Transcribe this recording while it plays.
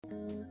Oof.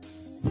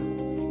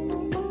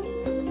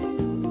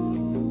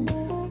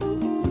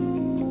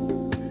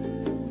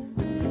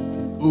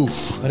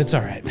 But it's all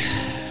right.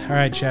 All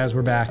right, Chaz,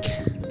 we're back.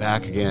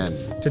 Back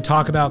again. To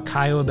talk about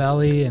Caio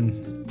Abelli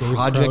and Dave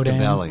Project Prodan.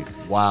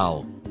 Abelli.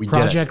 Wow. We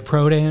Project did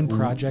Prodan,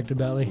 Project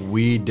Abelli. it.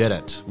 We did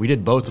it. We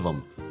did both of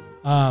them.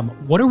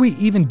 What are we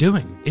even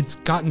doing? It's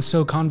gotten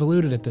so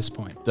convoluted at this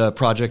point. The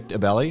Project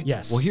Abelli?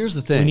 Yes. Well, here's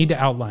the thing. We need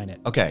to outline it.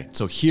 Okay,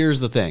 so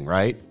here's the thing,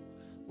 right?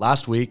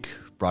 Last week,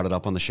 brought it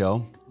up on the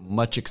show.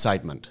 Much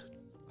excitement.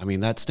 I mean,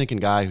 that stinking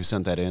guy who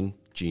sent that in,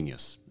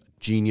 genius.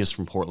 Genius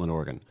from Portland,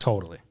 Oregon.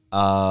 Totally.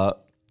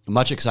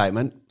 Much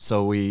excitement.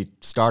 So we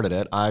started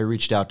it. I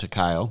reached out to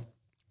Caio,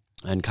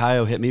 and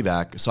Caio hit me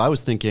back. So I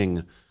was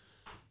thinking,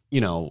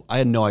 I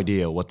had no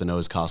idea what the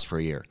nose cost for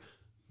a year.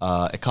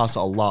 It costs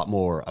a lot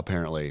more,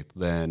 apparently,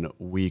 than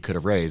we could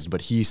have raised.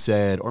 But he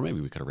said, or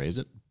maybe we could have raised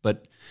it,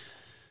 but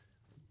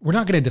We're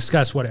not going to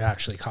discuss what it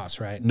actually costs,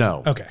 right?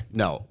 no. Okay.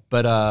 No.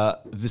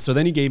 But so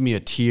then he gave me a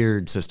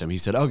tiered system. He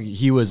said,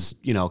 he was,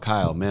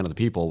 Caio, man of the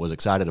people, was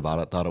excited about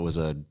it, thought it was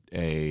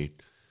a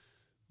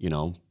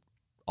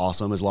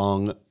awesome, as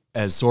long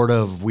as sort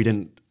of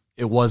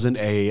it wasn't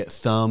a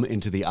thumb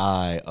into the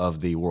eye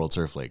of the World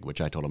Surf League,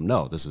 which I told him,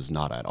 no, this is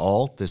not at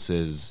all. This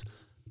is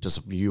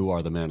just, you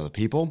are the man of the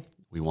people.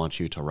 We want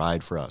you to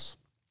ride for us.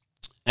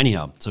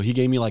 Anyhow, so he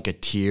gave me like a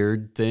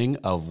tiered thing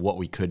of what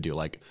we could do,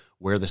 like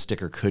where the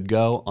sticker could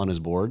go on his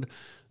board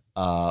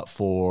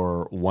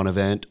for one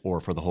event or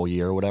for the whole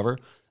year or whatever.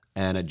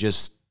 And it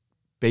just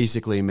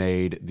basically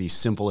made the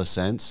simplest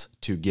sense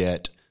to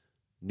get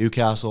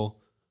Newcastle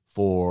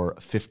for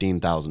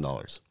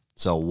 $15,000.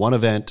 So one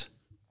event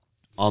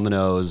on the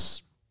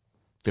nose,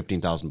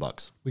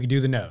 $15,000. We could do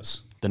the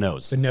nose. The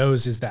nose. The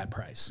nose is that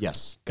price.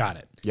 Yes. Got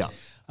it. Yeah.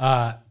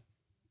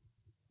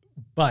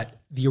 But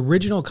the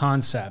original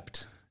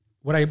concept,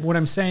 what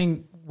I'm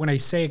saying when I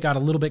say it got a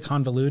little bit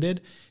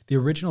convoluted, the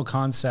original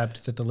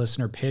concept that the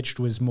listener pitched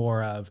was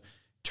more of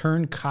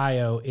turn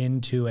Caio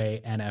into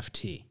a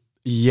NFT.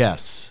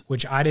 Yes.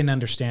 Which I didn't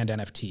understand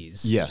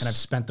NFTs. Yes. And I've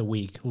spent the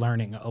week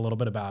learning a little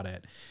bit about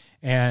it.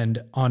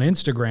 And on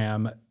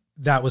Instagram,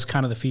 that was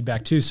kind of the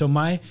feedback too. So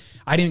I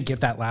didn't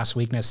get that last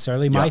week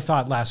necessarily. My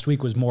thought last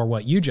week was more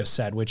what you just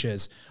said, which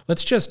is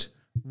let's just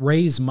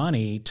raise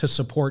money to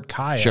support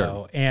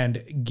Caio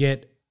and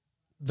get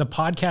the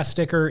podcast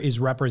sticker is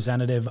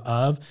representative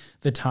of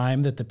the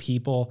time that the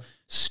people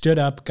stood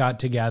up, got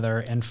together,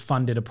 and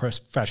funded a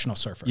professional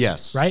surfer.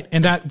 Yes. Right?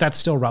 And that's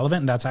still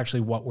relevant, and that's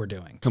actually what we're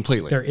doing.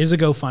 Completely. There is a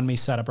GoFundMe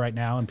set up right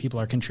now, and people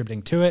are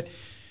contributing to it.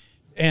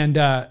 And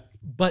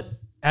but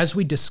as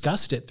we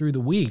discussed it through the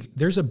week,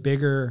 there's a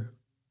bigger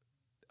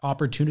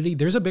opportunity.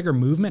 There's a bigger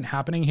movement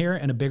happening here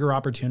and a bigger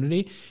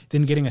opportunity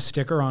than getting a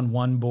sticker on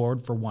one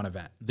board for one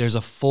event. There's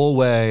a full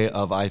way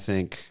of, I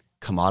think,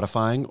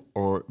 commodifying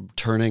or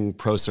turning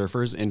pro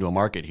surfers into a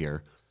market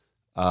here.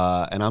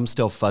 And I'm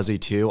still fuzzy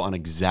too on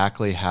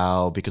exactly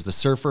how, because the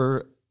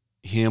surfer,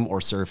 him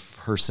or surf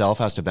herself,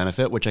 has to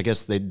benefit, which I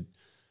guess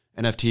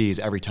NFTs,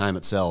 every time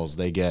it sells,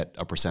 they get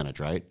a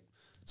percentage, right?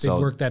 They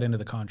work that into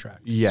the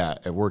contract. Yeah,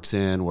 it works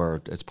in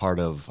where it's part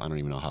of, I don't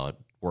even know how it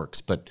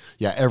works, but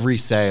yeah, every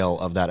sale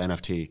of that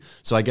NFT.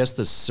 So I guess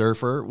the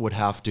surfer we would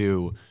have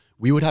to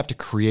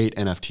create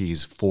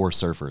NFTs for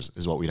surfers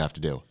is what we'd have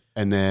to do.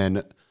 And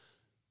then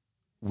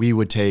we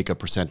would take a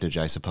percentage,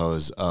 I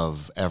suppose,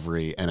 of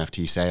every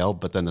NFT sale,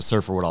 but then the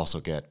surfer would also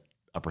get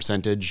a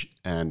percentage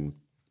and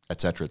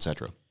et cetera, et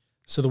cetera.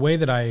 So the way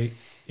that I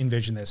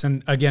envision this,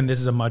 and again, this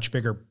is a much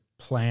bigger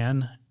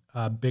plan,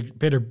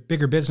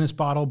 bigger business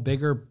model,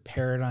 bigger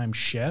paradigm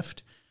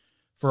shift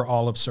for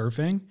all of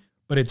surfing,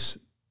 but it's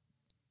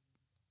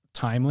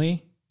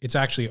timely. It's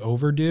actually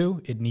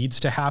overdue. It needs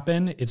to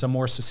happen. It's a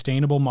more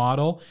sustainable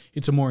model.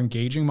 It's a more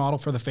engaging model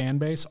for the fan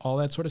base, all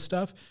that sort of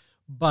stuff.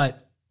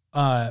 But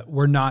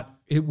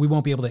we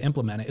won't be able to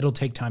implement it. It'll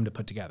take time to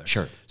put together.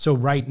 Sure. So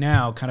right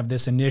now, kind of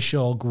this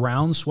initial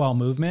groundswell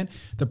movement,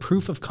 the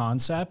proof of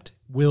concept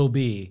will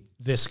be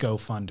this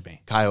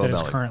GoFundMe Caio that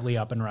is Abelli. currently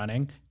up and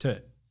running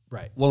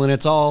right. Well, and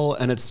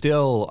it's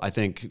still, I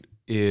think,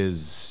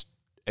 is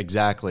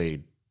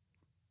exactly,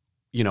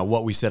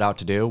 what we set out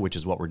to do, which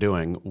is what we're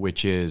doing,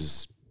 which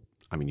is,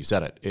 I mean, you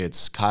said it.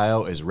 It's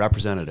Caio is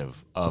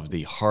representative of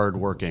the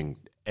hardworking,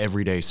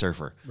 everyday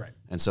surfer. Right.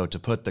 And so to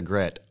put the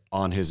grit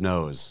on his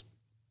nose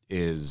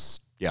is,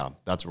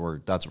 that's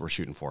what we're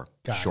shooting for.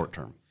 Short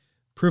term.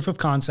 Proof of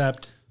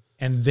concept,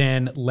 and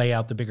then lay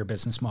out the bigger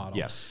business model.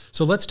 Yes.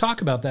 So let's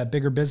talk about that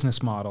bigger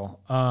business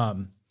model.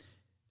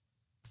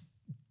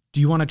 Do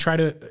you want to try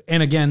to,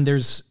 and again,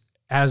 there's,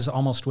 as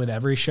almost with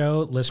every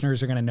show,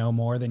 listeners are going to know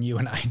more than you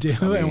and I do.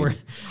 And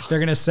they're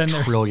going to send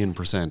their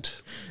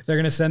 $1,000,000,000,000. They're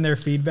going to send their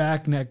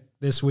feedback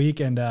this week,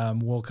 and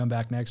we'll come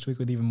back next week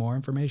with even more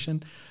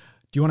information.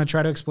 Do you want to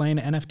try to explain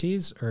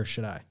NFTs, or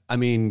should I? I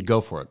mean,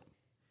 go for it.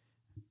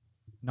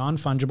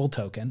 Non-fungible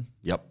token.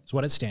 Yep. Is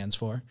what it stands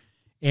for.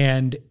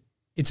 And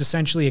it's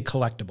essentially a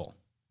collectible.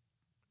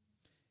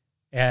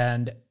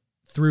 And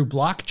through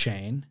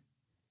blockchain,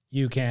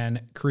 you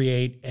can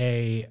create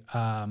a,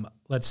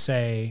 let's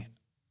say,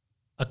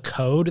 a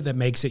code that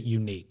makes it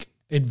unique.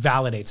 It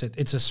validates it.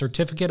 It's a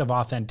certificate of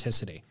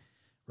authenticity,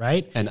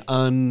 right?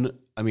 And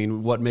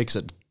what makes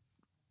it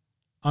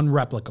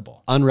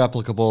Unreplicable.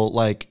 unreplicable?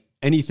 Like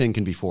anything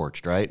can be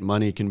forged, right?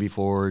 Money can be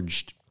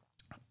forged,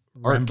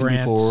 art can be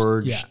Rembrandt's,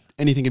 forged, yeah.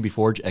 anything can be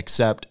forged,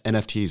 except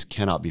NFTs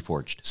cannot be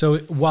forged. So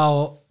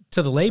while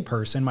to the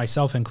layperson,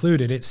 myself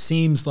included, it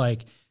seems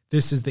like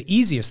this is the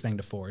easiest thing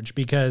to forge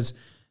because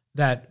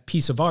that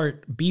piece of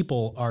art,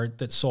 Beeple art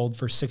that sold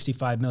for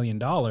 $65 million,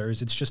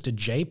 it's just a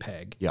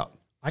JPEG. Yeah.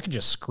 I could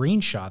just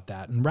screenshot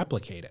that and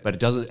replicate it. But it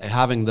doesn't,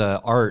 having the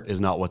art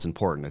is not what's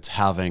important. It's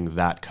having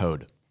that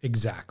code.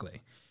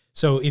 Exactly.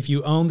 So if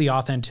you own the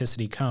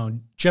authenticity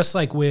code, just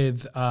like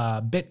with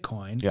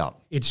Bitcoin, Yeah.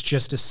 it's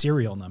just a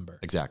serial number.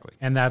 Exactly.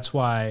 And that's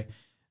why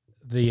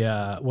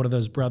the, what are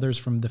those brothers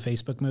from the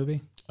Facebook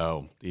movie?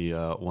 Oh,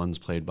 the ones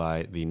played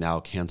by the now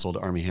canceled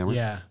Armie Hammer.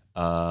 Yeah.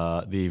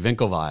 The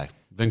Winklevi.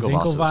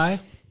 Winklevi,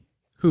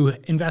 who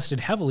invested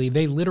heavily,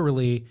 they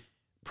literally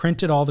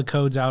printed all the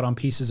codes out on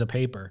pieces of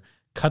paper,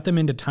 cut them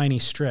into tiny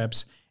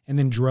strips, and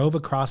then drove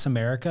across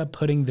America,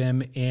 putting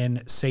them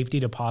in safety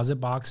deposit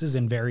boxes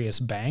in various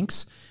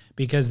banks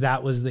because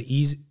that was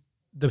the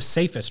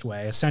safest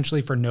way,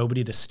 essentially, for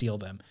nobody to steal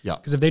them. Yeah.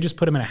 Because if they just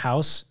put them in a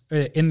house,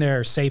 in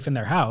their safe in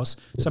their house,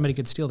 somebody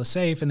could steal the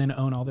safe and then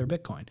own all their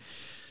Bitcoin.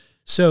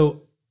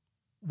 So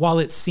while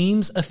it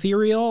seems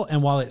ethereal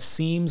and while it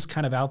seems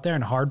kind of out there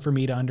and hard for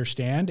me to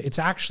understand, it's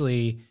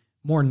actually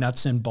more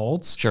nuts and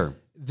bolts Sure.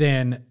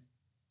 than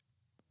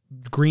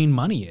green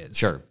money is.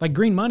 Sure. Like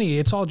green money,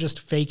 it's all just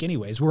fake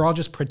anyways. We're all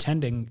just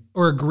pretending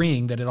or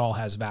agreeing that it all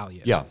has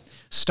value. Yeah.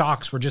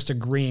 Stocks, we're just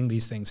agreeing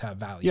these things have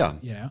value. Yeah.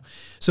 You know?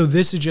 So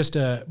this is just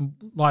a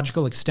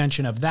logical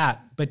extension of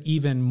that, but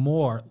even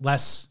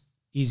less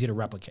easy to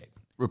replicate.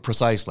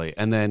 Precisely.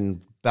 And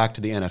then back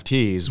to the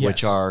NFTs,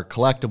 which Yes. are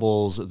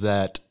collectibles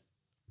that,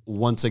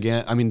 once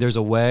again, there's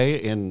a way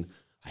in,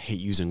 I hate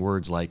using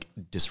words like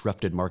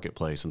disrupted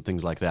marketplace and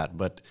things like that,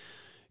 but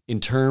in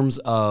terms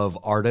of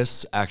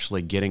artists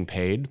actually getting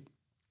paid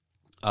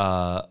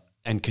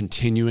and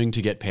continuing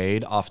to get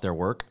paid off their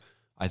work,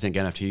 I think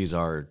NFTs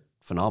are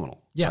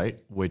phenomenal, Yeah. right?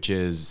 Which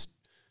is,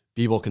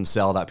 people can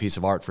sell that piece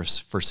of art for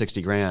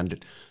 60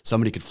 grand.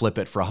 Somebody could flip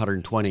it for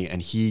 120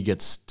 and he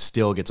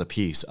still gets a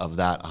piece of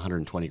that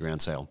 120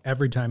 grand sale.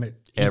 Every time he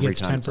Every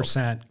gets time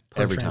 10%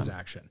 per Every time.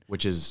 transaction.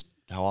 Which is,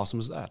 how awesome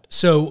is that?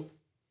 So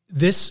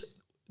this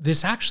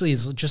actually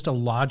is just a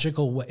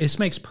logical way. This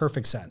makes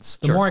perfect sense.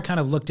 The Sure. more I kind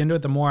of looked into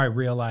it, the more I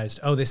realized,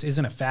 oh, this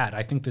isn't a fad.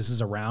 I think this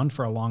is around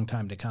for a long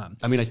time to come.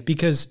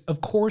 Because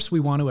of course we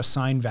want to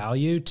assign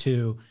value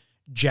to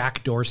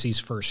Jack Dorsey's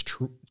first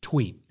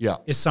tweet. Yeah.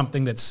 Is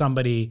something that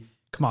somebody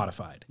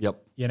commodified.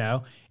 Yep. You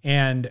know,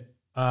 and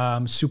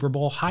Super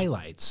Bowl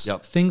highlights,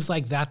 Yep. things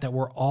like that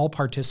we're all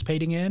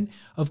participating in.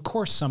 Of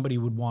course, somebody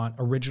would want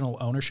original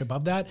ownership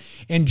of that.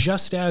 And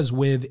just as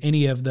with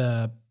any of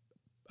the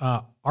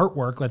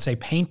artwork, let's say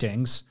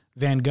paintings,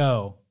 Van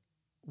Gogh,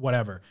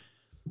 whatever,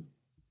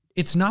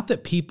 it's not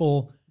that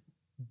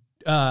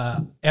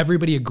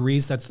everybody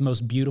agrees that's the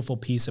most beautiful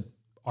piece of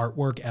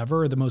artwork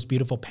ever, or the most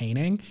beautiful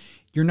painting.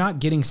 You're not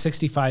getting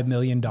 $65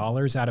 million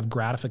out of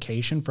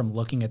gratification from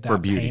looking at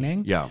that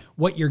painting. Yeah.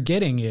 What you're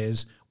getting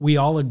is, we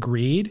all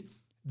agreed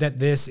that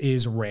this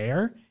is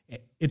rare.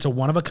 It's a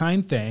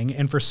one-of-a-kind thing.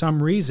 And for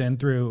some reason,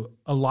 through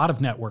a lot of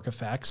network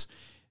effects,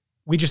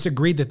 we just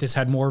agreed that this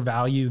had more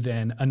value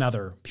than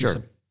another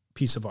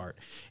piece of art.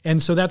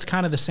 And so that's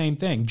kind of the same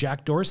thing.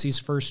 Jack Dorsey's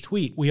first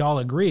tweet, we all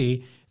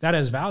agree that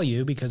has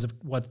value because of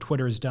what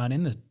Twitter has done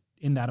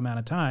in that amount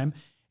of time.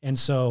 And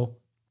so,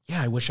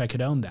 yeah, I wish I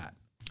could own that.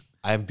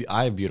 I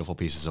have beautiful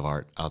pieces of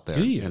art out there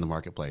in the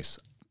marketplace.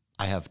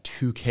 I have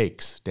 2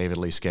 cakes, David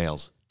Lee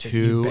Scales.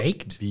 2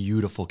 baked?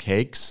 Beautiful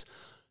cakes.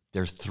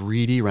 They're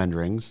 3D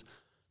renderings.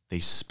 They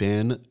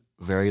spin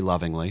very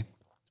lovingly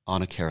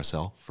on a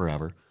carousel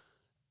forever.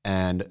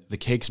 And the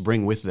cakes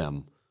bring with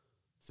them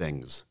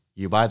things.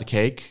 You buy the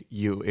cake,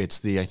 it's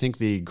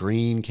the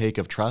green cake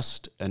of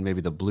trust and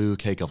maybe the blue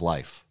cake of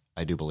life,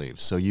 I do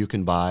believe. So you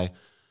can buy,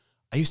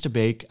 I used to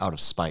bake out of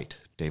spite,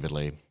 David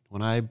Lee.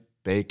 When I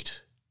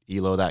baked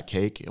Elo that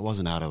cake, it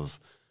wasn't out of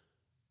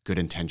good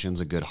intentions,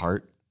 a good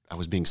heart. I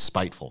was being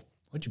spiteful.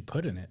 What'd you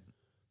put in it?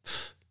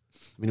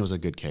 It was a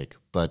good cake,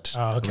 but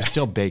Oh, okay. it was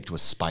still baked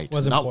with spite.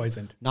 Wasn't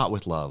poisoned. Not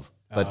with love.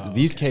 But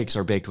these cakes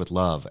are baked with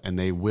love, and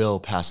they will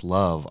pass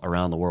love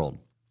around the world.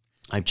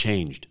 I've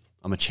changed.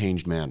 I'm a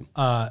changed man.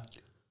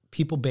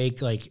 People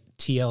bake like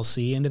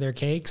TLC into their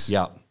cakes.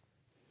 Yeah.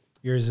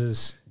 Yours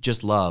is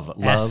Just love.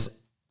 Love.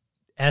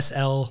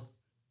 SL.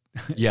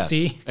 Yes.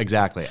 C?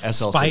 Exactly.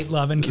 SLC. Spite,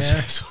 love, and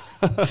care.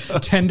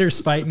 Tender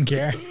spite and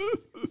care.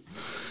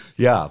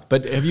 Yeah.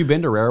 But have you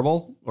been to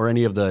Rarible or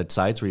any of the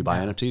sites where you buy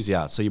NFTs?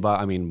 Yeah. So you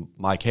buy,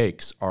 my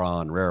cakes are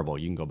on Rarible.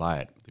 You can go buy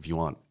it if you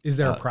want. Is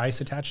there a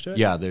price attached to it?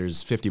 Yeah,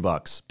 there's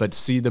 $50. But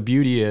see, the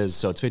beauty is,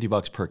 so it's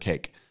 $50 per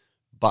cake.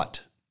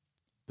 But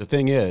the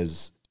thing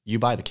is, you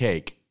buy the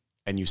cake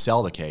and you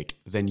sell the cake,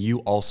 then you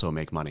also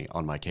make money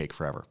on my cake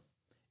forever.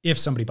 if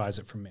somebody buys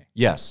it from me.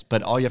 Yes,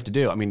 but all you have to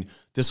do, I mean,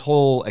 this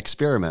whole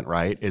experiment,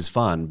 right, is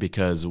fun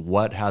because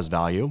what has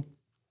value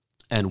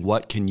and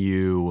what can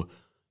you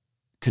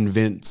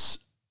convince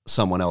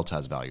someone else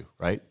has value,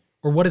 right?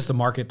 Or what does the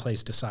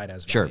marketplace decide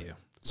as value? Sure.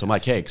 So my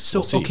cakes. So,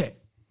 we'll see.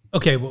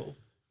 Okay. Well,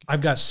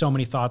 I've got so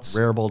many thoughts.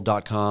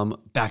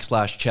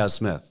 Rarible.com/Chaz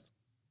Smith.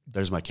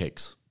 There's my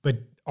cakes. But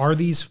are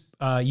these,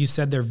 you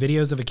said they're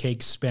videos of a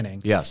cake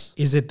spinning. Yes.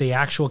 Is it the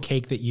actual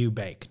cake that you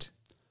baked?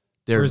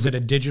 Or is it a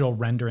digital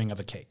rendering of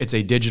a cake? It's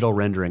a digital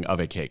rendering of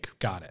a cake.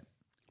 Got it.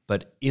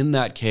 But in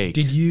that cake...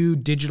 Did you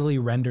digitally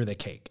render the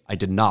cake? I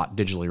did not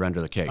digitally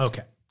render the cake.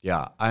 Okay.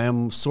 Yeah. I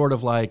am sort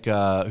of like,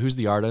 who's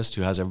the artist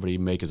who has everybody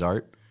make his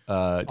art?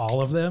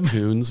 All of them?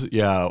 Koons.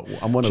 Yeah.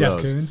 I'm one of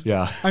Jeff those. Koons?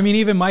 Yeah. I mean,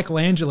 even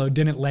Michelangelo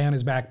didn't lay on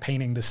his back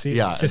painting the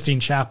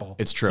Sistine Chapel.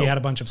 It's true. He had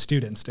a bunch of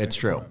students doing It's it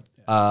true. for him.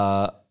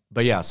 Yeah.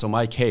 But yeah, so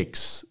my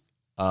cakes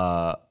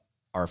are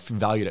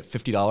valued at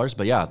 $50,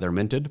 but yeah, they're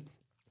minted.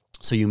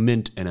 So you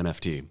mint an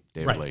NFT,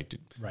 David Lee.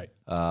 Right.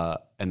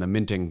 And the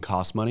minting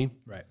costs money.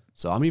 Right.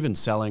 So I'm even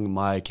selling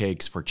my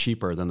cakes for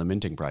cheaper than the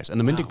minting price. And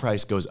the minting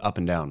price goes up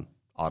and down,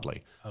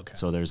 oddly. Okay.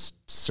 So there's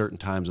certain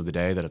times of the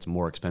day that it's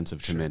more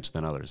expensive to mint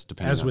than others,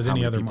 depending As on with how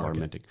any many other people market. are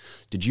minting.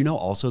 Did you know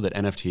also that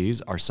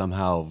NFTs are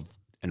somehow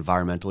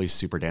environmentally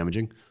super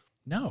damaging?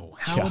 No.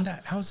 Yeah.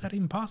 How is that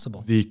even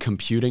possible? The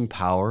computing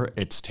power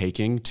it's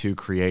taking to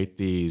create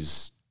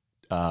these,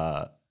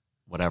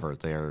 whatever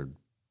their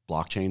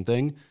blockchain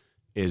thing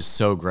is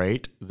so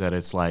great that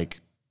it's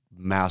like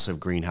massive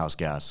greenhouse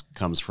gas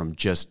comes from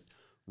just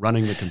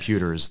running the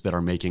computers that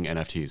are making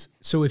NFTs.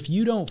 So if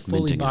you don't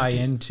fully Minting buy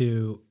NFTs.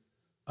 into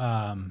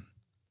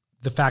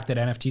the fact that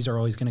NFTs are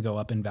always going to go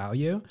up in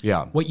value,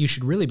 Yeah. what you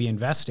should really be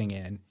investing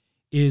in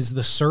is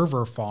the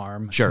server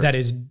farm Sure. that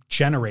is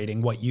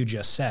generating what you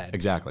just said.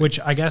 Exactly. Which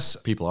I guess,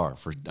 People are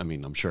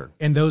I'm sure.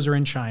 and those are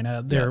in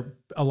China.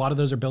 A lot of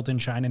those are built in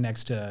China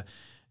next to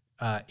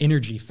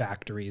energy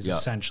factories, Yeah.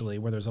 essentially,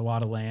 where there's a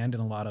lot of land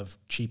and a lot of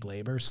cheap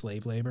labor,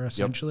 slave labor,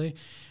 essentially.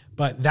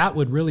 But that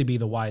would really be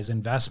the wise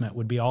investment,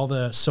 would be all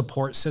the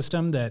support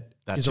system that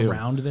is too.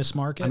 around this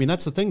market. I mean,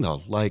 that's the thing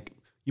though. Like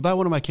you buy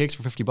one of my cakes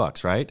for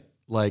 $50, right?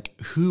 Like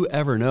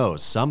whoever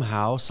knows,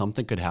 somehow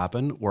something could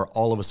happen where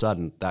all of a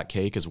sudden that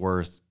cake is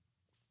worth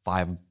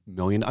 5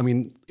 million. I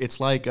mean, it's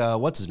like,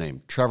 what's his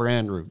name? Trevor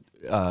Andrew,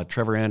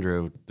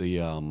 did we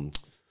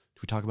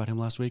talk about him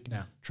last week?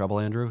 No. Treble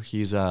Andrew.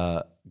 He's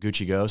a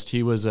Gucci Ghost.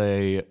 He was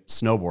a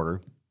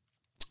snowboarder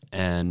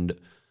and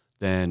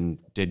then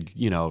did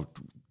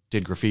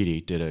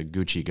graffiti, did a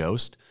Gucci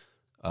Ghost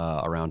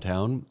around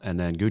town. And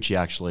then Gucci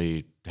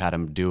actually had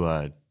him do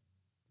a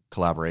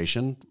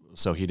collaboration.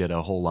 So he did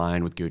a whole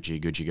line with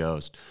Gucci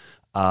Ghost.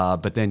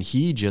 But then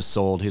he just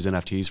sold his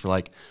NFTs for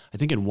I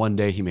think in one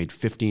day he made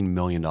 $15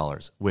 million,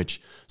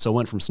 so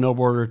went from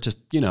snowboarder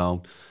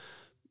to,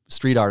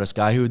 street artist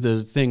guy who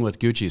the thing with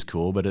Gucci is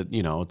cool, but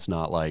it's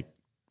not like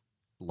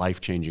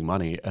life-changing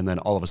money. And then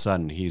all of a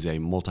sudden he's a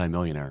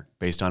multimillionaire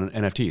based on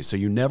NFTs. So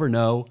you never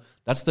know.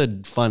 That's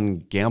the fun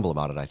gamble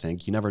about it. I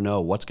think you never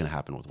know what's going to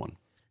happen with one.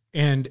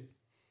 And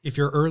if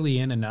you're early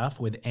in enough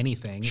with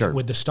anything, Sure.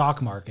 with the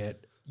stock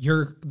market,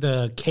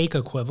 the cake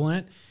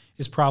equivalent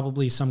is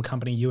probably some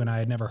company you and I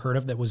had never heard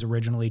of that was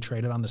originally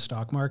traded on the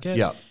stock market.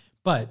 Yeah.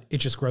 But it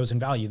just grows in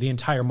value. The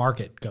entire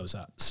market goes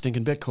up.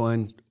 Stinking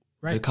Bitcoin.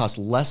 Right. It cost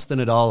less than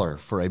 $1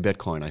 for a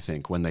Bitcoin, I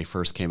think, when they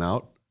first came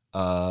out.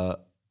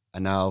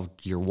 And now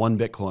your one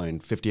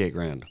Bitcoin, 58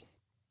 grand,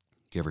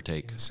 give or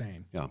take.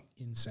 Insane. Yeah.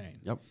 Insane.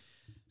 Yep.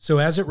 So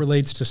as it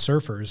relates to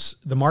surfers,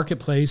 the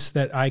marketplace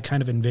that I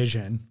kind of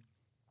envision,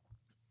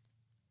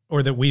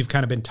 or that we've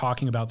kind of been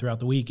talking about throughout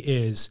the week,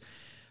 is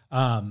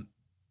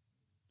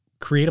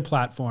create a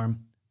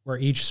platform where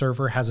each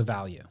surfer has a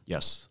value.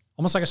 Yes.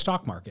 Almost like a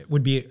stock market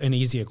would be an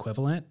easy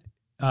equivalent.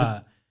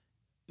 But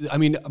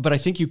I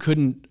think you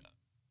couldn't.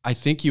 I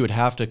think you would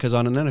have to, because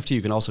on an NFT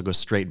you can also go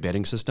straight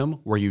bidding system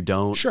where you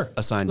don't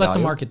assign Let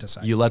value. the market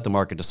decide. You let the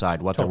market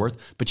decide what they're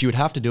worth, but you would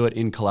have to do it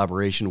in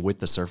collaboration with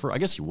the surfer. I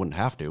guess you wouldn't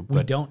have to, We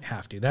but don't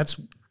have to.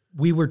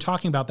 We were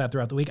talking about that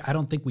throughout the week. I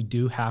don't think we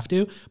do have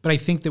to, but I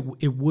think that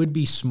it would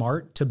be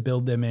smart to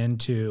build them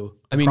into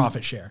a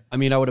profit share. I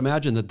mean, I would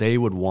imagine that they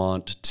would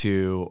want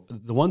to.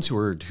 The ones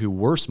who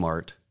were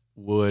smart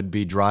would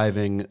be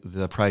driving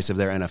the price of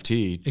their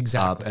NFT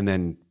up and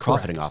then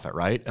profiting off it,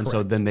 right? And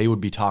so then they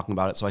would be talking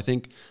about it. So I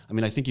think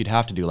you'd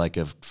have to do like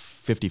a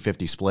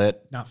 50-50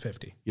 split. Not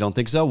 50. You don't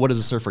think so? What does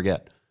a surfer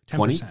get?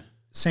 10%.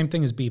 Same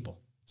thing as Beeple.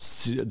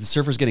 The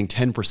surfer's getting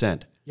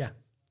 10%. Yeah.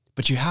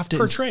 But you have to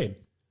Per trade.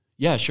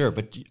 Yeah, sure.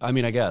 But I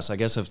mean, I guess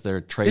if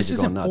their trades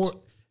are going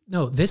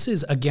nuts. This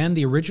is, again,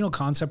 the original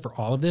concept for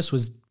all of this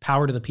was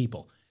power to the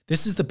people.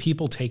 This is the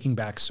people taking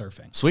back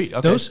surfing. Sweet.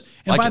 Okay.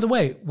 By the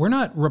way, we're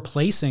not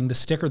replacing the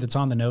sticker that's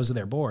on the nose of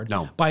their board.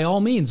 No. By all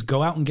means,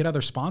 go out and get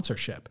other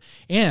sponsorship.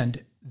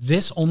 And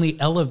this only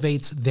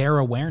elevates their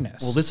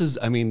awareness. Well, this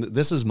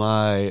is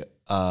my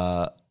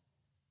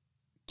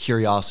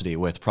curiosity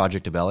with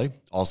Project Abelli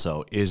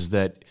also, is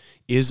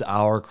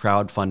our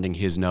crowdfunding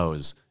his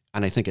nose?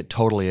 And I think it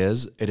totally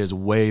is. It is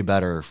way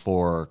better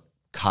for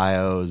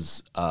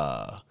Kaio's,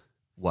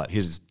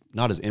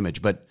 not his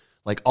image, but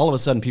like all of a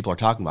sudden people are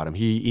talking about him.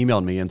 He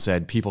emailed me and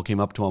said people came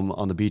up to him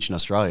on the beach in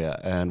Australia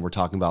and we're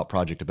talking about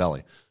Project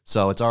Abelli.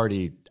 So it's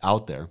already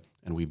out there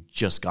and we've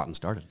just gotten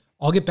started.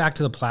 I'll get back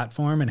to the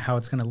platform and how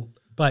it's going to,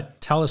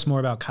 but tell us more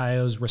about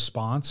Kaio's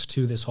response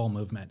to this whole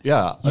movement.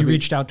 Yeah. You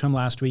reached out to him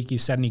last week. You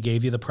said, and he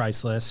gave you the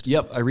price list.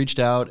 Yep. I reached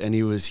out and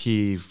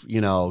he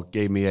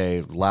gave me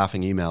a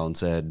laughing email and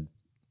said,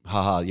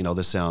 haha,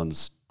 this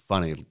sounds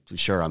funny.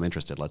 Sure. I'm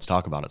interested. Let's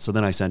talk about it. So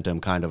then I sent him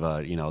kind of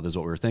a, this is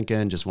what we were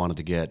thinking. Just wanted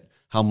to get,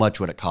 how much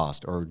would it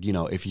cost? Or,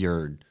 if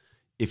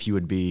you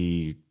would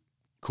be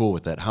cool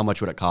with it, how much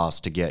would it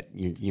cost to get,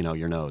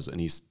 your nose? And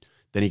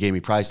then he gave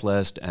me price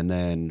list. And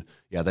then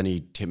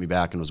he hit me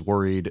back and was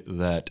worried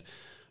that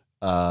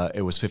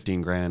it was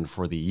 $15,000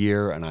 for the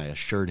year. And I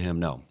assured him,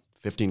 no,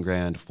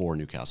 $15,000 for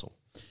Newcastle.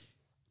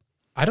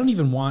 I don't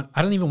even want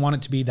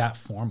it to be that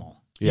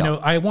formal. Yeah.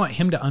 I want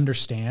him to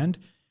understand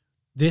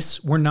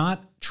this. We're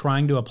not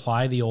trying to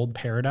apply the old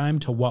paradigm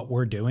to what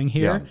we're doing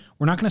here. Yeah.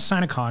 We're not going to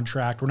sign a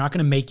contract. We're not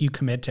going to make you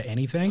commit to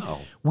anything. No.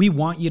 We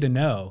want you to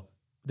know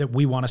that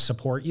we want to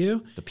support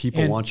you. The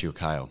people want you,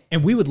 Kaio.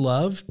 And we would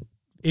love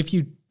if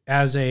you,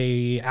 as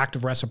a act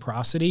of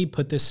reciprocity,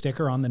 put this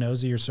sticker on the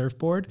nose of your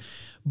surfboard.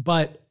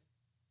 But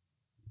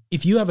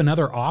if you have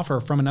another offer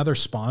from another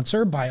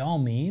sponsor, by all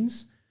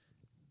means,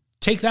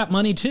 take that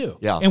money too.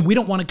 Yeah. And we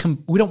don't want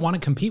to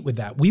compete with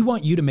that. We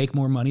want you to make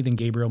more money than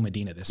Gabriel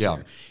Medina this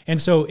year.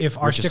 And so if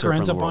our sticker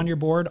ends up on your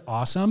board,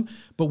 awesome.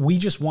 But we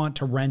just want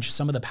to wrench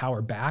some of the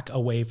power back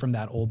away from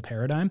that old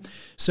paradigm.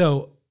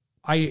 So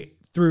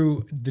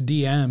through the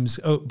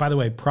DMs, oh, by the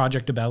way,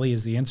 Project Abelli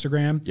is the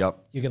Instagram. Yep.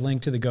 You can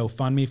link to the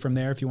GoFundMe from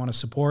there if you want to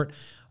support.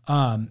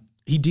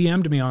 He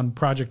DM'd me on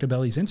Project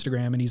Abelli's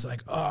Instagram and he's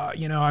like,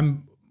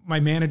 I'm my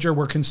manager,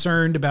 we're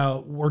concerned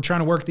about, we're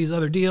trying to work these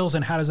other deals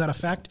and how does that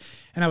affect?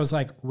 And I was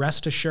like,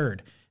 rest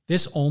assured,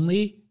 this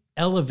only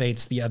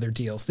elevates the other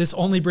deals. This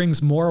only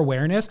brings more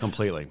awareness.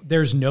 Completely.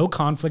 There's no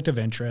conflict of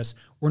interest.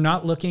 We're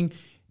not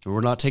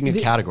taking a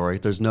category.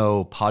 There's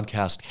no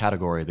podcast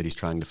category that he's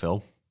trying to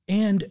fill.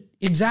 And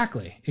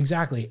exactly.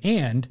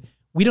 And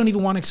we don't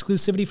even want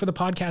exclusivity for the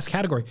podcast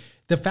category.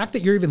 The fact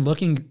that you're even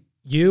looking,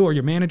 you or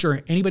your manager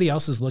or anybody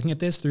else is looking at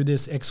this through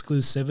this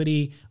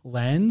exclusivity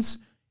lens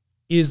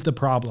is the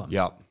problem.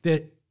 Yep.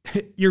 That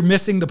you're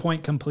missing the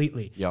point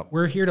completely. Yep.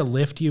 We're here to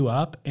lift you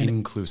up and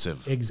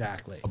inclusive.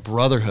 Exactly. A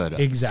brotherhood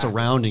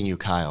surrounding you,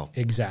 Kaio.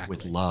 Exactly.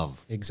 With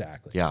love.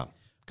 Exactly. Yeah.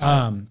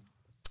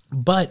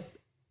 But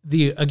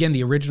the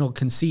original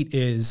conceit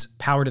is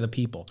power to the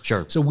people.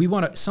 Sure. So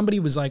somebody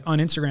was like on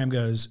Instagram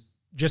goes,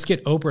 just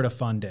get Oprah to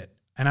fund it.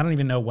 And I don't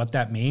even know what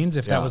that means.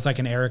 If that was like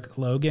an Eric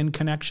Logan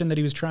connection that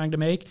he was trying to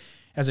make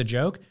as a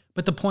joke.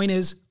 But the point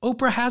is,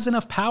 Oprah has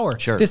enough power.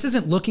 Sure. This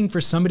isn't looking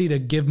for somebody to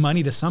give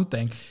money to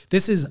something.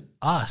 This is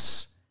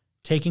us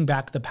taking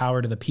back the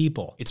power to the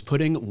people. It's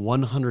putting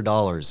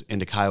 $100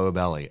 into Kaio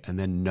Abelli and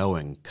then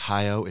knowing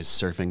Kaio is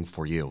surfing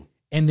for you.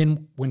 And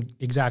then when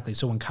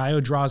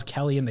Kaio draws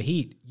Kelly in the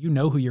heat, you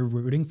know who you're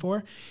rooting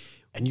for.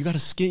 And you got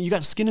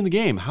skin in the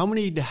game. How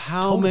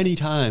many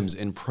times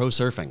in pro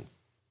surfing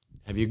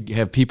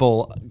have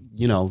people,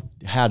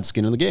 had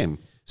skin in the game?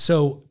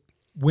 So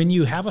when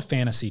you have a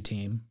fantasy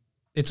team,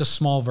 it's a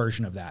small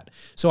version of that.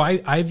 So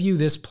I view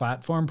this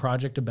platform,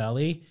 Project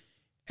Abelli,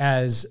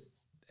 as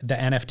the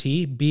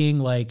NFT being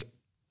like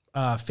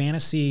a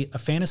fantasy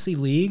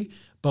league,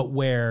 but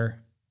where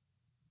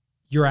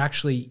you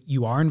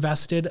are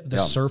invested. The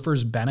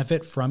surfers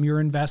benefit from your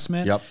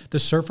investment. Yep. The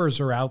surfers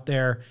are out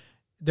there.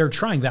 They're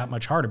trying that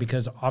much harder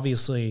because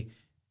obviously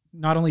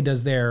not only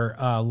does their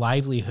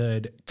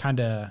livelihood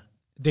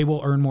they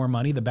will earn more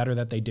money the better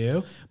that they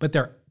do, but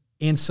their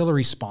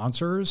ancillary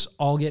sponsors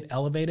all get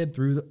elevated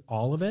through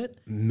all of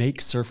it.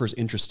 Make surfers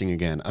interesting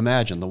again.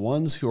 Imagine the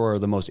ones who are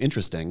the most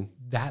interesting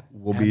that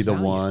will be the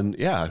one.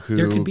 Yeah.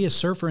 There could be a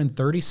surfer in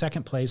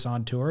 32nd place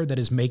on tour that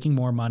is making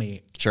more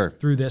money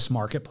through this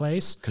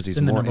marketplace because he's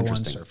than more the number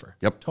interesting. one surfer.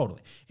 Yep. Totally.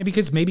 And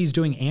because maybe he's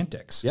doing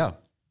antics. Yeah.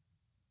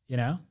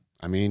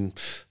 I mean,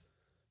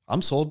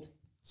 I'm sold.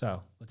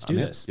 So let's do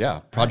this.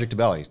 Yeah. Project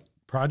Abelli.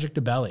 Project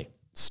Abelli.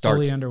 Starts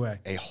fully underway.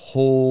 A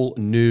whole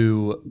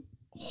new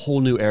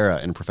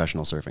era in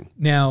professional surfing.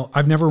 Now,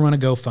 I've never run a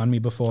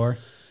GoFundMe before.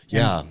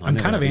 Yeah. I'm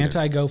kind of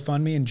anti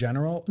GoFundMe in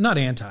general. Not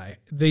anti.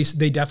 They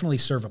definitely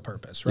serve a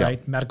purpose, right?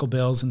 Yeah. Medical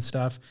bills and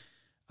stuff.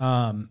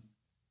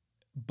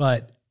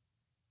 But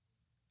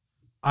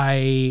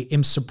I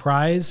am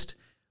surprised,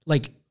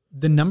 like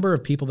the number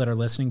of people that are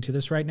listening to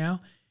this right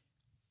now.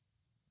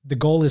 The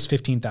goal is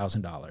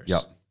 $15,000.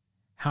 Yep.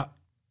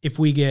 If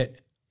we get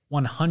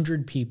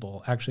 100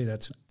 people,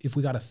 if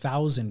we got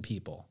 1,000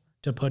 people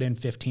to put in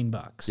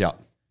 $15. Yeah.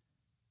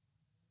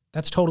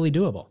 That's totally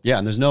doable. Yeah,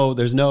 and there's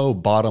no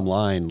bottom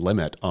line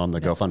limit on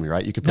the GoFundMe,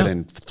 right? You could put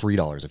in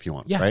 $3 if you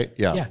want, right?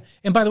 Yeah. Yeah.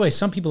 And by the way,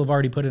 some people have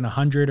already put in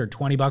 $100 or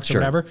 $20 or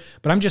whatever.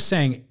 But I'm just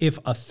saying, if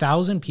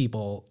 1,000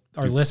 people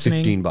are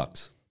listening,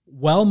 $15.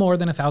 Well, more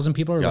than 1,000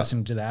 people are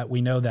listening to that.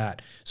 We know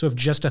that. So if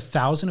just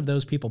 1,000 of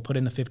those people put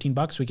in the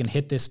 $15, we can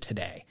hit this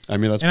today. I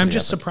mean, that's. And I'm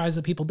just surprised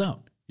that people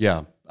don't.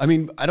 Yeah. I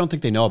mean, I don't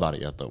think they know about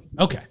it yet, though.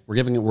 Okay.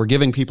 We're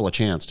giving people a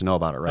chance to know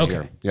about it right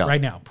here. Yeah.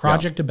 Right now.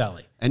 Project to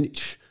Belly. And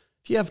if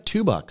you have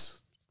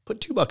 $2,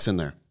 put $2 in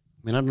there.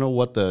 I mean, I don't know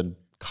what the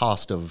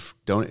cost of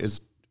is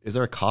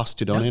there a cost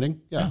to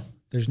donating? Yeah. No,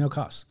 there's no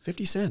cost.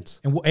 50 cents.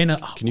 And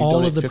you all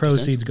donate of the 50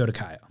 proceeds cents? go to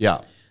Kaya.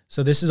 Yeah.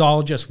 So this is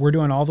all we're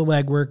doing all the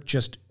legwork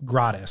just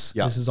gratis.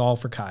 Yeah. This is all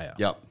for Kaya.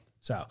 Yep.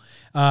 So,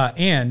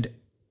 and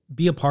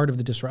be a part of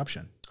the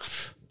disruption.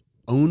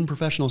 Own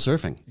professional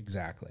surfing.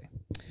 Exactly.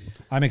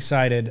 I'm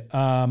excited.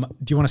 Do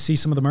you want to see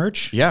some of the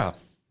merch? Yeah.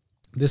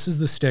 This is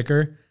the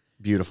sticker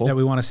Beautiful. that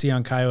we want to see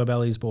on Kaya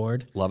Belly's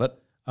board. Love it.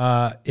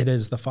 It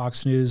is the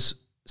Fox News.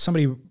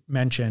 Somebody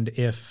mentioned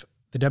if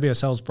the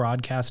WSL is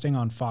broadcasting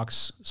on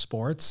Fox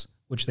Sports,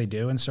 which they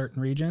do in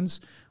certain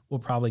regions, we'll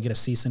probably get a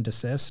cease and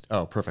desist.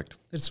 Oh, perfect.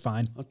 It's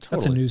fine. Oh, That's a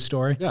totally. news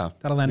story. Yeah.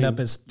 That'll end up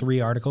as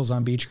 3 articles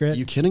on Beach Grit. Are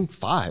you kidding?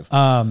 5.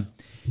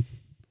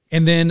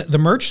 And then the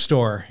merch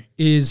store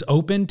is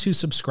open to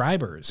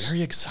subscribers.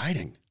 Very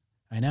exciting.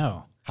 I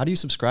know. How do you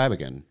subscribe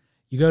again?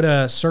 You go to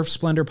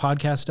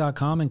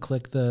surfsplendorpodcast.com and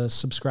click the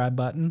subscribe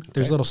button.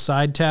 There's a little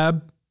side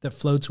tab that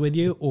floats with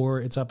you,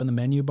 or it's up in the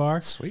menu bar.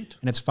 Sweet.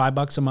 And it's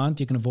 $5 a month.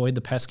 You can avoid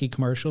the pesky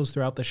commercials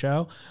throughout the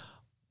show.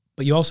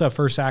 But you also have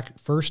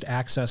first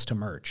access to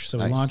merch. So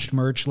we launched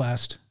merch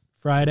last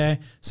Friday,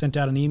 sent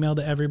out an email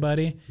to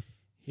everybody.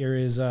 Here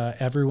is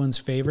everyone's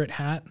favorite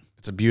hat.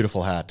 It's a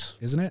beautiful hat.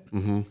 Isn't it?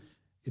 Mm-hmm.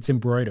 It's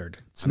embroidered.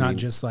 It's not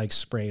just like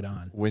sprayed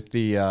on. With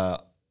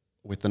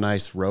the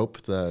nice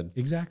rope, the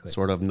Exactly.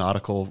 sort of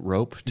nautical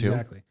rope too.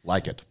 Exactly.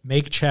 Like it.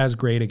 Make Chaz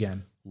great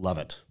again. Love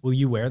it. Will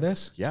you wear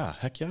this? Yeah.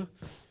 Heck yeah.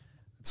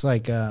 It's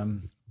like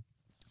the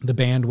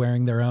band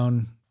wearing their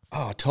own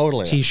Oh,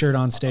 totally. T-shirt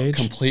on stage.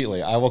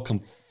 Completely. I will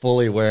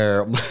fully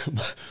wear.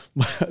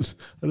 That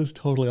is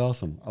totally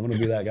awesome. I'm going to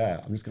be that guy.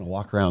 I'm just going to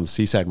walk around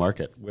Seaside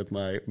Market with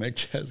my Make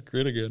Chaz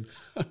Grit again.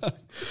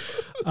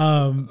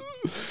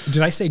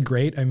 Did I say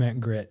great? I meant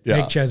grit. Yeah.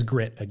 Make Chaz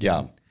grit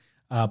again.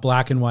 Yeah.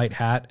 Black and white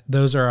hat.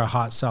 Those are a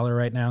hot seller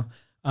right now.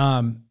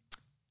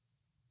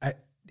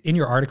 In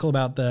your article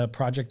about the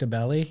Project to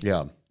Belly,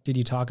 Yeah. did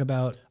you talk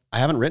about? I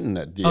haven't written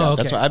it yet. Oh,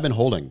 okay. That's what I've been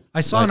holding. I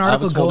saw an article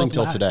I was go holding up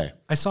till today.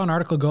 I saw an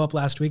article go up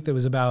last week that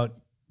was about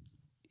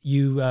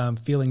you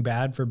feeling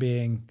bad for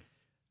being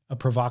a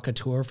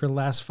provocateur for the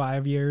last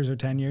 5 years or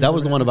 10 years. That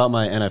was the one about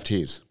my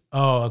NFTs.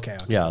 Oh, okay.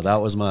 Yeah, that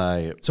was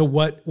my So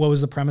what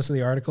was the premise of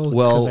the article?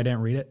 Well, because I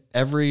didn't read it.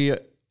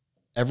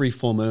 every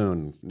full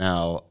moon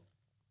now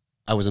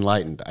I was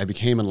enlightened. I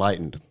became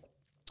enlightened.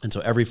 And so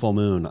every full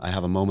moon I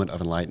have a moment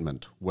of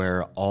enlightenment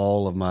where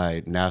all of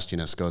my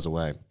nastiness goes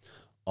away.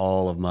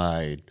 All of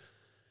my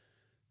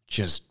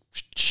just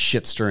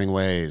shit stirring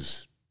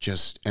ways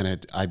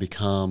I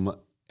become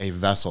a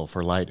vessel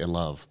for light and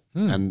love.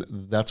 And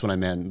that's what I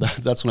meant.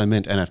 That's when I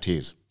meant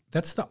NFTs.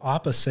 That's the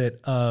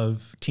opposite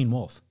of Teen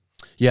Wolf.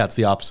 Yeah, it's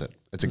the opposite.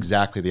 It's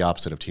exactly the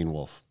opposite of Teen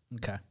Wolf.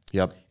 Okay.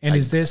 Yep. And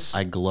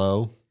I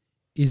glow.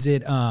 Is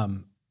it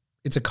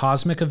it's a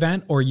cosmic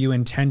event, or you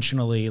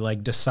intentionally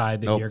like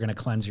decide that Nope. you're going to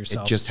cleanse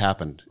yourself? It just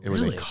happened. It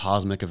was a Really?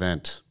 cosmic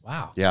event.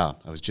 Wow. Yeah,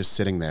 I was just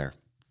sitting there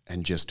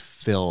and just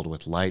filled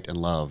with light and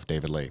love,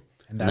 David Lee.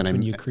 And that's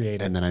when you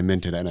created. And then I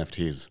minted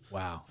NFTs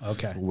Wow.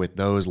 Okay. with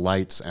those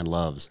lights and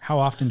loves. How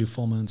often do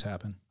full moons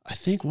happen? I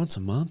think once a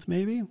month,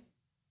 maybe.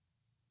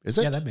 Is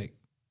it? Yeah, that big.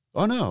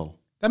 Oh no,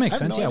 That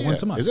makes I have sense. no Yeah, idea.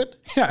 once a month. Is it?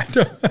 Yeah.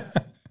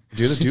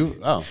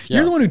 Oh, yeah.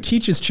 You're the one who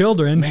teaches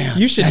children.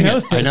 You should Dang know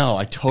it. this. I know.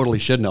 I totally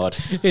should know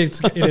it.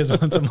 It is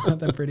once a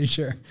month, I'm pretty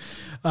sure.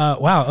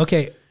 Wow.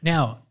 Okay.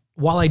 Now,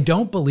 while I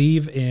don't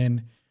believe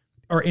in,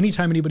 or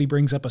anytime anybody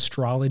brings up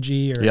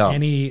astrology or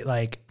any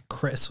like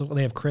crystal,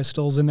 they have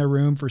crystals in their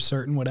room for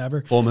certain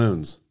whatever. Full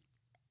moons.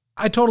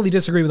 I totally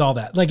disagree with all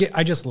that. Like,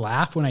 I just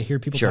laugh when I hear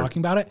people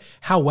talking about it.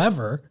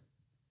 However,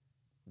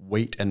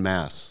 weight and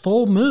mass.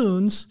 Full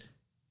moons,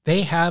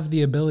 they have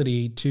the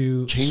ability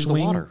to Change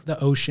swing the water.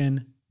 the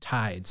ocean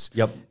tides.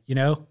 Yep. You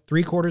know,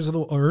 3/4 of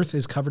the earth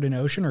is covered in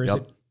ocean, or is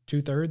it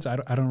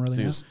 2/3? I don't really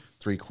know. It's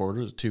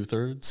 3/4,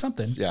 2/3.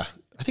 Something. Yeah.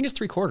 I think it's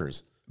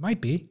 3/4.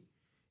 Might be.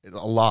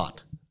 A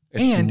lot.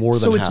 It's And more than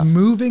so half. it's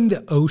moving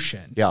the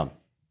ocean. Yeah.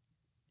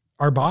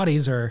 Our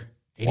bodies are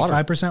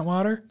 85%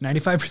 water,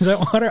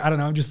 95% water. I don't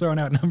know. I'm just throwing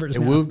out numbers. It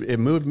moved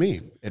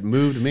me. It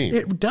moved me.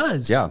 It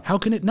does. Yeah. How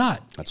can it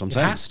not? That's what I'm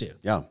saying. It has to.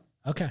 Yeah.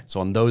 Okay.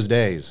 So on those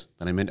days,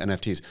 then I mint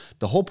NFTs.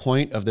 The whole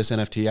point of this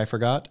NFT, I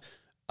forgot,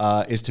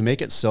 is to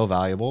make it so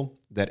valuable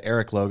that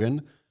Eric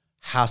Logan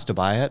has to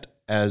buy it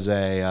as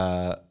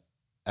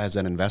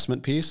an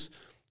investment piece,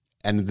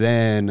 and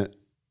then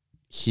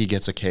he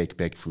gets a cake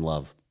baked from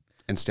love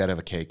instead of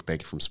a cake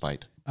baked from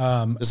spite.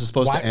 This is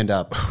supposed to end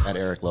up at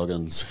Eric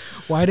Logan's.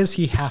 Why does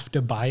he have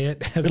to buy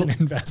it as an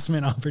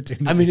investment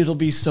opportunity? I mean, it'll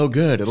be so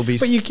good. It'll be.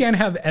 But you can't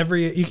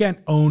you can't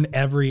own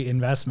every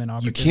investment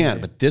opportunity. You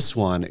can, but this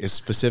one is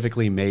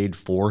specifically made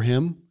for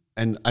him.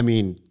 And I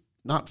mean,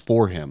 not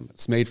for him.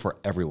 It's made for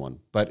everyone,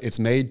 but it's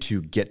made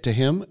to get to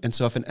him. And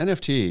so if an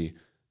NFT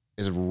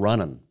is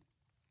running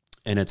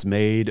and it's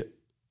made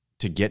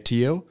to get to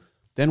you,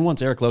 Then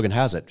once Eric Logan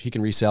has it, he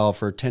can resell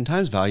for 10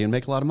 times value and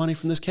make a lot of money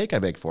from this cake I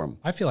baked for him.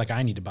 I feel like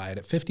I need to buy it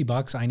at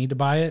 $50. I need to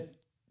buy it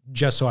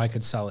just so I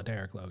could sell it to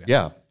Eric Logan.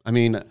 Yeah. I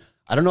mean,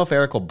 I don't know if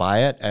Eric will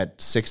buy it at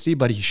 60,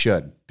 but he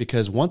should,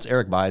 because once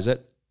Eric buys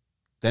it,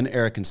 then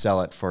Eric can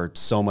sell it for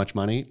so much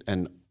money,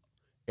 and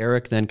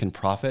Eric then can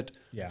profit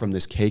from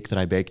this cake that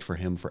I baked for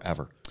him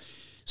forever.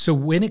 So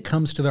when it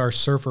comes to our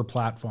surfer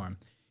platform,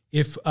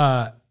 if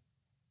are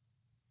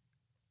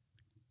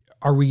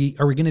we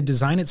going to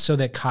design it so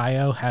that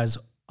Kaio has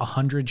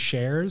 100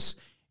 shares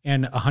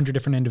and 100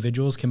 different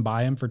individuals can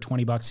buy them for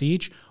 $20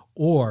 each,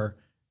 or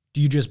do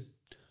you just?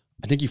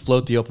 I think you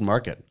float the open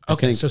market.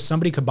 Okay, so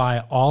somebody could buy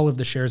all of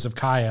the shares of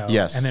Kaio,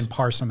 and then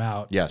parse them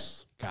out.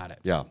 Yes, got it.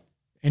 Yeah.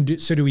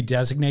 And so do we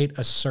designate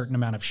a certain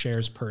amount of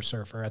shares per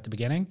surfer at the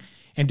beginning,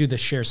 and do the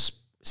shares?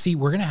 See,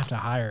 we're going to have to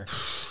hire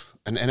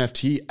an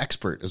NFT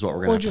expert is what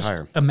we're going to have to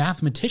hire. A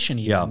mathematician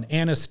even,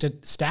 and a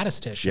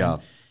statistician. Yeah.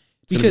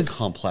 Because it's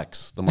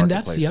complex, the marketplace.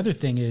 And that's the other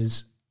thing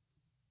is,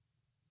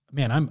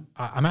 man,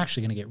 I'm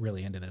actually going to get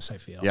really into this, I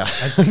feel. Yeah. I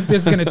think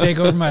this is going to take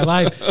over my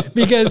life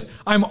because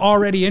I'm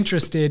already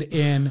interested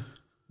in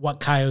what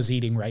Kaio's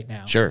eating right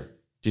now. Sure.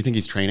 Do you think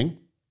he's training?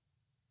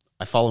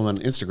 I follow him on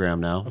Instagram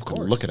now. Of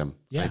course. Look at him.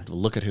 Yeah. I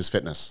look at his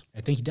fitness.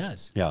 I think he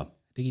does. Yeah.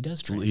 I think he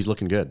does train. He's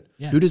looking good.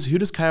 Yeah. Who does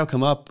Kaio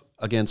come up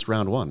against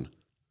round one?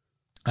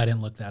 I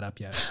didn't look that up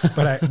yet,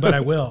 but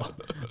I will.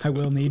 I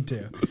will need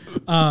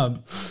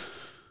to.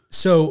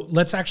 So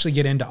let's actually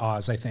get into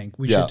Oz. I think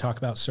we should talk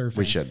about surfing.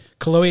 We should.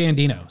 Kalohe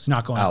Andino is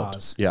not going Out. to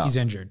Oz. Yeah. He's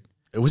injured.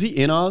 Was he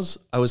in Oz?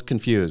 I was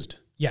confused.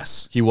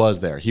 Yes. He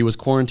was there. He was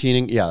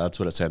quarantining. Yeah, that's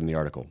what it said in the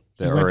article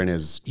or in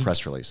his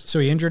press release. So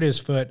he injured his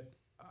foot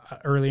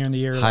earlier in the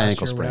year, high last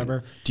ankle year, sprain.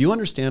 whatever. Do you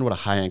understand what a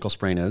high ankle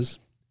sprain is?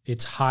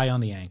 It's high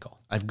on the ankle.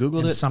 I've Googled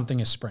and it. Something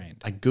is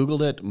sprained. I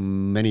Googled it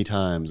many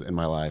times in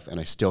my life, and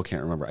I still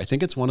can't remember. I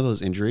think it's one of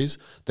those injuries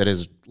that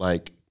is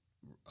like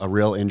a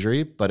real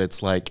injury, but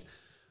it's like,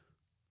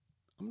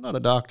 I'm not a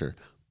doctor,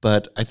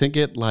 but I think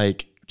it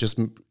like just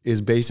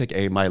is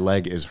basic my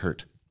leg is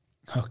hurt.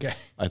 Okay.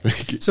 I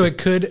think. So it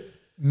could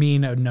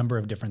mean a number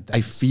of different things.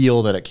 I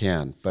feel that it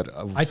can, but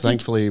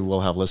thankfully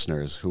we'll have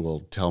listeners who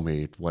will tell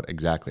me what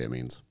exactly it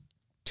means.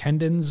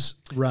 Tendons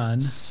run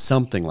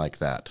something like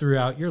that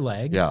throughout your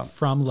leg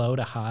from low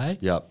to high.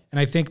 Yep. And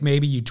I think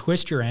maybe you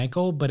twist your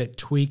ankle, but it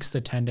tweaks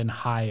the tendon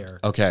higher.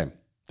 Okay.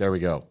 There we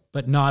go.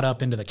 But not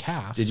up into the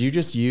calf. Did you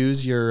just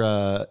use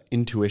your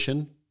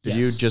intuition? Did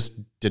you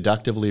just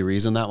deductively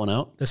reason that one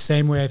out? The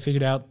same way I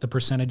figured out the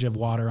percentage of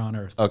water on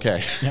Earth.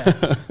 Okay. Yeah.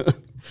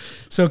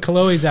 So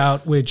Kalohe's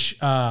out, which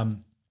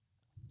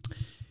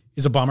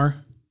is a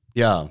bummer.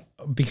 Yeah.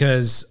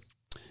 Because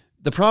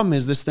the problem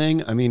is this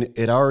thing, I mean,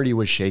 it already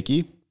was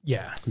shaky.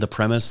 Yeah. The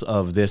premise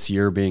of this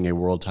year being a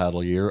world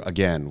title year,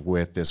 again,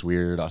 with this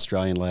weird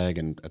Australian leg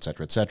and et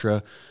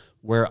cetera,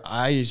 where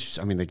I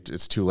mean,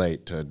 it's too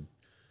late to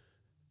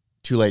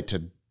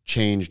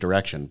change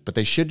direction, but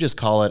they should just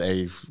call it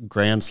a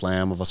Grand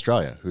Slam of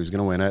Australia. Who's going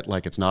to win it?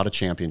 Like, it's not a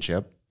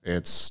championship.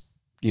 It's,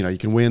 you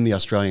can win the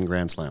Australian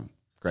Grand Slam.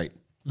 Great.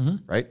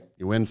 Right?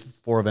 You win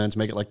 4 events,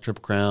 make it like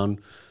Triple Crown.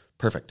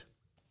 Perfect.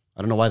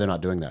 I don't know why they're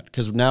not doing that.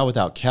 Because now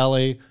without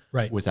Kelly,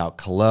 without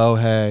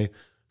Kalohe,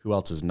 who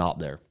else is not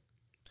there?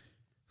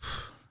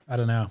 I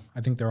don't know.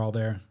 I think they're all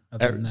there.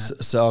 Other than that.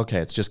 So, okay,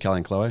 it's just Kelly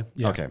and Kalohe?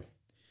 Yeah. Okay.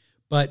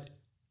 But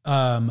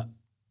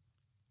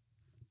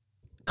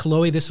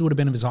Kalohe, this would have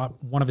been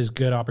one of his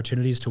good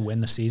opportunities to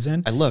win the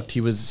season. I looked.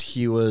 He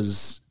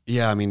was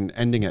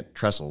ending at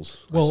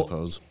trestles, I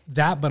suppose.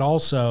 That, but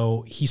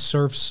also he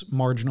surfs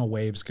marginal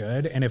waves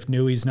good. And if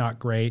Nui's not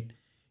great,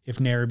 if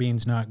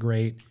Narrabene's not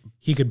great,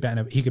 he could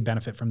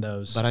benefit from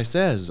those. But I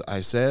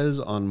says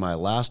on my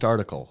last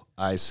article,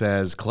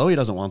 Kalohe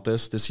doesn't want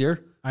this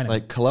year. I know.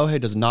 Like, Kalohe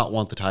does not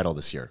want the title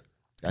this year.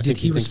 Did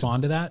he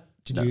respond to that?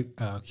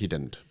 He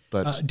didn't.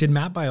 But did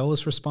Matt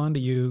Biolos respond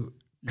to you?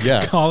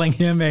 Yes. Calling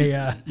him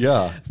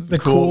the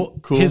cool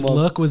his mom.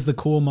 Look was the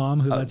cool mom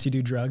who lets you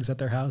do drugs at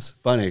their house.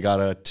 Funny,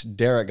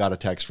 Derek got a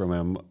text from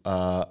him.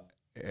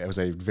 It was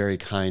a very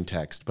kind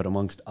text, but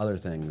amongst other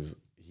things,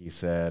 he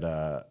said,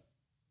 let's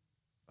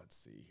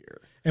see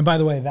here. And by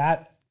the way,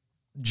 that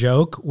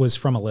joke was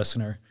from a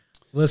listener.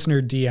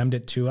 Listener DM'd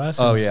it to us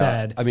and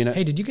said,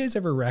 hey, did you guys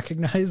ever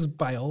recognize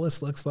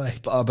Biolos looks like?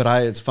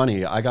 It's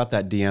funny. I got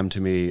that DM to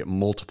me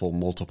multiple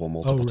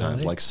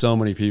times. Like, so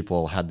many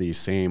people had the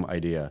same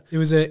idea. It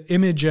was an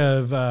image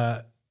of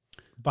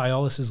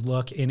Biolos'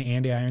 look in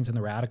Andy Irons and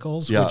the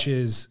Radicals, which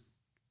is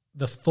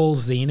the full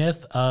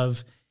zenith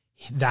of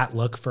that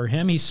look for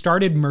him. He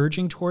started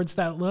merging towards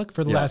that look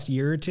for the last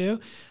year or two,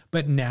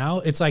 but now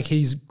it's like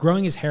he's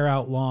growing his hair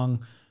out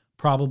long,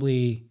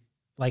 probably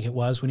like it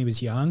was when he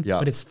was young,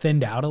 but it's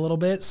thinned out a little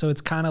bit. So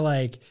it's kind of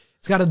like,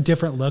 it's got a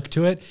different look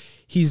to it.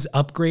 He's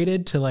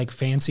upgraded to like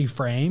fancy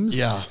frames.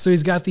 Yeah. So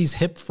he's got these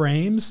hip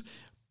frames,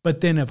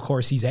 but then of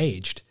course he's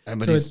aged.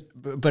 And Matt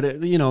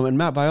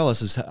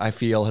Biolos I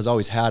feel has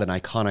always had an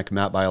iconic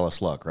Matt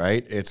Biolos look,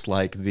 right? It's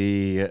like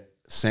the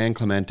San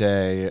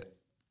Clemente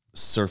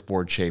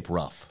surfboard shape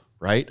rough,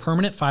 right?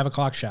 Permanent 5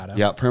 o'clock shadow.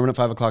 Yeah. Permanent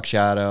 5 o'clock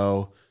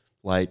shadow.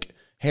 like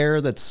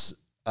hair that's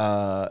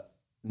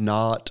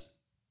not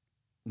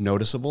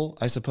noticeable,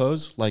 I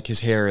suppose. Like his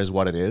hair is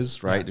what it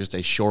is, right? Yeah. Just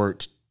a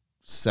short,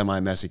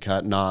 semi-messy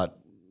cut,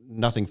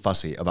 nothing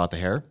fussy about the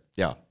hair.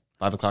 Yeah,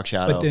 5 o'clock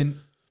shadow.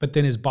 But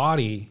then his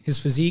body, his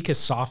physique has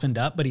softened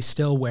up, but he's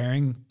still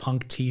wearing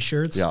punk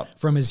t-shirts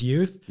from his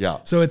youth. Yeah.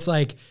 So it's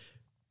like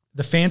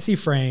the fancy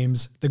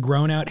frames, the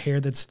grown out hair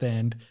that's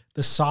thinned,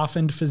 the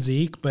softened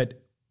physique,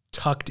 but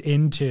tucked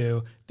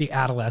into the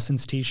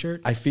adolescence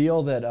t-shirt. I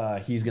feel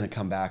that he's going to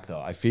come back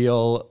though. I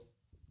feel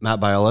Matt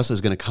Biolos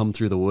is going to come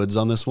through the woods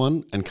on this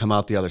one and come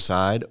out the other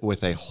side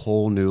with a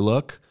whole new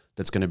look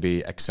that's going to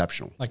be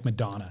exceptional. Like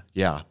Madonna.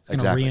 Yeah, he's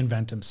exactly. Going to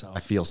reinvent himself.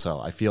 I feel so.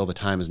 I feel the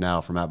time is now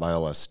for Matt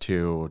Biolos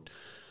to...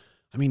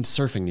 I mean,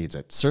 surfing needs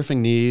it. Surfing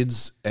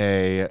needs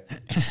a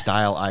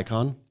style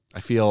icon. I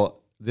feel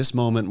this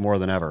moment more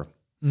than ever,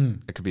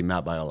 it could be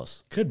Matt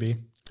Biolos. Could be.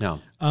 Yeah.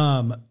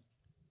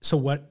 So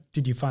what,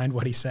 did you find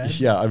what he said?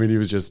 Yeah, I mean,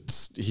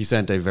 he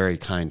sent a very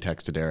kind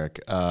text to Derek.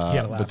 He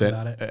had a laugh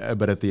about it.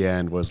 But at the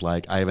end was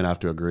like, I even have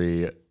to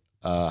agree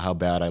how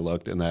bad I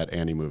looked in that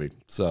Annie movie.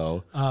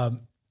 So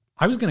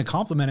I was going to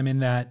compliment him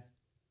in that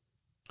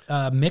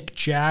Mick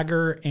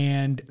Jagger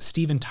and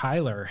Steven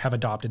Tyler have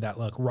adopted that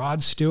look.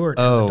 Rod Stewart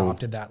has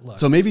adopted that look.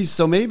 So maybe it's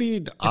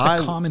a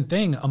common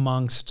thing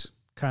amongst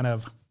kind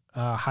of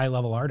high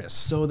level artists.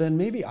 So then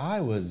maybe I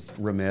was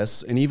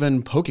remiss in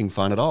even poking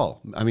fun at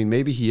all. I mean,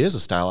 maybe he is a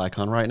style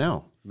icon right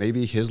now.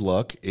 Maybe his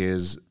look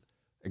is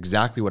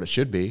exactly what it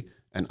should be,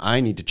 and I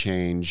need to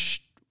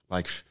change.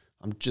 Like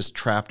I'm just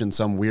trapped in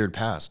some weird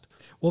past.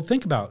 Well,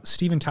 think about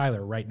Steven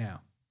Tyler right now.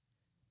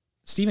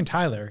 Steven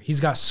Tyler, he's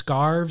got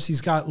scarves,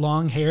 he's got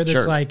long hair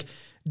that's like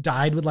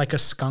dyed with like a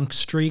skunk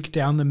streak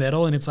down the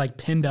middle, and it's like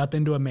pinned up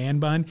into a man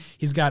bun.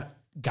 He's got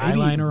guy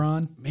liner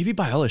on. Maybe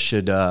Biolos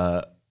should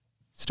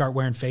start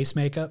wearing face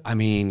makeup. I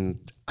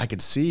mean, I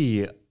could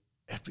see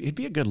it'd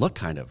be a good look,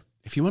 kind of.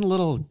 If you want a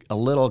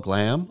little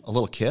glam, a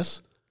little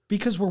kiss.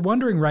 Because we're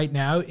wondering right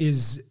now,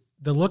 is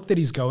the look that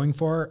he's going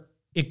for,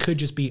 it could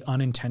just be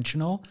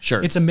unintentional.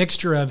 Sure. It's a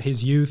mixture of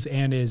his youth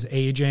and his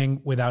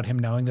aging without him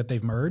knowing that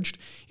they've merged.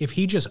 If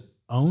he just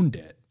owned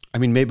it. I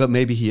mean,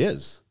 maybe he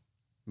is.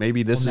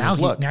 Maybe this is his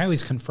look. Now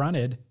he's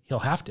confronted. He'll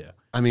have to.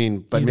 I mean,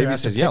 but maybe he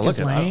says, yeah, look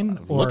at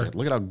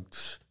how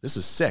this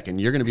is sick. And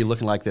you're going to be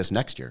looking like this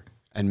next year.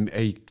 And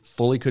he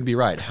fully could be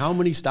right. How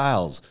many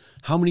styles,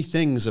 how many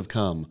things have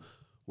come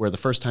where the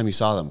first time you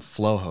saw them,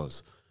 flow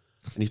hose.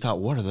 And you thought,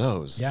 what are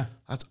those? Yeah.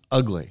 That's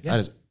ugly. Yeah. That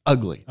is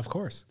ugly. Of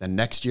course. Then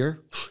next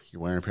year,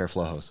 you're wearing a pair of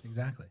flow hose.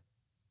 Exactly.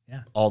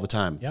 Yeah. All the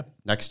time. Yep.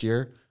 Next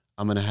year,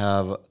 I'm going to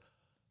have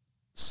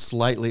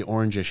slightly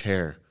orangish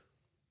hair,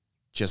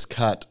 just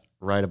cut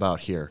right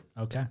about here.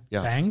 Okay.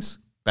 Yeah. Bangs?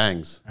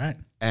 Bangs. All right.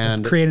 And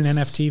let's create an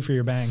NFT for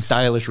your bangs.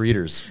 Stylish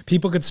readers.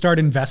 People could start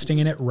investing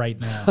in it right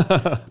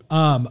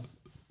now.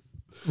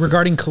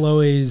 Regarding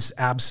Chloe's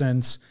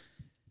absence.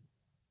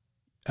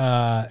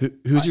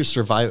 Who's your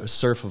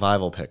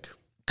survival pick?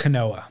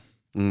 Kanoa.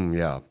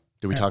 Yeah.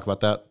 Did we talk about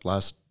that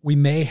last? We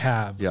may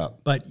have. Yeah.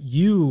 But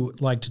you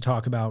like to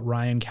talk about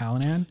Ryan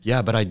Callanan.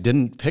 Yeah, but I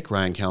didn't pick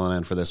Ryan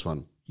Callanan for this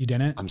one. You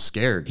didn't? I'm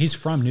scared. He's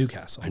from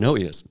Newcastle. I know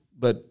he is.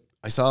 But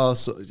I saw,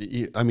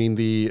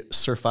 the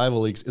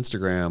Survival League's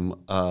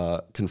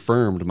Instagram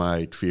confirmed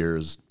my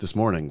fears this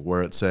morning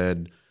where it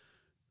said,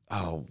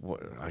 I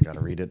got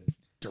to read it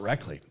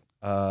directly.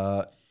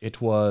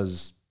 It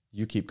was,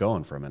 you keep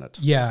going for a minute.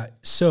 Yeah.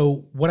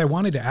 So what I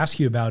wanted to ask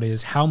you about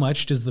is how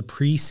much does the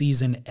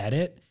preseason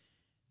edit,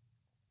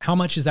 how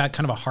much is that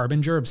kind of a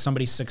harbinger of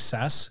somebody's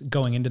success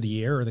going into the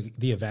year or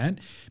the event?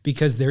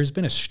 Because there's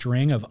been a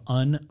string of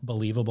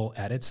unbelievable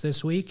edits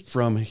this week.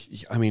 From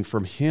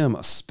him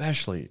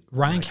especially.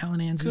 Ryan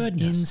Callanan's is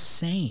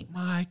insane.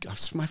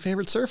 It's my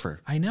favorite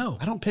surfer. I know.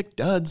 I don't pick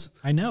duds.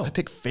 I know. I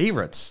pick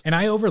favorites. And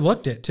I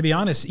overlooked it, to be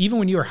honest. Even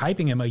when you were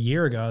hyping him a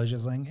year ago, I was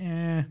just like,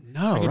 no,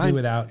 I could do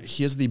without.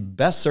 He is the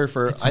best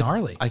surfer. It's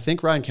gnarly. I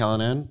think Ryan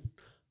Callanan,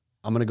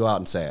 I'm going to go out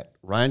and say it.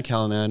 Ryan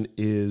Callanan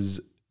is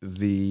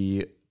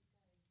the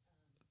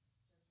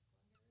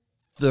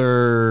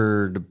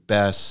third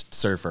best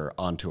surfer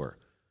on tour.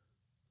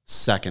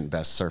 Second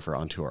best surfer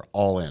on tour.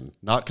 All in.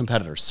 Not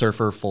competitor.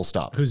 Surfer, full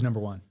stop. Who's number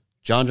one?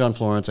 John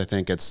Florence, I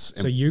think it's...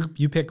 So you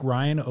pick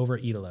Ryan over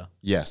Idolo?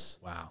 Yes.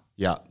 Wow.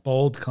 Yeah.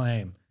 Bold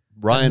claim.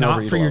 Ryan over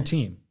Idolo. Not for your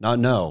team.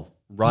 No.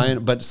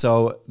 Ryan, but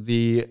so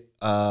the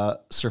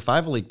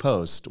Survival League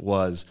post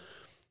was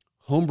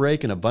home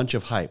break and a bunch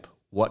of hype.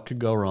 What could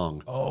go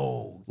wrong?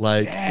 Oh,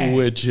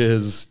 which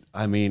is,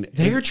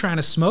 they're trying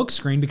to smoke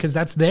screen because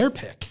that's their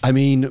pick.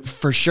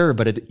 For sure,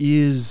 but it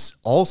is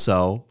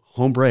also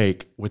home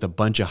break with a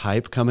bunch of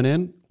hype coming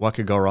in. What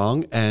could go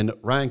wrong? And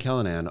Ryan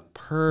Callanan,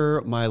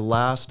 per my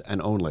last and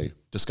only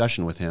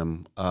discussion with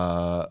him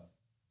last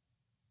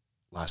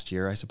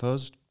year, I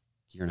suppose,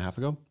 year and a half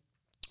ago,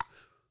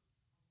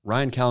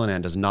 Ryan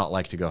Callanan does not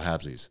like to go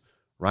halvesies.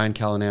 Ryan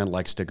Callanan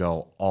likes to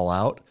go all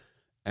out.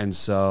 And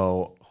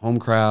so home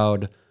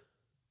crowd,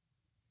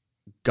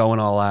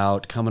 going all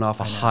out, coming off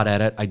a hot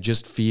edit. I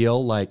just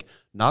feel like,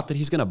 not that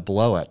he's going to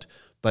blow it,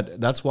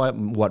 But that's what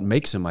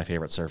makes him my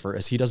favorite surfer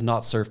is he does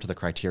not surf to the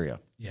criteria.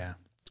 Yeah.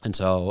 And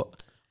so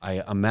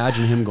I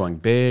imagine him going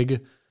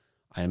big.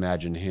 I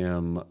imagine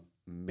him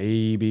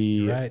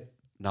maybe Right.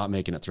 not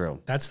making it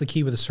through. That's the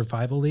key with the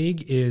survival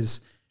league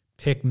is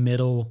pick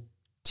middle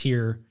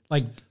tier,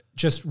 like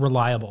just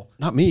reliable.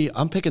 Not me.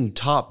 I'm picking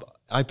top.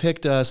 I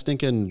picked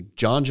stinking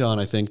John,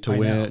 I think, to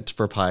win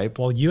for pipe.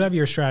 Well, you have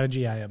your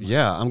strategy. I have mine.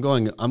 Yeah, I'm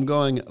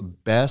going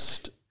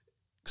best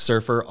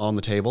surfer on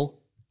the table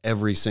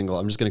every single.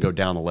 I'm just going to go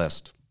down the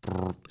list.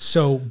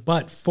 So,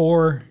 but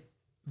for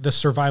the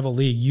survival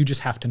league, you just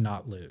have to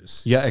not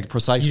lose. Yeah,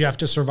 precisely. You have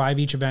to survive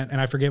each event,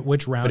 and I forget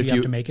which round you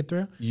have to make it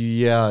through.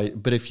 Yeah,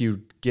 but if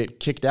you get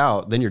kicked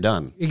out, then you're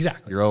done.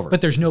 Exactly. You're over.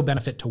 But there's no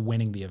benefit to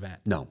winning the event.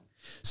 No.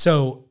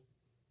 So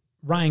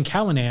Ryan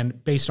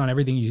Callanan, based on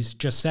everything you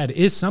just said,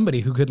 is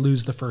somebody who could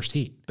lose the first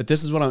heat. But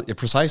this is what I'm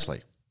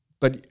precisely.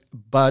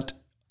 But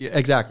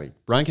exactly.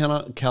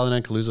 Ryan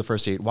Callanan could lose the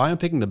first heat. Why I'm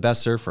picking the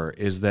best surfer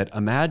is that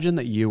imagine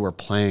that you were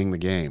playing the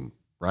game,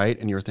 right?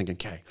 And you were thinking,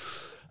 okay,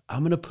 I'm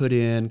going to put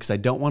in, because I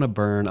don't want to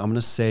burn, I'm going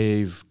to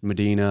save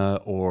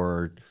Medina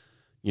or,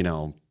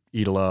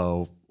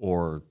 Idolo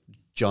or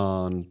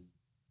John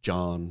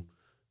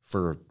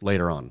for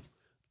later on.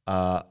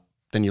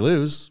 Then you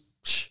lose.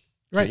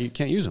 Right. You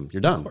can't use them. You're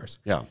done. Of course.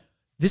 Yeah.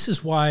 This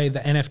is why the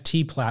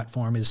NFT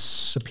platform is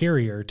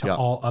superior to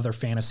all other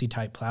fantasy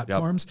type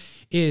platforms.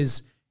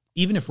 Is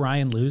even if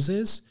Ryan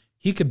loses,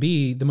 he could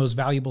be the most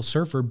valuable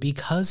surfer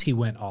because he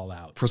went all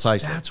out.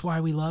 Precisely. That's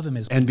why we love him.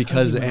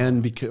 Because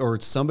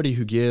it's somebody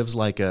who gives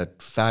like a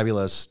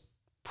fabulous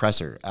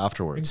presser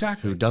afterwards.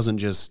 Exactly. Who doesn't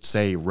just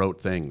say rote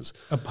things.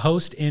 A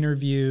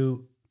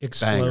post-interview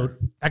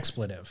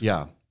expletive.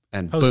 Yeah.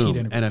 And Post-heat boom,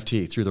 interview.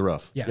 NFT through the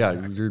roof. Yeah.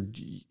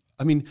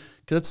 Exactly.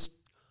 Because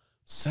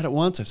said it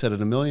once, I've said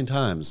it a million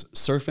times.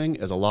 Surfing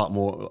is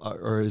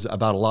is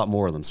about a lot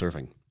more than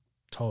surfing.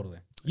 Totally.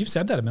 You've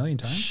said that a million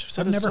times.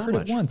 I've never heard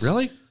it once.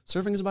 Really?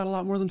 Surfing is about a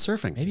lot more than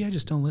surfing. Maybe I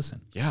just don't listen.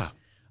 Yeah.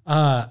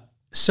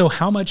 So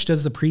how much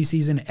does the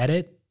preseason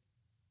edit?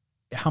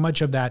 How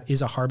much of that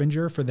is a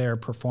harbinger for their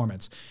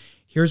performance?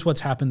 Here's what's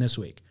happened this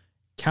week.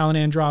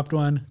 Callanan dropped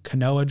one.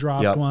 Kanoa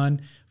dropped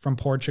one from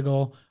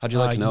Portugal. How'd you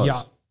like Kanoa's?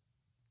 Yeah,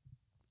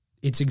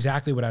 it's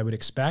exactly what I would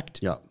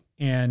expect. Yeah.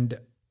 And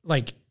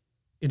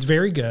it's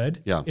very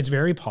good. Yeah. It's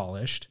very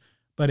polished,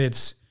 but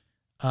it's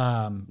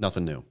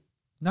nothing new.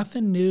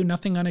 Nothing new,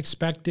 nothing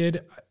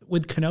unexpected.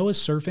 With Kanoa's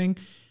surfing,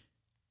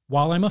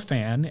 while I'm a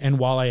fan and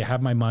while I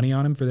have my money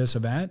on him for this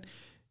event,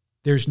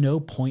 there's no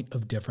point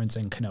of difference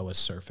in Kanoa's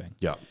surfing.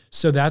 Yeah.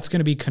 So that's going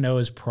to be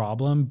Kanoa's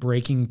problem.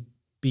 Breaking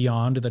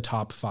beyond the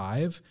top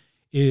 5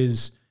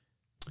 is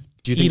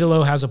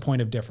Idolo has a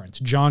point of difference.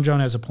 John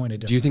has a point of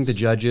difference. Do you think the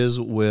judges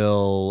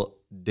will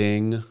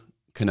ding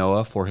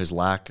Kanoa for his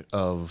lack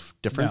of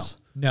difference?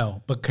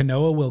 No, but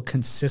Kanoa will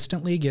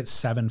consistently get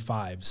 7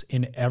 5s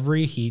in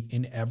every heat,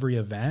 in every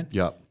event.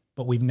 Yeah.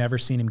 But we've never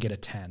seen him get a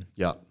 10.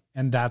 Yeah.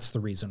 And that's the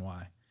reason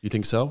why. You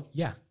think so?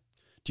 Yeah.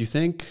 Do you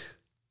think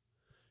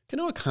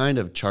Kanoa kind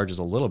of charges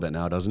a little bit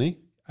now, doesn't he?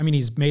 I mean,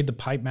 he's made the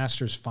Pipe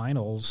Masters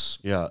finals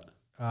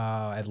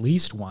at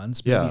least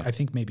once. Maybe, I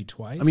think maybe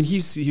twice. I mean,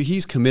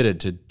 he's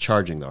committed to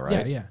charging though,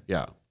 right?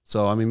 Yeah.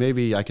 So, I mean,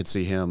 maybe I could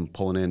see him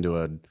pulling into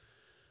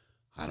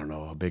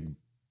a big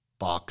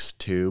box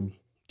tube,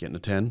 getting a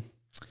 10.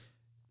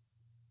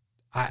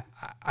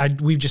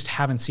 We just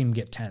haven't seen him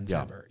get 10s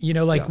ever.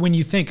 When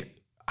you think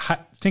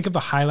of a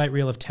highlight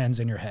reel of 10s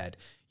in your head,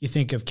 you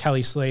think of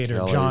Kelly Slater,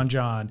 John,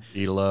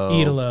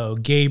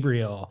 Idolo,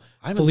 Gabriel,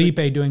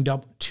 Felipe doing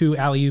 2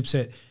 alley-oops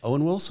at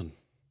Owen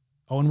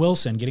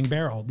Wilson getting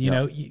barreled. You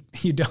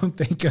don't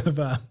think of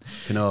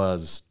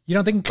Kanoa's. You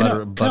don't think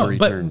buttery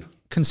turn. But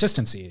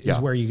consistency is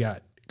where you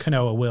got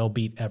Kanoa will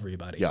beat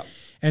everybody. Yeah.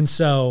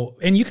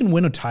 And you can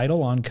win a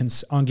title on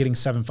getting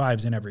 7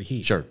 5s in every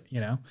heat. Sure.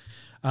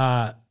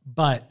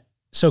 But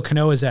so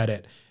Kanoa's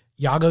edit.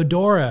 Yago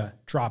Dora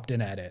dropped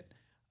an edit.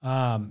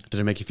 Did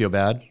it make you feel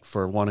bad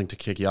for wanting to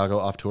kick Yago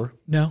off tour?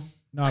 No,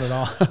 not at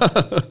all.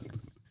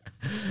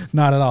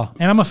 Not at all.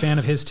 And I'm a fan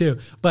of his too.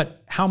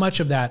 But how much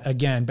of that,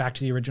 again, back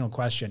to the original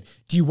question,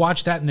 do you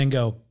watch that and then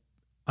go,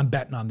 I'm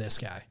betting on this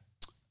guy?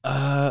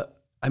 I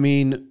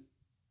mean,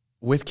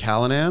 with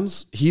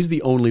Callanan's, he's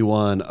the only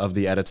one of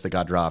the edits that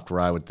got dropped where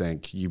I would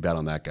think you bet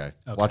on that guy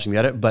watching the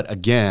edit. But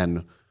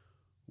again,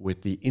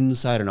 with the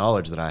insider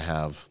knowledge that I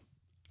have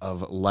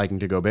of liking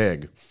to go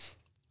big,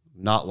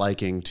 not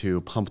liking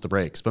to pump the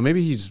brakes. But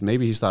maybe he's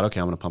thought, okay,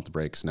 I'm going to pump the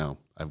brakes now.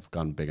 I've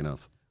gone big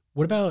enough.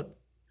 What about,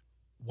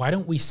 why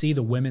don't we see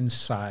the women's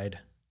side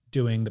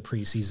doing the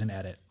preseason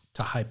edit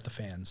to hype the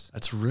fans?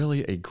 That's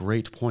really a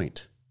great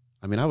point.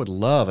 I mean, I would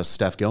love a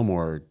Steph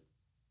Gilmore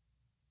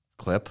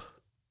clip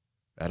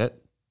edit.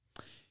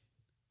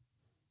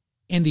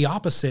 And the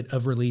opposite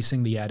of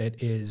releasing the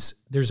edit is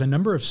there's a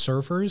number of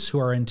surfers who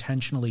are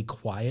intentionally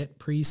quiet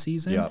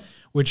preseason,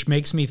 which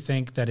makes me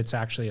think that it's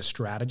actually a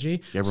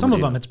strategy. Some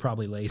of them, it's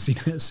probably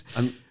laziness.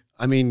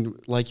 I mean,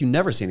 you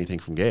never see anything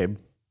from Gabe.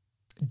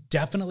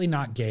 Definitely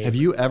not Gabe. Have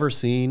you ever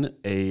seen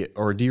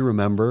or do you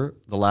remember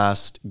the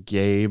last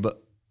Gabe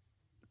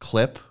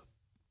clip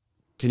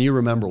Can you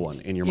remember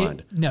one in your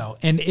mind? No.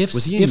 And if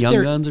Was he in if Young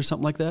they're- Guns or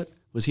something like that?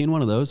 Was he in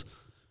one of those?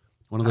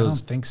 One of those? I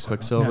don't think so.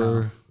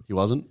 Quicksilver? No. He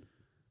wasn't?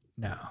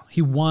 No,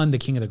 he won the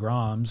King of the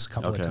Groms a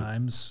couple of Okay.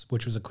 times,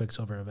 which was a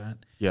Quicksilver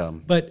event. Yeah.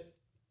 But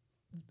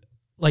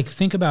like,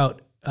 think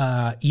about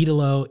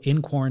Idolo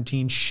in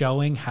quarantine,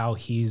 showing how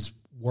he's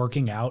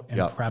working out and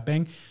Yeah.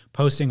 prepping,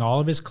 posting all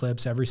of his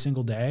clips every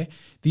single day.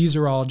 These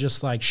are all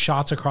just like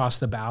shots across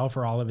the bow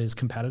for all of his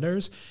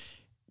competitors.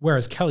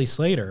 Whereas Kelly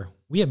Slater,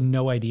 we have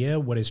no idea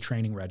what his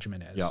training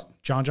regimen is. Yeah.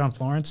 John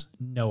Florence,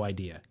 no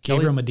idea.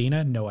 Gabriel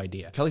Medina, no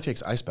idea. Kelly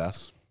takes ice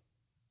baths.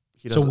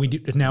 He So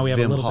does now we have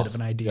a Wim little Hof. bit of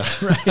an idea,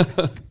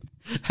 right?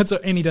 That's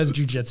what, and he does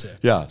jujitsu.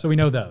 Yeah. So we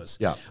know those.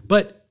 Yeah.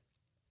 But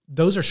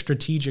those are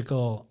strategic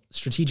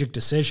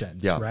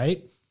decisions, Yeah.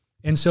 right?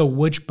 And so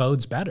which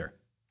bodes better?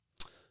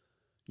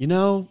 You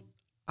know,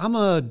 I'm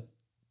a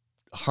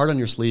heart on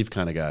your sleeve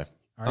kind of guy.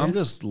 I'm you?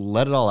 just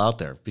let it all out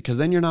there, because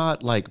then you're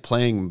not like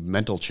playing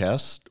mental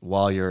chess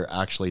while you're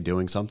actually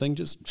doing something.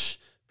 Just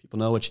people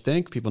know what you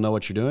think. People know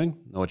what you're doing,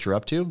 know what you're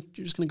up to.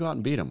 You're just going to go out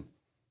and beat them.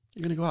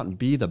 You're going to go out and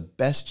be the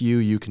best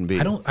you can be.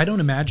 I don't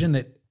imagine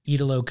that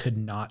Idolo could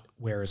not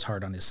wear his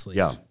heart on his sleeve.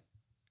 Yeah.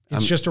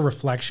 It's just a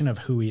reflection of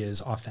who he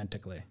is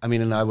authentically. I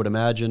mean, and I would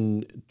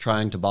imagine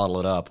trying to bottle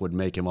it up would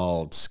make him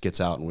all skits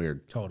out and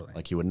weird. Totally.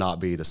 Like he would not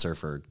be the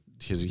surfer.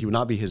 He would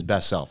not be his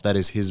best self. That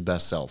is his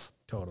best self.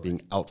 Totally.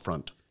 Being out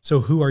front.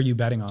 So who are you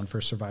betting on for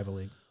Survival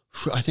League?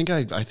 I think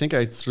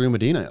I threw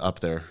Medina up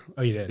there.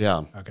 Oh, you did?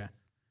 Yeah. Okay.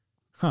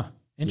 Huh.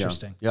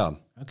 Interesting. Yeah.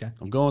 Okay.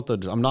 I'm going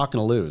with I'm not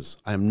going to lose.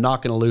 I'm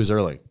not going to lose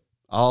early.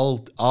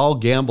 I'll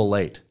gamble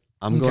late.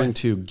 I'm going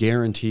to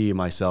guarantee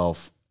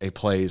myself a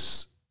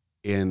place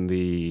in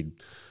the,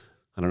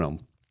 I don't know.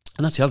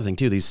 And that's the other thing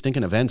too. These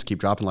stinking events keep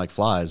dropping like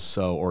flies.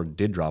 So, or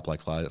did drop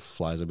like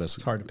flies. I guess.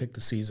 It's hard to pick the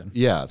season.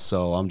 Yeah.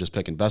 So I'm just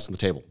picking best on the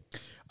table.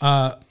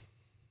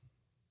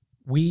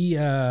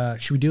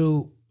 Should we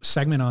do a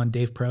segment on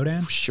Dave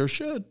Prodan? Sure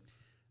should.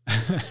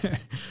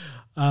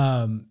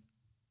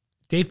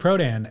 Dave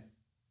Prodan,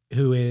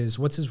 who is,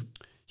 what's his?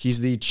 He's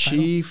the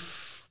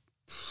chief.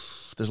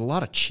 There's a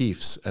lot of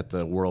chiefs at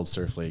the World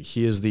Surf League.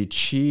 He is the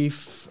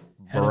chief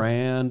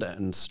brand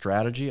and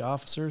strategy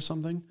officer or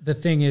something. The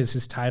thing is,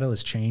 his title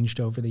has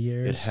changed over the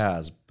years. It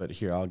has, but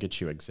here, I'll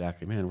get you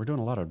exactly. Man, we're doing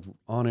a lot of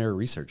on-air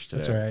research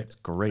today. That's right. It's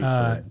great.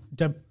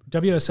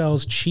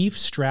 WSL's Chief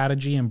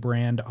Strategy and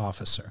Brand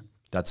Officer.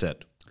 That's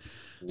it.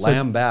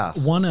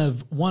 Lambast.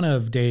 One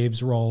of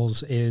Dave's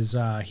roles is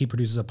he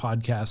produces a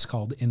podcast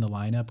called In the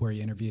Lineup, where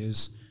he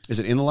interviews. Is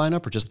it in the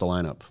lineup or just the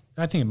lineup?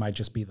 I think it might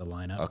just be the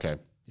lineup. Okay.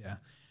 Yeah.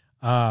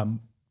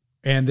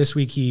 And this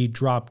week he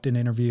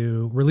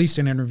released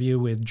an interview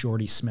with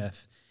Jordy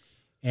Smith.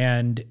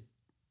 And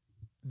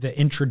the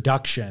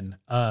introduction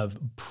of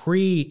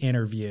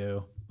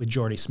pre-interview with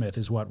Jordy Smith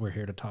is what we're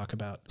here to talk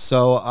about.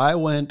 So I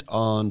went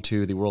on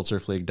to the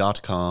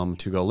WorldSurfLeague.com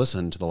to go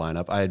listen to the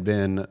lineup. I had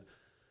been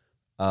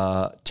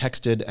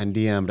texted and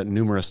DM'd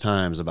numerous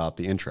times about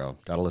the intro.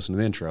 Got to listen to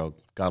the intro.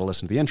 Got to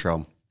listen to the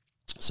intro.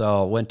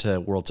 So I went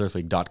to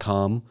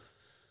WorldSurfLeague.com,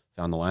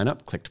 found the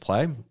lineup, clicked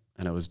play,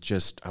 and it was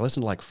just, I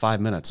listened to like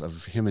 5 minutes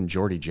of him and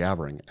Jordy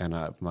jabbering, and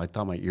I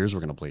thought my ears were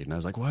going to bleed. And I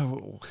was like,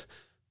 wow,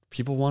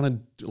 people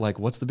wanted, like,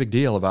 what's the big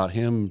deal about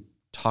him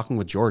talking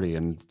with Jordy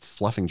and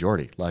fluffing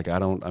Jordy? Like, I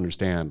don't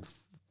understand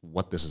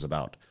what this is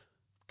about.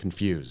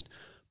 Confused.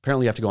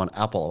 Apparently you have to go on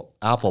Apple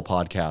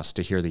Podcasts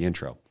to hear the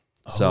intro.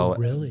 So,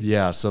 really?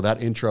 Yeah, so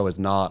that intro is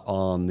not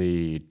on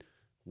the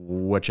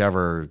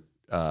whatever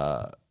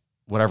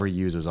he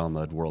uses on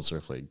the World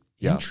Surf League.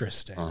 Yeah.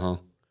 Interesting. Uh-huh.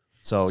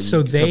 So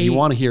if they- you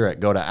want to hear it,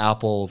 go to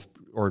Apple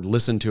or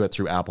listen to it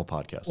through Apple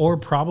Podcasts. Or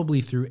probably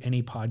through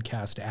any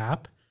podcast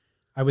app.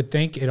 I would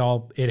think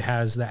it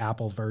has the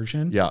Apple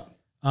version. Yeah.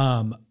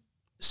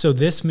 So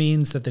this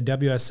means that the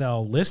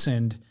WSL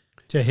listened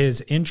to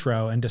his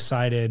intro and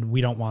decided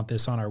we don't want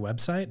this on our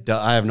website.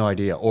 I have no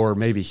idea. Or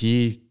maybe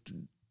he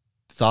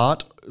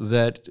thought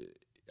that,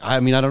 I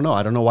mean, I don't know.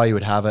 I don't know why you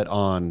would have it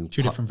on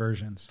Two different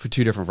versions.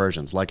 two different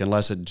versions. Like,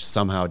 unless it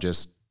somehow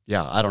just,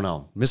 yeah, I don't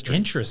know. Mystery.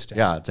 Interesting.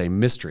 Yeah, it's a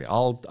mystery.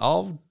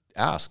 I'll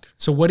ask.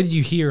 So what did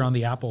you hear on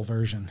the Apple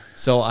version?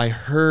 So I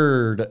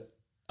heard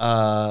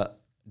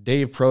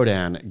Dave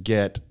Prodan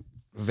get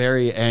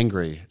very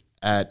angry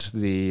at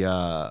the,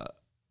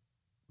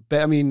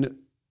 I mean,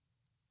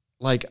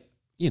 like,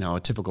 you know,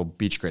 a typical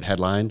Beach Grit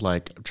headline,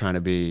 like trying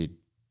to be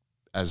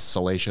as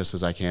salacious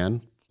as I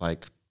can,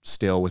 like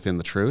still within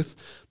the truth.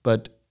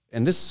 But,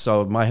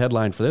 so my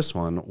headline for this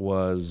one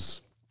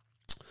was,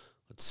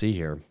 let's see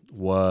here,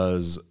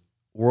 was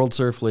World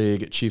Surf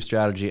League Chief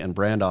Strategy and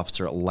Brand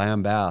Officer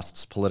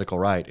lambasts political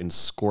right in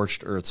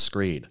Scorched Earth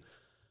Screed.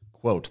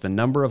 Quote, the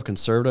number of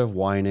conservative,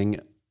 whining,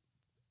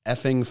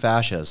 effing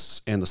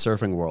fascists in the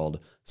surfing world,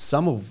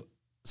 some of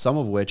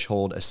which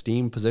hold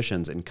esteemed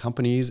positions in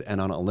companies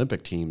and on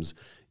Olympic teams,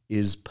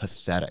 is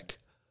pathetic.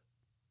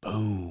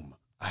 Boom.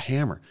 A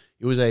hammer.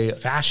 It was a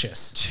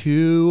Fascist.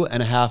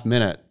 2.5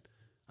 minute.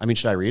 I mean,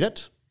 should I read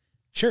it?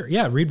 Sure.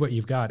 Yeah. Read what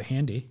you've got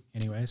handy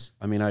anyways.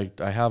 I mean, I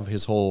have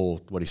his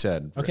whole, what he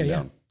said. Okay,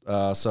 written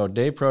down. So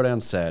Dave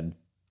Prodan said,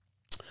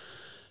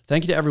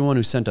 Thank you to everyone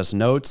who sent us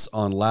notes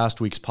on last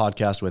week's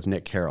podcast with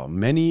Nick Carroll.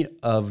 Many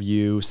of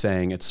you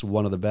saying it's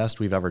one of the best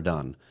we've ever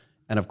done.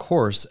 And of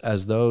course,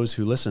 as those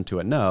who listened to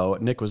it know,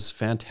 Nick was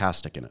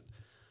fantastic in it.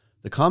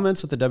 The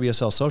comments that the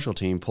WSL social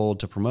team pulled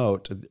to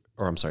promote,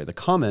 the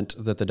comment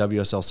that the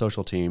WSL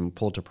social team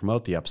pulled to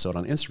promote the episode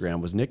on Instagram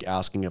was Nick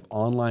asking if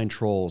online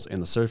trolls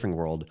in the surfing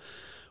world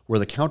were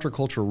the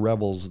counterculture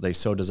rebels they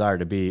so desire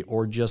to be,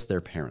 or just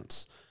their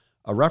parents.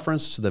 A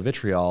reference to the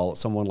vitriol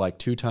someone like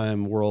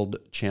two-time world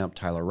champ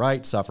Tyler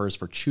Wright suffers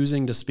for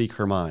choosing to speak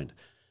her mind.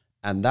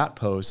 And that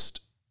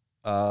post,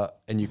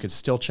 and you could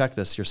still check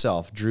this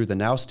yourself, drew the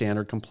now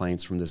standard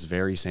complaints from this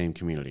very same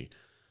community.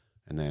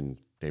 And then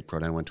Dave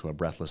Prodan went to a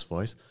breathless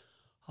voice.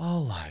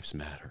 All lives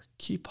matter.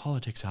 Keep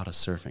politics out of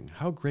surfing.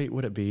 How great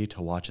would it be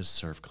to watch a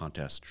surf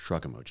contest?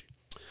 Shrug emoji.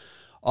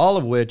 All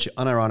of which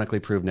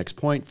unironically proved Nick's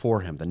point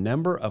for him. The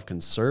number of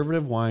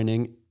conservative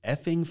whining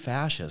effing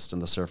fascists in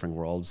the surfing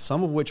world,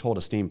 some of which hold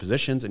esteemed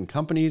positions in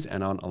companies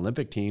and on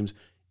Olympic teams,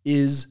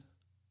 is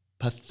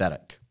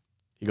pathetic.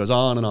 He goes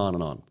on and on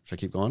and on. Should I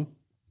keep going?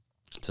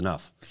 It's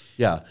enough.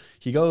 Yeah.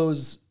 He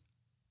goes,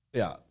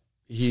 yeah.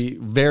 He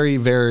very,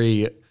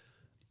 very,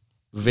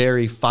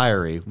 very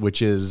fiery,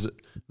 which is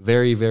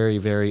very, very,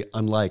 very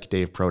unlike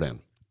Dave Prodan.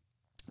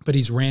 But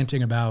he's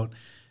ranting about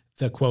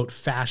the, quote,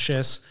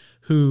 fascists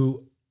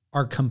who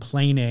are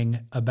complaining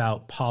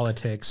about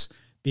politics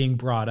being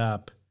brought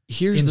up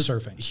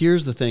surfing.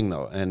 Here's the thing,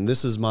 though, and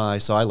this is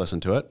so I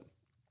listened to it.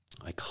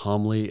 I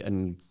calmly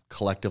and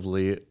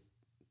collectively,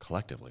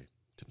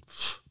 didn't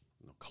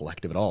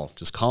collective at all,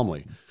 just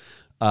calmly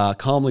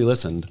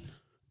listened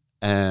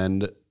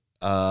and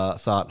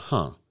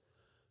thought,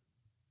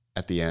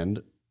 at the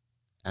end,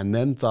 and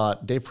then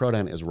thought Dave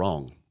Prodan is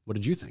wrong. What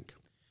did you think?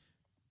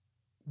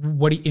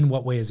 In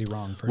what way is he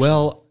wrong?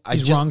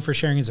 He's wrong for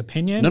sharing his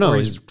opinion. No,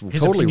 his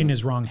totally, opinion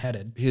is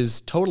wrong-headed.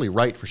 He's totally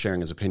right for sharing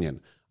his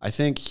opinion. I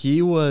think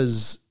he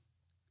was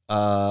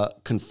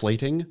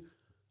conflating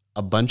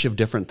a bunch of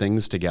different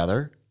things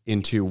together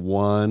into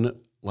one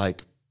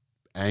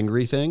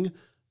angry thing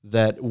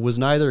that was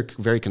neither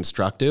very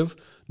constructive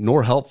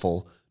nor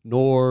helpful,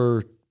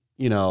 nor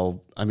I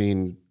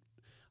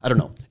don't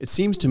know. It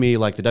seems to me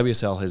like the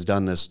WSL has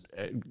done this,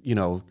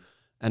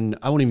 and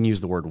I won't even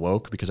use the word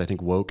woke because I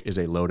think woke is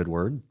a loaded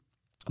word.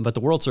 But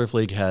the World Surf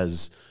League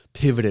has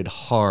pivoted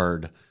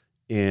hard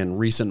in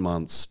recent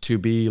months to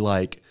be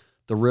like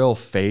the real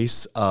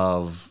face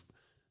of,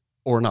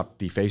 or not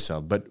the face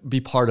of, but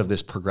be part of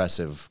this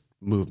progressive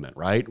movement,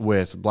 right?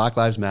 With Black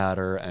Lives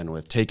Matter and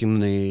with Taking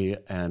the Knee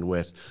and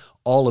with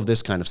all of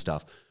this kind of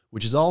stuff,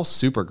 which is all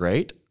super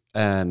great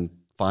and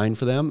fine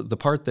for them. The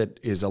part that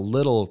is a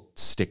little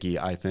sticky,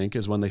 I think,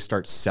 is when they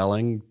start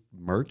selling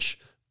merch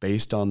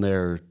based on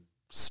their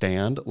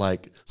stand.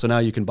 So now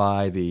you can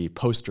buy the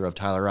poster of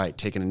Tyler Wright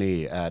taking a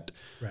knee at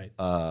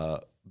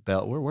Bell.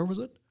 Where was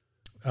it?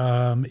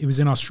 It was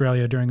in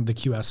Australia during the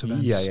QS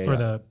events or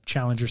the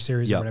Challenger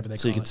Series or whatever they call it.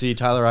 So you can see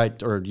Tyler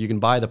Wright, or you can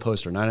buy the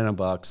poster,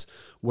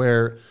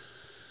 $99.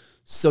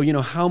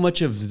 How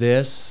much of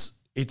this,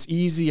 it's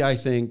easy, I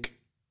think.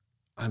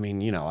 I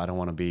don't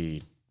want to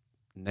be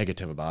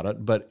negative about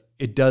it, but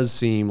it does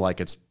seem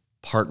like it's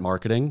part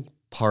marketing,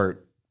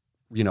 part,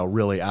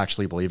 really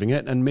actually believing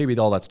it. And maybe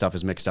all that stuff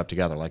is mixed up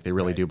together. Like they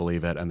really do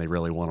believe it and they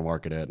really want to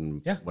market it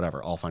and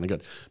whatever, all fine and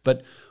good.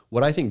 But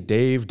what I think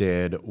Dave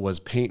did was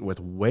paint with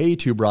way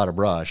too broad a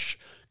brush,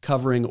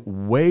 covering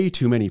way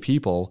too many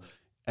people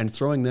and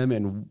throwing them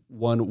in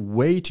one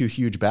way too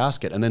huge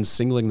basket and then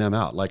singling them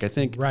out. I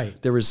think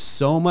there is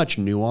so much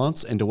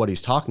nuance into what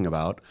he's talking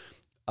about.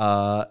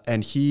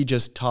 And he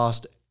just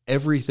tossed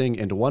everything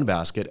into one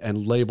basket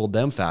and labeled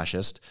them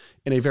fascist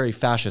in a very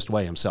fascist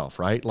way himself,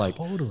 right?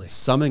 Totally.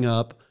 Summing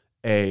up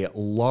a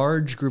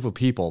large group of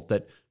people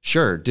that,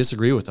 sure,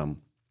 disagree with them,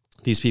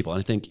 these people. And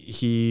I think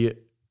he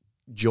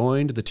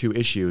joined the two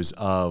issues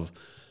of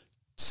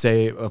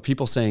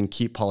people saying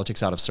keep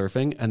politics out of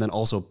surfing and then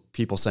also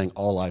people saying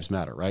all lives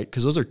matter, right?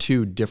 Because those are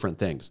two different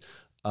things.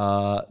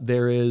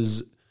 There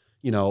is,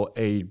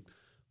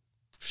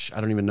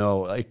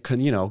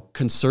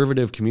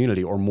 conservative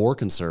community or more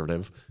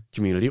conservative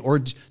community, or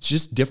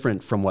just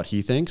different from what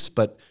he thinks,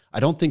 but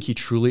I don't think he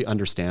truly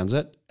understands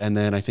it. And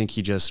then I think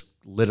he just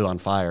lit it on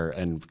fire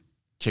and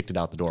kicked it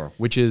out the door,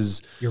 which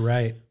is... You're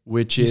right.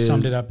 You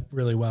summed it up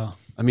really well.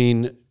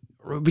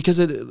 Because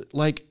the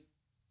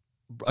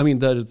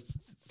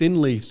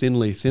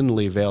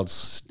thinly veiled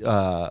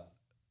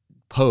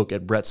poke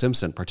at Brett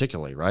Simpson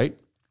particularly, right?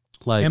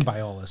 And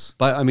Biolos.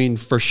 But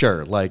for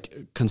sure,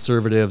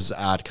 conservatives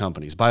at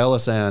companies,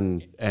 Biolos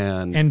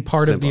and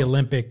part Simbo. Of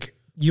the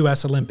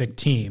U.S. Olympic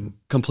team.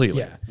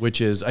 Completely. Yeah.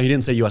 Which is, he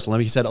didn't say U.S.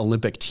 Olympic, he said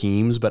Olympic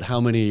teams, but how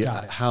many,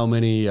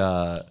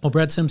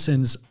 Brett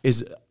Simpson's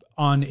is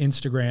on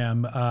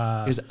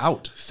Instagram, is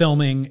out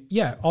filming.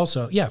 Yeah.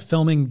 Also,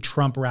 filming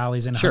Trump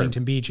rallies in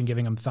Huntington Beach and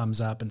giving them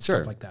thumbs up and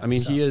stuff like that.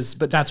 He is,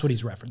 but that's what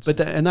he's referencing.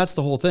 And that's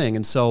the whole thing.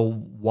 And so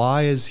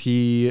why is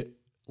he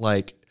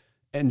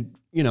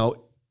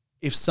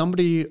if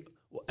somebody,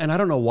 and I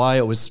don't know why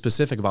it was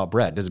specific about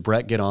Brett. Does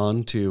Brett get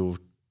on to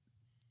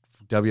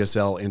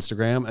WSL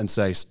Instagram and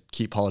say,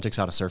 keep politics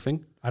out of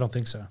surfing? I don't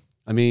think so.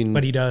 I mean,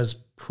 but he does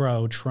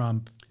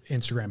pro-Trump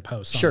Instagram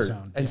posts on his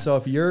own. And so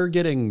if you're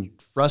getting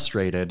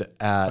frustrated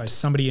by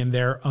somebody in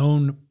their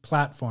own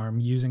platform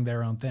using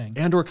their own thing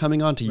and or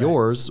coming onto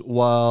yours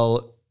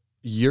while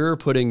you're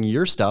putting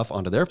your stuff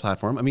onto their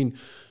platform. I mean,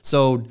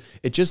 so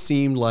it just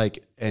seemed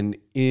like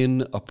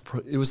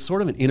it was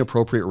sort of an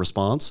inappropriate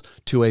response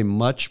to a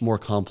much more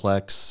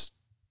complex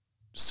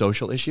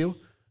social issue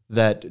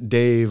that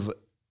Dave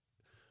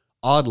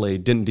oddly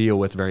didn't deal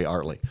with very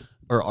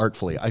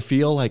artfully. I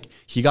feel like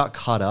he got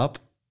caught up,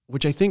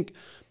 which I think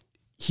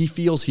he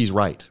feels he's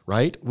right?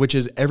 Which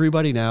is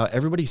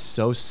everybody's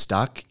so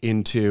stuck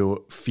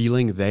into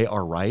feeling they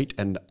are right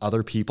and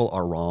other people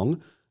are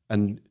wrong.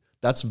 And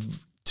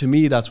to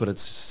me, that's what it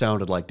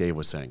sounded like Dave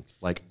was saying.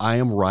 Like, I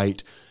am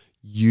right.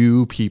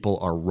 You people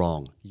are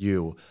wrong.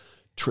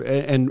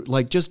 And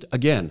like, just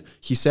again,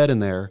 he said in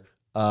there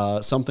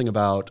something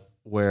about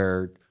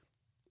a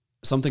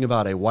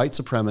white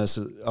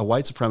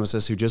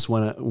supremacist who just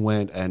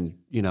went and,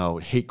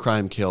 hate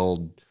crime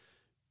killed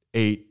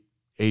 8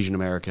 Asian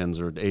Americans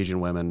or Asian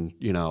women,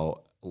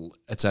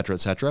 et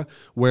cetera,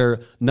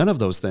 where none of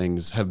those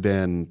things have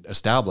been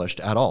established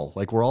at all.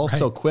 Like, we're all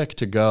so quick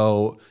to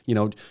go,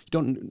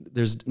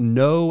 there's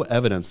no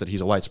evidence that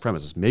he's a white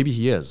supremacist. Maybe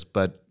he is,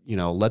 but,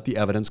 let the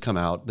evidence come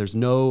out. There's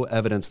no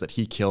evidence that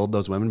he killed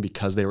those women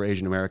because they were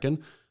Asian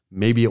American.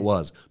 Maybe it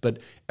was, but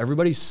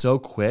everybody's so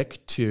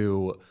quick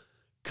to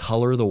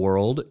color the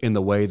world in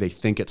the way they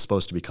think it's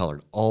supposed to be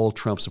colored. All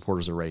Trump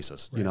supporters are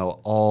racist.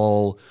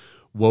 All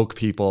woke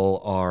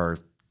people are,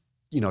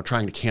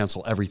 trying to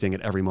cancel everything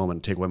at every moment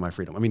and take away my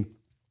freedom. I mean,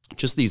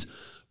 just these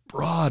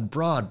broad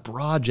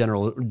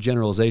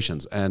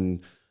generalizations.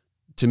 And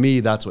to me,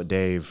 that's what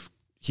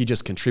he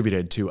just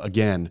contributed to,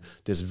 again,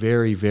 this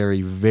very,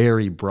 very,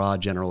 very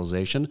broad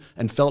generalization,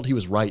 and felt he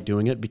was right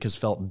doing it because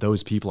felt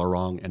those people are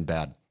wrong and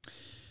bad.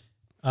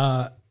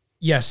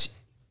 Yes,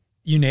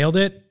 you nailed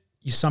it.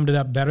 You summed it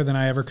up better than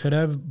I ever could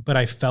have, but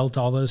I felt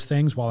all those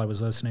things while I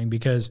was listening,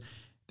 because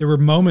there were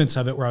moments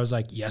of it where I was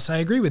like, yes, I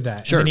agree with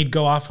that. Sure. And then he'd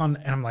go off and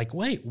I'm like,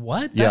 wait,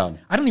 what? I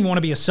don't even want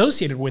to be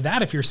associated with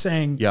that if you're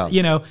saying,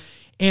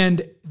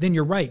 and then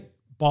you're right,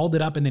 balled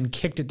it up and then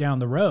kicked it down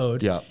the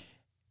road. Yeah.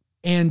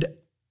 And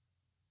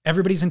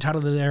everybody's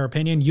entitled to their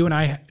opinion. You and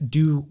I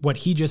do what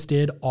he just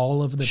did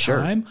all of the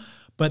time,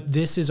 but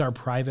this is our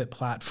private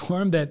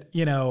platform that,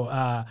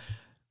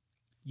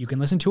 you can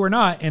listen to or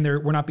not, and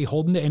we're not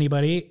beholden to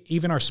anybody.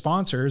 Even our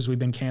sponsors we've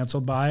been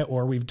canceled by,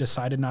 or we've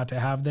decided not to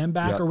have them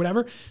back or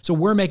whatever. So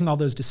we're making all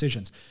those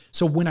decisions.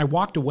 So when I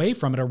walked away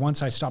from it, or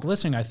once I stopped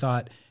listening, I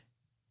thought,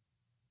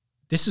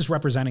 this is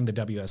representing the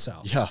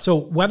WSL. Yeah. So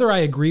whether I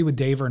agree with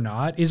Dave or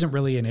not isn't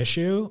really an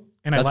issue.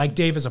 And I like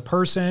Dave as a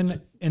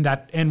person,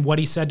 and what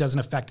he said doesn't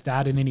affect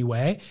that in any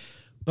way.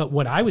 But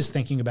what I was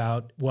thinking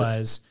about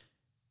was,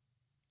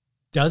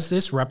 does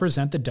this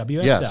represent the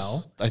WSL?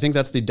 Yes, I think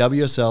that's the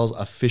WSL's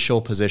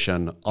official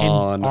position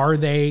on. And are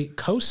they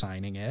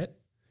co-signing it?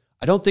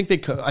 I don't think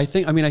I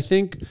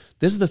think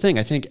this is the thing.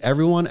 I think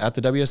everyone at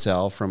the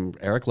WSL, from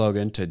Eric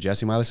Logan to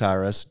Jesse Miley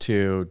Cyrus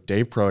to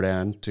Dave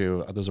Prodan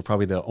to, those are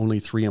probably the only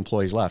 3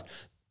 employees left.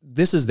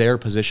 This is their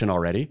position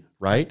already,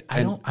 right?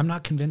 I'm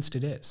not convinced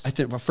it is. I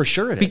think for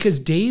sure it is. Because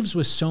Dave's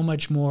was so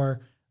much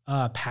more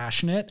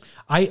passionate.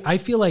 I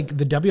feel like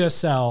the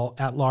WSL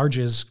at large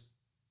is,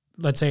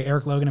 let's say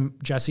Eric Logan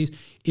and Jesse's,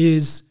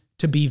 is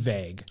to be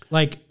vague.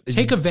 Like,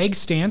 take a vague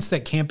stance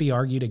that can't be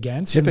argued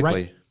against.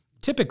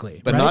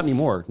 Typically. But not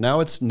anymore. Now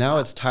it's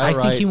Tyler Wright.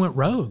 I think he went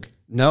rogue.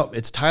 No,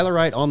 it's Tyler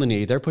Wright on the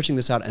knee. They're pushing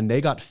this out, and they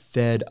got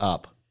fed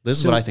up. This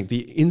is what I think.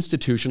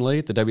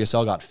 Institutionally, the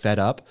WSL got fed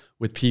up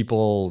with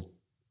people,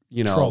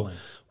 trolling.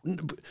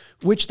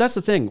 Which, that's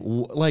the thing.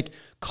 Like,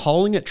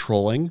 calling it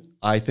trolling,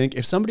 I think,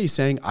 if somebody's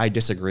saying, I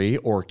disagree,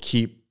 or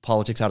keep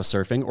politics out of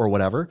surfing, or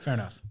whatever. Fair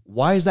enough.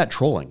 Why is that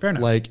trolling? Fair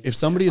enough. Like, if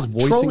somebody is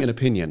voicing an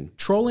opinion.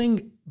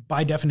 Trolling,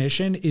 by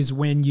definition, is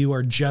when you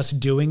are just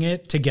doing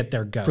it to get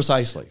their goat.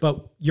 Precisely.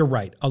 But you're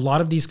right. A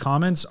lot of these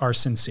comments are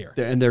sincere.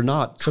 And they're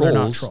not trolls.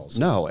 They're not trolls.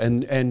 No.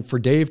 And for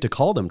Dave to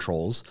call them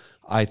trolls,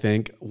 I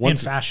think... and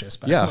fascist,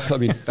 by the way. I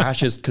mean,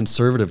 fascist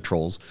conservative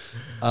trolls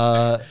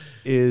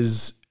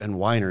and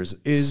whiners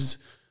is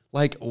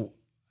like...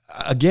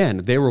 Again,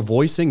 they were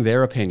voicing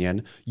their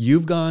opinion.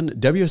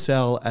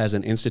 WSL as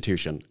an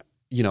institution,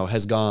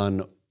 has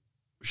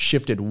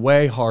shifted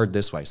way hard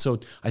this way. So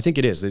I think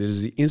it is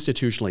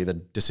institutionally the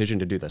decision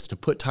to do this, to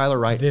put Tyler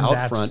Wright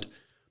out front.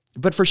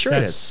 But for sure it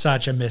is. That's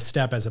such a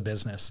misstep as a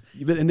business.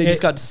 And they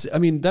just got,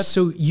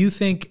 So you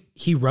think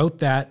he wrote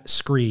that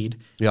screed?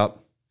 Yep.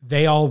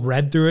 They all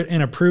read through it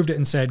and approved it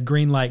and said,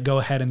 green light, go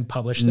ahead and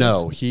publish this?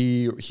 No,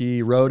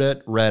 he wrote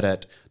it, read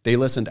it. They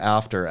listened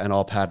after and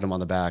all patted him on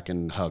the back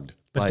and hugged.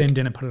 But then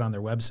didn't put it on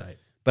their website.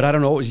 But I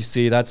don't know. You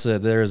see,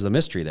 there's the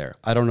mystery there.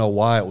 I don't know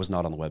why it was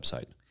not on the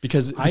website.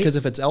 Because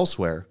if it's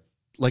elsewhere,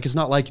 like, it's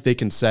not like they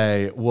can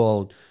say,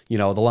 well, the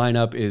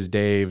lineup is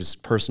Dave's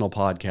personal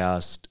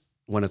podcast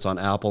when it's on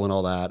Apple and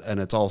all that, and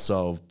it's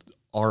also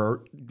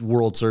our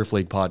World Surf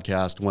League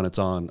podcast when it's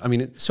on. I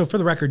mean, So for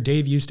the record,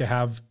 Dave used to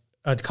have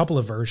a couple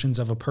of versions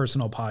of a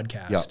personal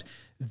podcast. Yeah.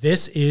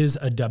 This is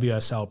a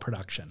WSL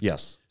production.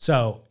 yes.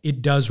 So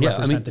it does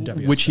represent the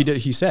WSL. Which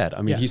he said. I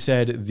mean, Yeah. he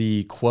said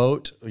the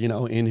quote,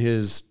 in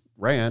his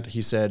rant,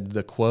 he said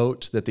the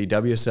quote that the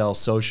WSL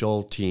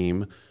social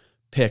team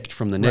picked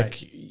from the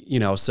Nick,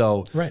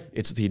 so Right.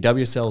 it's the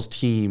WSL's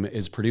team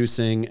is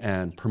producing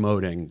and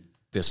promoting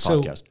this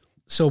podcast.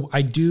 So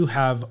I do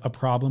have a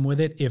problem with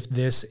it if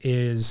this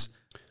is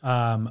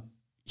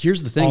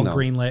Here's the thing, all though.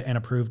 greenlit and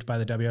approved by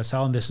the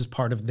WSL, and this is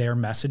part of their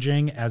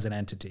messaging as an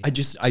entity. I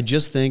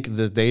just think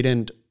that they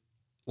didn't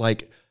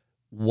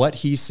what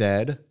he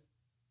said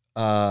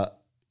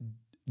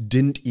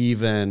didn't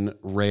even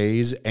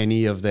raise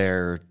any of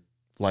their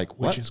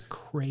which is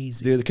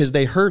crazy. because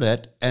they heard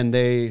it and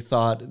they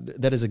thought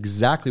that is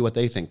exactly what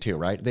they think too,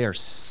 right? They are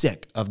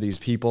sick of these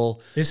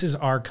people. This is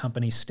our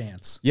company's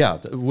stance. Yeah,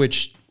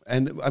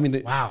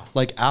 Wow.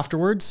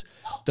 Afterwards,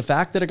 the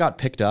fact that it got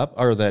picked up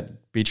or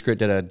that Beach Grit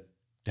did a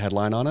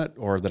headline on it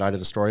or that I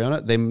did a story on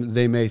it,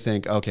 they may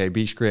think, okay,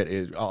 Beach Grit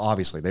is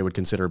obviously they would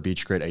consider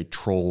Beach Grit a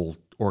troll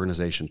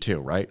organization too,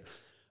 right?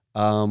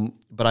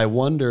 But I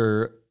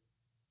wonder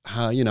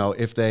how,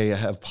 if they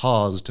have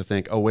paused to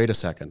think, oh, wait a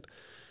second,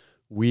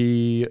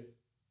 we,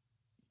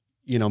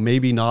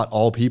 maybe not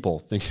all people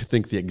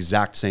think the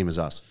exact same as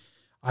us.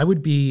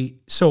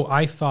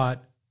 I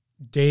thought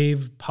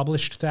Dave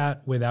published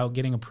that without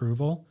getting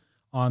approval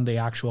on the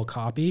actual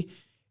copy.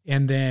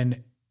 And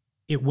then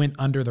it went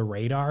under the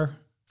radar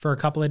for a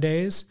couple of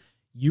days.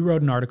 You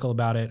wrote an article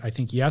about it, I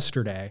think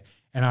yesterday.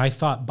 And I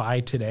thought by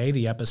today,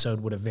 the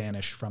episode would have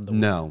vanished from the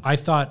No. I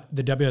thought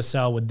the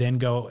WSL would then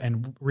go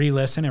and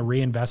re-listen and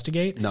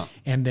reinvestigate. No.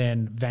 And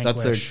then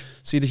vanquish.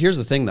 Here's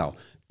the thing though.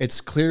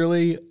 It's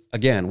clearly,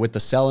 again, with the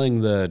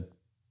selling the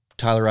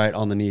Tyler Wright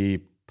on the knee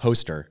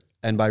poster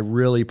and by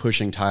really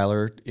pushing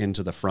Tyler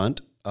into the front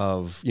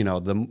of,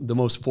 the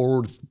most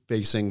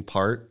forward-facing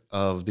part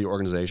of the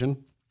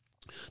organization,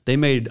 they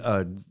made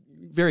a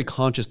very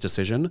conscious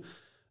decision.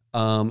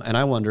 And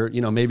I wonder,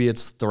 maybe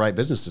it's the right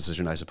business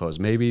decision, I suppose.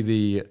 Maybe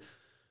the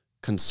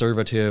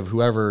conservative,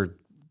 whoever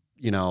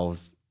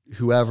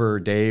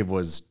Dave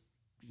was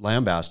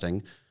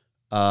lambasting,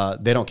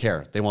 they don't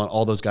care. They want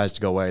all those guys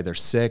to go away. They're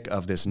sick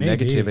of this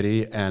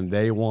negativity and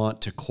they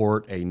want to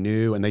court a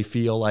new, and they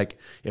feel like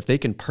if they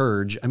can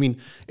purge,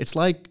 it's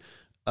like,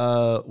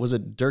 was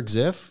it Dirk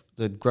Ziff,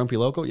 the grumpy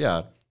local?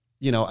 Yeah.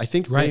 I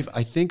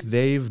think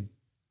they've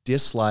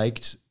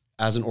disliked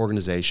as an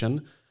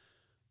organization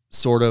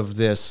sort of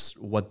this,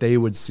 what they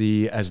would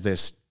see as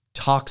this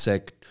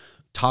toxic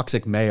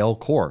male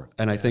core.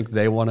 And I think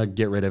they want to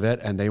get rid of it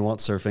and they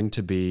want surfing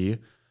to be,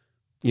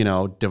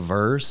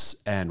 diverse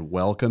and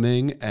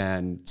welcoming.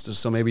 And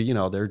so maybe,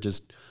 they're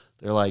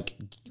like,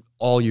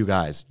 all you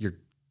guys, you're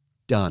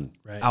done,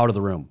 out of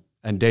the room.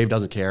 And Dave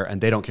doesn't care and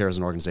they don't care as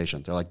an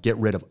organization. They're like, get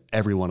rid of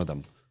every one of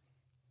them.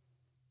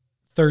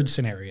 Third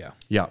scenario.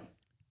 Yeah.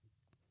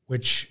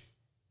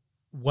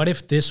 What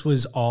if this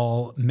was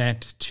all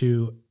meant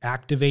to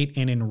activate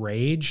and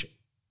enrage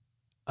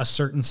a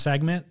certain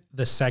segment,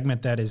 the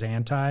segment that is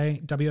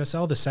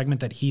anti-WSL, the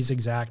segment that he's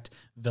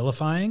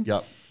vilifying,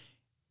 Yep.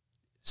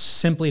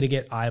 simply to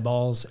get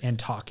eyeballs and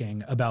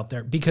talking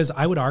about because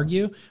I would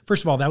argue,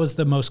 first of all, that was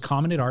the most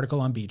commented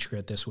article on Beach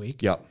Grit this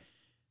week. Yep.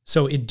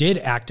 So it did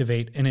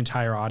activate an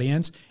entire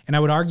audience. And I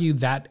would argue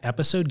that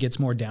episode gets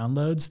more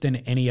downloads than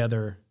any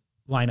other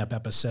lineup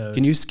episode.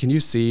 Can you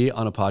see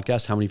on a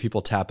podcast how many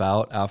people tap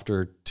out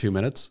after 2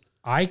 minutes?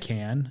 I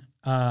can.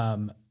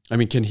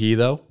 Can he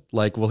though?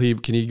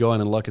 Can he go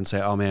in and look and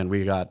say, oh man,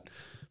 we got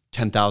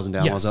 10,000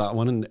 downloads Yes. on that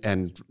one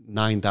and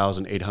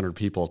 9,800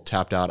 people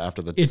tapped out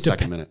after the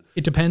second minute?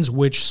 It depends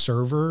which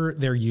server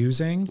they're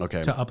using to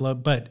Okay.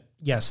 upload. But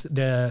yes,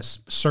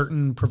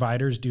 certain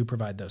providers do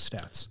provide those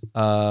stats.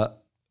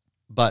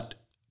 But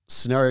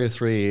scenario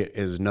 3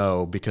 is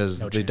no, because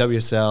No the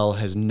chance. WSL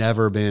has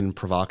never been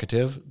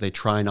provocative. They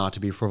try not to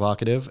be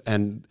provocative.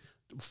 And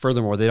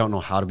furthermore, they don't know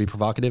how to be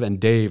provocative.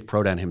 And Dave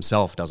Prodan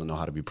himself doesn't know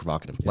how to be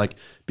provocative. Yeah. Like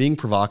being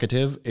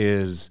provocative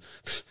is,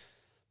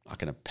 I'm not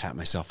going to pat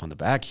myself on the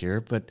back here,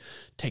 but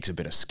takes a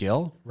bit of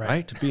skill,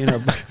 right? Being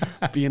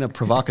a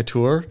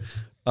provocateur.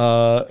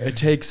 It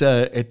takes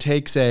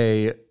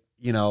a,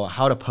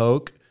 how to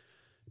poke.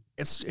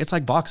 It's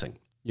like boxing,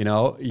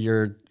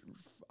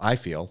 I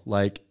feel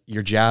like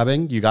you're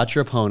jabbing, you got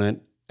your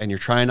opponent and you're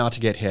trying not to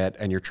get hit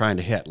and you're trying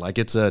to hit. Like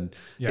it's a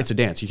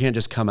dance. You can't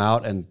just come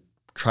out and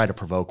try to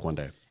provoke one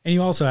day. And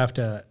you also have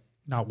to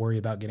not worry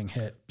about getting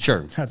hit.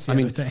 Sure. That's the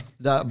other thing.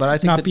 But I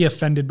think not be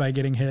offended by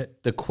getting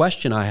hit. The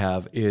question I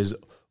have is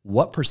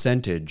what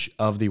percentage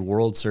of the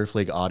World Surf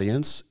League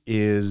audience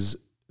is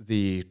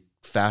the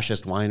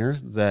fascist whiner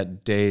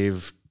that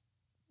Dave,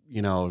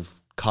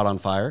 caught on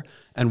fire?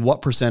 And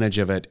what percentage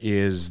of it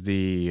is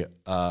the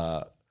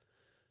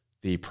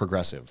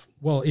progressive?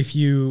 Well, if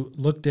you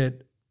looked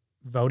at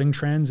voting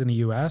trends in the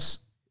US,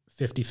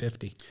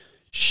 50-50.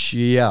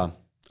 Yeah.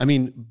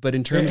 But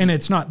in terms... And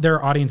it's not,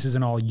 their audience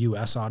isn't all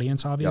US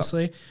audience,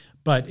 obviously,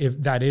 but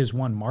if that is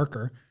one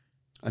marker.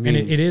 I mean,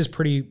 and it is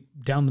pretty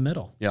down the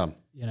middle. yeah.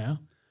 You know?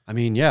 I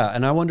mean, yeah.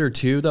 And I wonder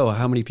too, though,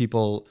 how many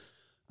people,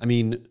 I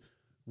mean,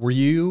 were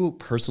you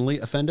personally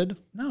offended?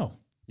 No,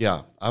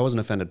 Yeah, I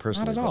wasn't offended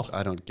personally. not at all. But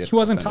I don't get He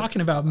wasn't offended.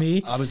 talking about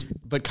me. I was,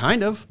 but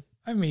kind of.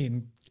 I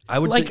mean, I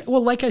would like, think-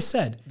 well, like I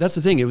said, That's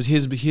the thing. It was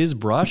his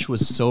brush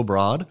was so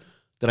broad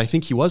that I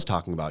think he was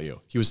talking about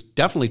you. He was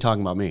definitely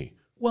talking about me.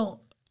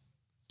 well,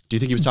 Do you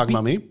think he was talking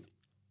about me?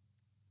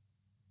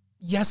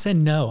 yes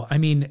and no. I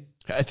mean,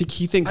 I think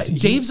he thinks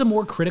Dave's a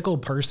more critical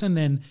person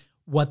than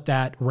what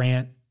that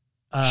rant.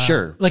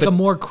 Sure, like but- a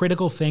more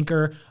critical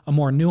thinker, a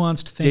more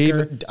nuanced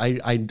thinker.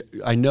 Dave,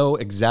 I know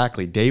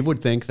exactly. Dave would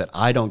think that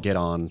I don't get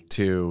on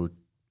to,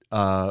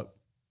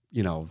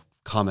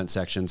 comment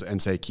sections and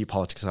say keep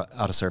politics out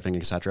of surfing,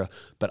 etc.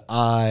 But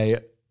I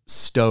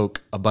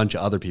stoke a bunch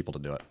of other people to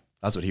do it.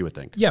 That's what he would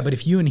think. Yeah, but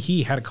if you and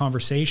he had a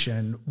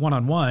conversation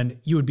one-on-one,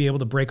 you would be able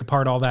to break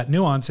apart all that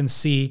nuance and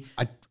see.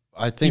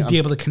 I think You'd be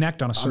able to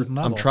connect on a certain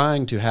level. I'm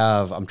trying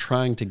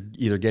to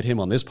either get him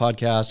on this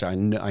podcast.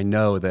 Or I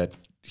know that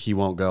he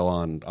won't go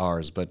on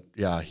ours, but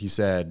yeah, he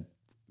said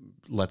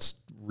let's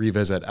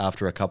revisit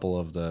after a couple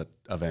of the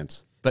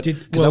events. But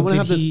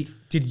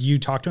Did you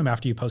talk to him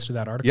after you posted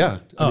that article? Yeah.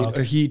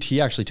 Okay.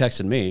 He actually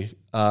texted me,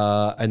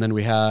 and then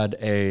we had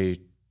a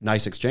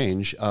nice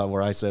exchange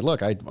where I said,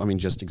 look, I mean,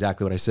 just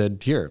exactly what I said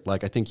here.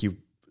 Like, I think you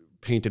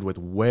painted with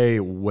way,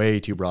 way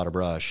too broad a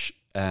brush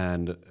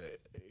and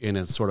in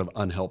a sort of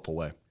unhelpful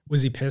way.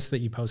 Was he pissed that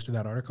you posted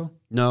that article?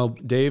 No,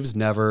 Dave's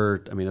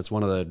never, I mean, it's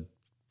one of the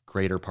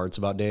greater parts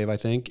about Dave, I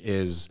think,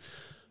 is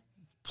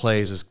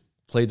plays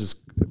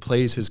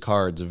his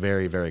cards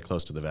very, very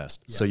close to the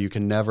vest. Yeah. So you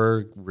can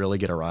never really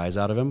get a rise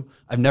out of him.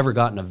 I've never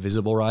gotten a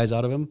visible rise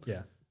out of him.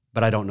 Yeah.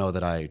 But I don't know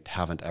that I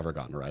haven't ever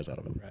gotten a rise out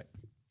of him. Right.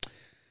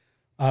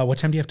 What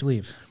time do you have to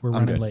leave? We're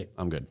running late.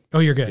 I'm good. Oh,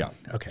 you're good. Yeah.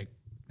 Okay.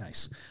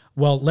 Nice.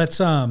 Well, let's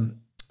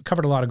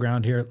covered a lot of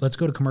ground here. Let's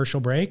go to commercial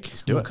break.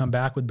 We'll come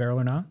back with Barrel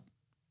or Not.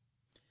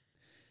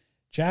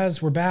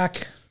 Jazz, we're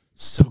back.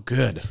 So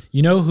good.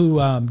 You know who?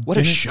 What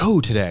a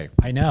show today.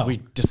 I know.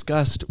 We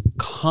discussed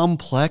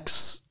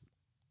complex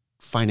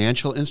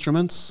financial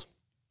instruments.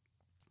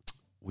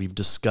 We've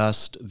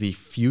discussed the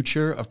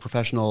future of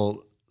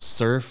professional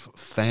surf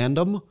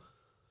fandom.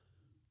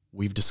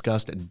 We've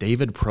discussed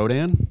David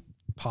Prodan.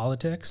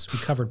 Politics. We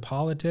covered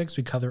politics.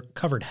 We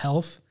covered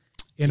health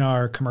in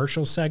our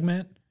commercial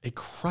segment. A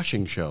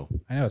crushing show.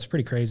 I know, it's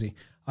pretty crazy.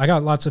 I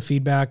got lots of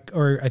feedback,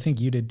 or I think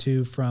you did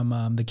too,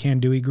 from the Can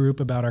Dewey group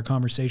about our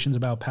conversations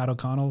about Pat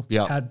O'Connell.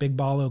 Yeah. Pat Big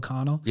Ball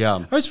O'Connell. Yeah.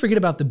 I always forget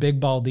about the big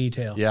ball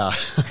detail. Yeah.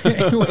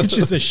 Which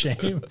is a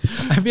shame.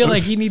 I feel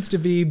like he needs to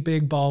be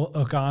Big Ball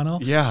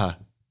O'Connell. Yeah.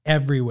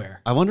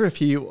 Everywhere. I wonder if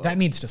that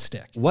needs to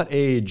stick. What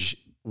age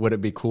would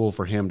it be cool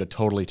for him to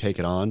totally take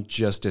it on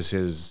just as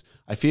his,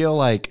 I feel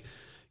like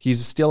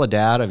he's still a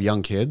dad of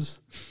young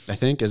kids, I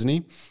think, isn't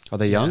he? Are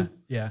they young?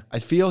 Yeah. I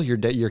feel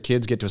your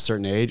kids get to a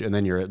certain age and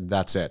then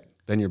that's it.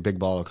 Then you're Big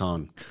Ball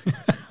O'Con.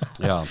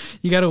 Yeah.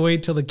 You got to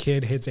wait till the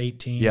kid hits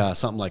 18. Yeah,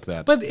 something like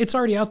that. But it's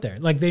already out there.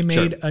 Like they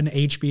made an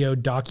HBO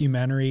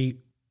documentary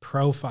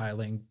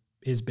profiling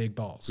his big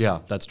balls. Yeah,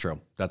 that's true.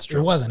 That's true.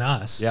 It wasn't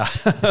us. Yeah.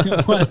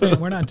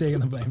 We're not taking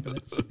the blame for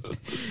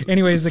this.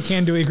 Anyways, the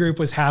Can Dewey group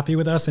was happy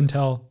with us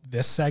until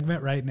this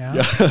segment right now.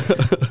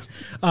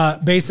 Yeah.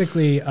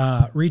 Basically,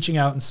 reaching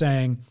out and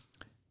saying,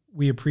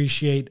 we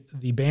appreciate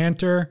the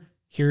banter.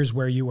 Here's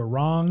where you were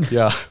wrong.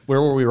 Yeah.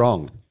 Where were we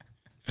wrong?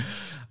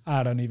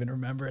 I don't even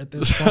remember at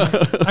this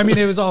point. I mean,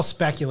 it was all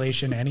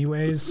speculation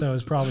anyways, so it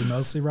was probably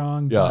mostly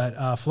wrong. Yeah.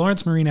 But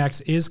Florence Marine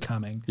X is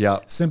coming. Yeah.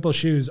 Simple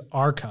Shoes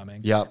are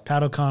coming. Yeah.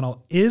 Pat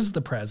O'Connell is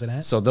the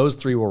president. So those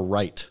three were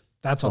right.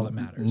 That's all that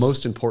matters.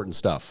 Most important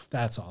stuff.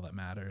 That's all that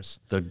matters.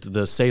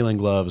 The sailing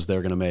gloves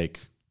they're going to make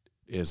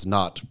is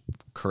not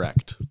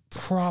correct.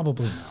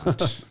 Probably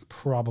not.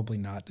 Probably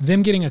not.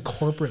 Them getting a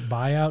corporate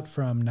buyout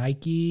from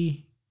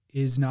Nike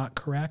is not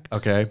correct.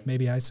 Okay.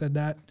 Maybe I said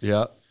that.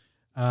 Yeah.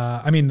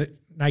 I mean,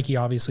 Nike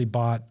obviously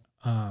bought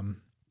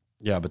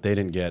yeah, but they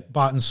didn't get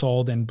bought and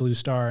sold and Blue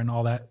Star and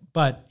all that.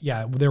 But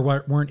yeah, there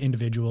weren't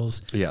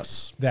individuals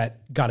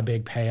that got a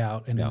big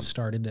payout and then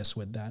started this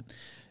with that.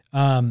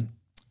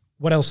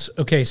 What else?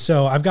 Okay,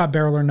 so I've got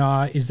Barrel or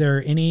Not. Is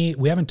there any?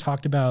 We haven't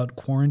talked about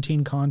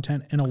quarantine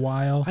content in a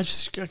while.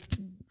 Are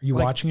you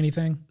watching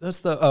anything? That's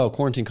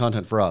quarantine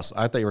content for us.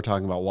 I thought you were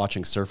talking about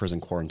watching surfers in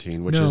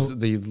quarantine, which is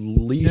the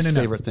least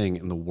favorite thing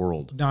in the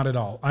world. Not at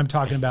all. I'm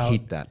talking about. I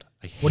hate that.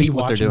 I hate what are you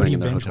what watching? they're doing What are you in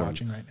binge their hotel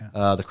watching right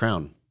now. The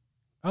Crown.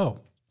 Oh,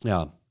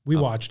 yeah. We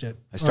watched it.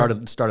 I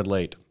started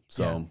late,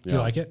 so Do you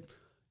like it?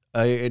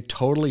 It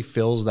totally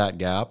fills that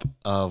gap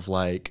of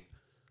like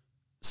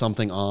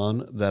something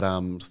on that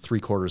I'm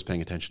 3/4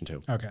 paying attention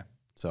to. Okay.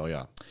 So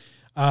yeah.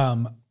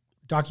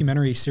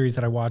 Documentary series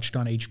that I watched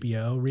on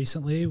HBO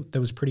recently that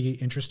was pretty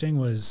interesting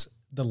was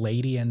The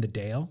Lady and the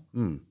Dale.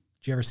 Did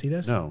you ever see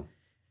this? No.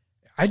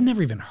 I'd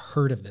never even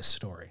heard of this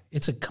story.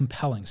 It's a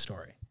compelling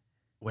story.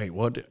 Wait,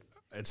 what?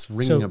 It's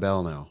ringing a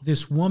bell now.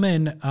 This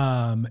woman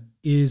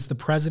is the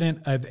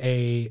president of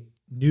a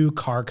new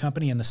car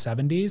company in the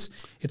 70s.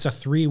 It's a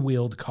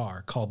 3-wheeled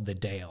car called the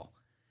Dale.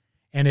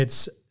 And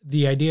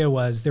the idea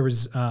was there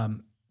was,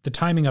 the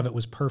timing of it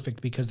was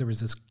perfect because there was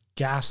this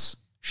gas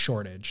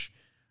shortage,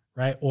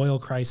 right? Oil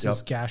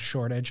crisis, gas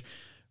shortage,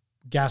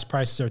 gas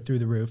prices are through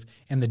the roof.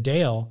 And the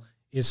Dale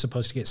is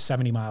supposed to get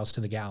 70 miles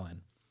to the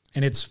gallon.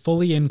 And it's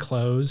fully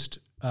enclosed,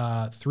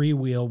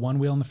 3-wheel, 1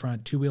 wheel in the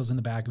front, 2 wheels in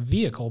the back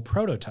vehicle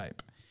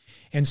prototype.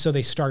 And so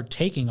they start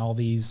taking all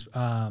these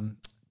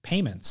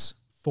payments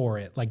for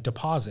it, like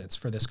deposits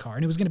for this car.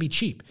 And it was going to be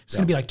cheap. It's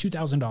going to be like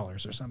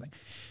 $2,000 or something.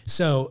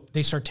 So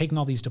they start taking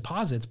all these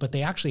deposits, but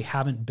they actually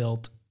haven't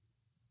built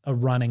a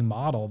running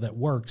model that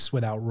works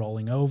without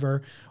rolling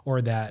over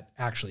or that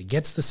actually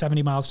gets the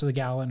 70 miles to the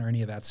gallon or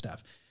any of that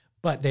stuff.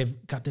 But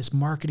they've got this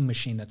marketing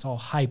machine that's all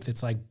hype,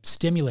 that's like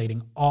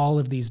stimulating all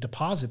of these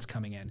deposits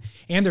coming in.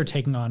 And they're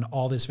taking on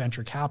all this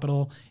venture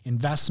capital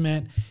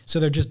investment. So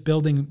they're just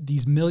building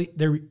these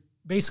they're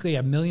basically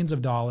have millions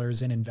of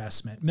dollars in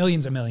investment,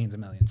 millions and millions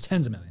and millions,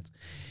 tens of millions.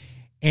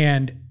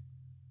 And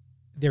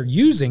they're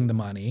using the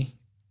money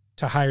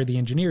to hire the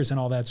engineers and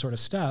all that sort of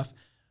stuff.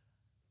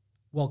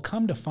 Well,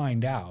 come to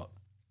find out.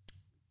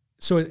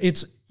 So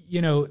it's,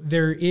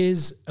 there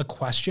is a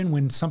question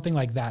when something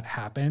like that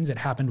happens. It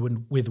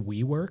happened with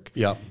WeWork.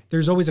 Yeah.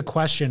 There's always a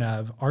question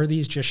of, are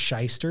these just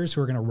shysters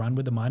who are going to run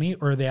with the money,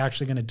 or are they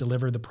actually going to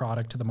deliver the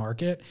product to the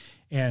market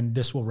and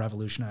this will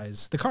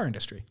revolutionize the car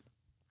industry?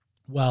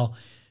 Well,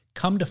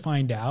 come to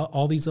find out,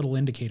 all these little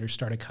indicators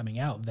started coming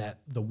out that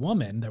the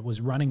woman that was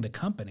running the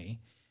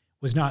company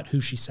was not who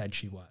she said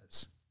she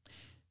was.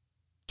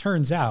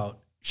 Turns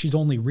out she's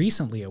only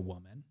recently a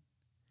woman.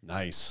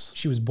 Nice.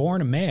 She was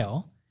born a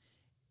male.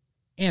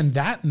 And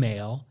that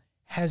male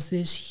has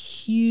this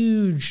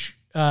huge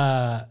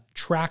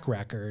track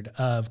record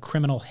of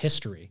criminal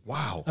history.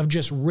 Wow. Of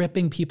just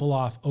ripping people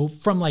off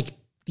from like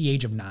the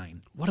age of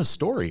 9. What a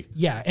story.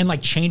 Yeah. And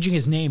like changing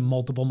his name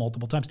multiple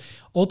times,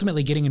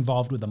 ultimately getting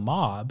involved with a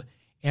mob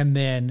and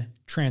then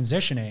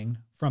transitioning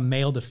from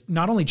male to,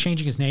 not only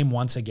changing his name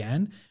once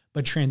again,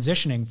 but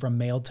transitioning from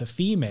male to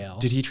female.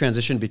 Did he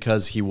transition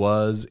because he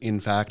was in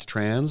fact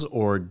trans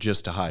or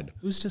just to hide?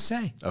 Who's to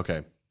say?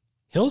 Okay.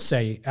 He'll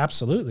say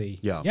absolutely,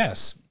 yeah.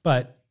 Yes,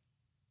 but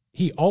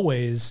he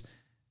always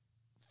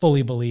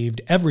fully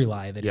believed every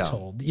lie that he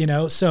told,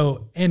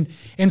 So and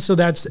so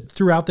that's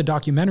throughout the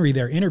documentary.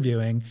 They're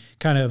interviewing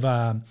kind of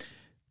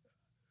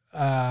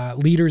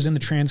leaders in the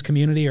trans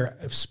community or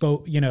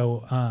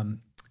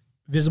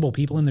visible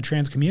people in the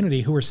trans community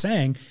who are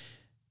saying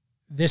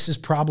this is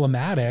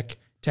problematic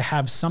to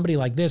have somebody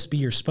like this be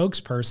your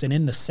spokesperson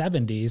in the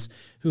 70s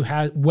who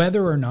had,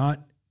 whether or not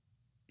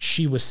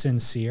she was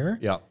sincere.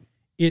 Yeah.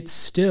 It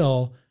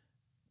still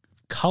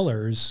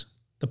colors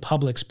the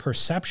public's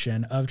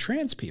perception of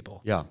trans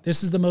people. Yeah.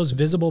 This is the most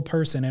visible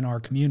person in our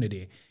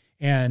community.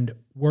 And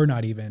we're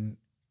not even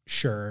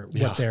sure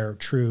what their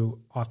true,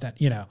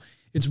 authentic,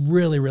 it's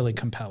really, really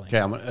compelling.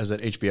 Okay. Is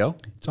it HBO?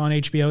 It's on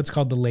HBO. It's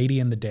called The Lady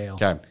and the Dale.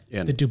 Okay.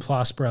 The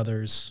Duplass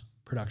Brothers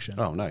production.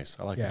 Oh, nice.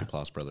 I like the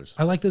Duplass brothers.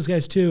 I like those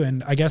guys too.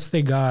 And I guess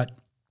I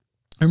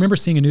remember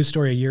seeing a news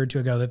story a year or two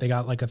ago that they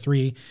got like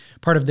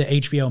part of the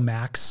HBO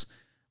Max,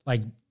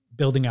 like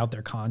building out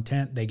their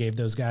content. They gave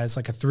those guys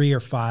like a 3 or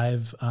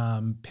 5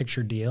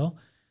 picture deal.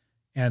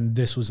 And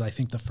this was, I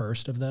think, the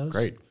first of those.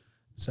 Great.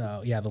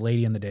 So yeah, The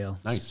Lady and the Dale.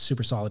 Nice.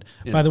 Super solid.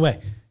 Yeah. By the way,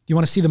 do you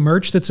want to see the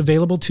merch that's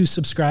available to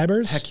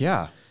subscribers? Heck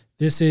yeah.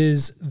 This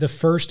is the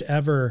first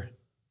ever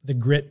The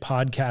Grit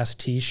Podcast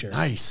t-shirt.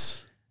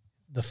 Nice.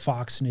 The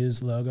Fox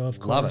News logo, of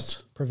course. Love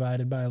it.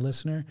 Provided by a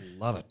listener.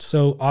 Love it.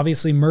 So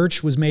obviously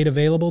merch was made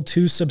available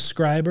to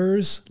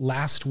subscribers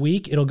last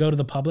week. It'll go to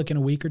the public in a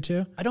week or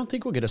 2. I don't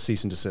think we'll get a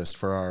cease and desist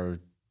for our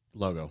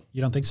logo.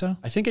 You don't think so?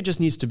 I think it just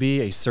needs to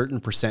be a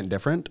certain percent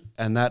different,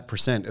 and that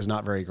percent is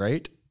not very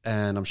great.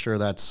 And I'm sure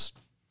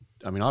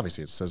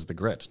obviously it says The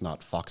Grit,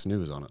 not Fox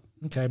News on it.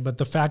 Okay, but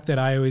the fact that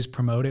I always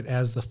promote it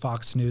as the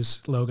Fox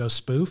News logo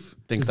spoof,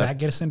 does that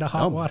get us into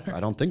hot water?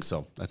 I don't think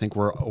so. I think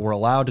we're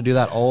allowed to do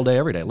that all day,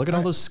 every day. Look at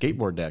all those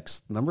skateboard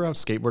decks. Remember how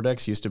skateboard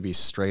decks used to be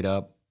straight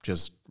up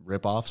just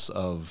rip-offs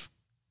of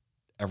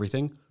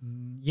everything?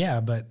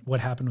 Yeah, but what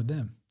happened with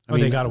them?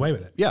 They got away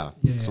with it. Yeah,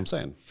 that's what I'm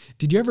saying.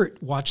 Did you ever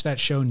watch that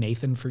show,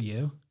 Nathan For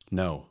You?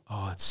 No.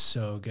 Oh, it's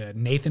so good.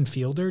 Nathan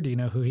Fielder, do you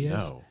know who he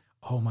is? No.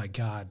 Oh my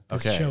God.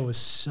 This show was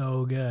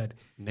so good.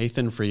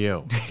 Nathan For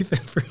You. Nathan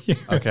For You.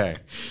 Okay.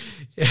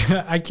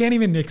 I can't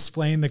even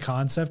explain the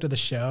concept of the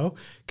show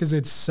because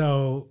it's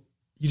so,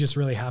 you just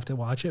really have to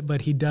watch it.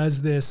 But he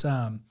does this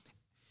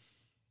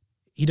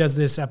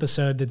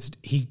episode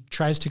he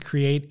tries to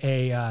create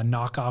a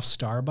knockoff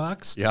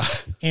Starbucks. Yeah.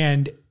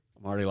 And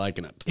I'm already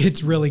liking it.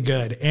 It's really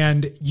good.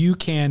 And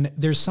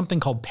there's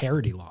something called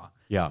parody law.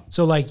 Yeah.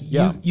 So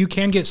you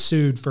can get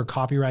sued for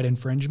copyright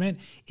infringement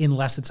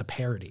unless it's a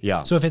parody.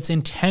 Yeah. So if it's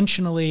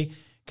intentionally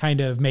kind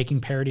of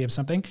making parody of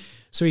something,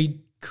 so he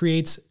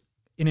creates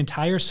an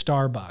entire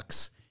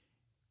Starbucks,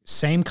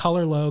 same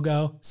color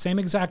logo, same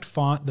exact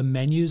font, the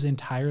menu's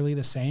entirely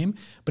the same,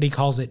 but he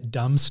calls it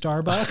Dumb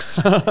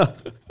Starbucks.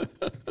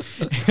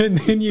 And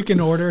then you can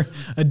order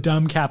a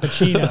dumb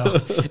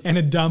cappuccino and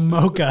a dumb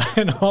mocha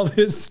and all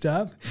this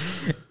stuff.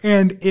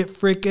 And it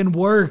freaking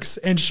works.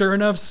 And sure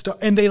enough,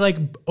 and they like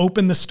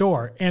open the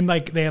store and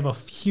like they have a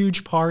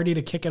huge party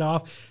to kick it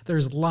off.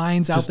 There's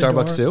lines out the door.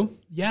 Starbucks too?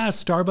 Yeah,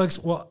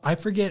 Starbucks. Well, I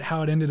forget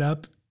how it ended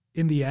up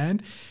in the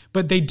end,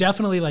 but they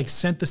definitely like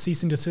sent the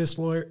cease and desist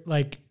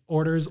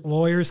orders.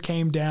 Lawyers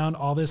came down,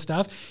 all this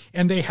stuff.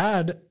 And they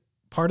had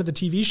part of the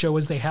TV show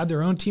was they had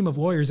their own team of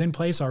lawyers in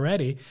place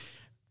already,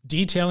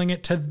 detailing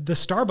it to the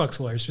Starbucks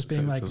lawyers, just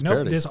being like,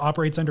 nope, this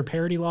operates under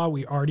parity law.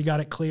 We already got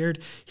it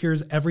cleared.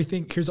 Here's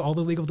everything. Here's all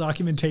the legal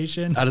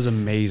documentation. That is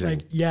amazing.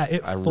 Like, yeah,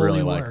 I fully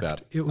really worked. like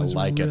that. It was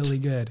really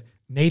good.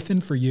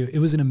 Nathan, for you, it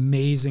was an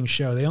amazing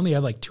show. They only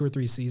had like 2 or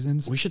 3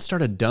 seasons. We should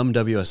start a dumb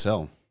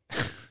WSL.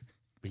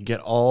 We can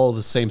get all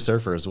the same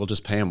surfers. We'll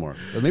just pay them more.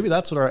 But maybe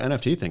that's what our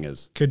NFT thing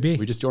is. Could be.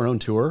 We just do our own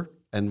tour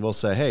and we'll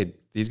say, hey,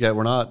 these guys,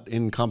 we're not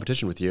in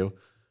competition with you.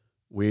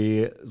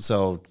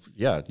 So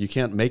you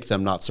can't make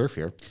them not surf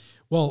here.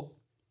 Well,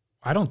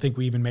 I don't think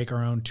we even make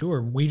our own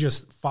tour. We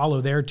just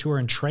follow their tour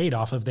and trade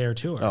off of their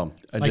tour. Oh,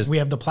 we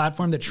have the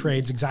platform that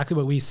trades exactly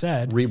what we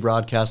said.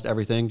 Rebroadcast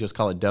everything. Just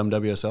call it Dumb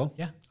WSL.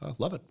 Yeah. Oh,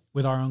 love it.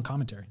 With our own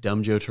commentary.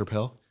 Dumb Joe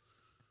Turpel.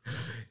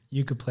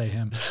 You could play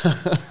him.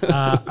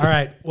 All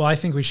right. Well, I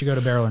think we should go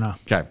to Barrel or Nah.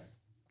 Okay.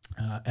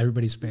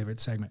 Everybody's favorite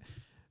segment.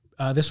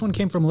 This one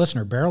came from a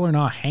listener. Barrel or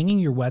Nah, hanging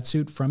your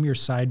wetsuit from your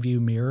side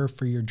view mirror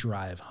for your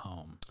drive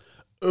home.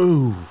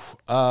 Ooh,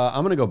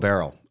 I'm going to go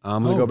barrel.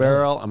 I'm going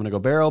to go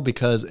barrel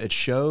because it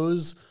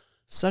shows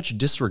such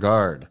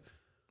disregard.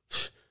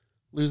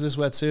 Lose this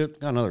wetsuit,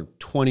 got another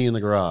 20 in the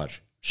garage.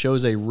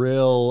 Shows a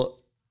real,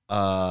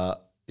 that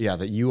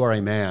you are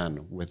a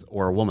man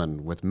or a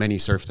woman with many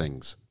surf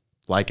things.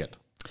 Like it.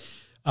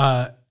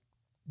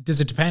 Does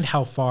it depend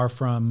how far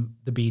from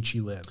the beach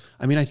you live?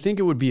 I mean, I think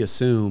it would be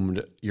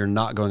assumed you're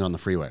not going on the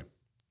freeway,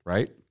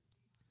 right?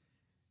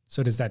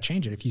 So does that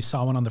change it? If you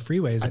saw one on the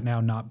freeway, is it now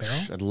not barrel?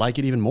 I'd like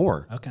it even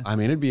more. Okay. I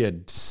mean, it'd be a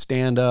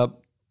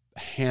stand-up,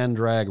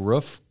 hand-drag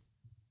roof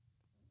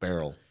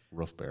barrel.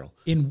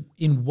 In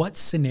what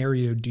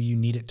scenario do you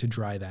need it to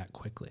dry that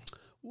quickly?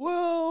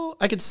 Well,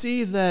 I could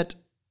see that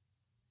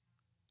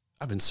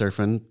I've been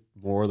surfing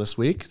more this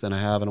week than I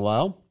have in a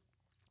while.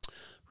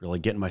 Really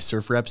getting my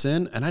surf reps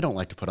in, and I don't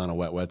like to put on a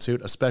wet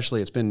wetsuit,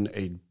 especially it's been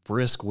a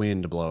brisk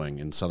wind blowing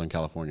in Southern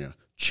California.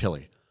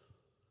 Chilly.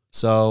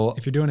 So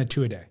if you're doing a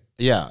 2 a day.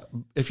 Yeah.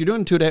 If you're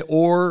doing 2 a day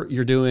or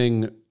you're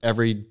doing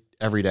every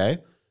day,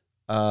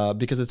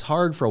 because it's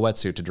hard for a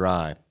wetsuit to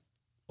dry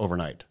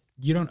overnight.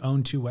 You don't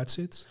own 2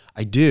 wetsuits?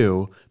 I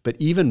do, but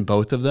even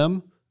both of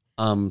them,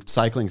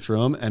 cycling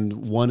through them,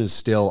 and one is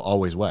still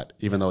always wet,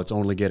 even though it's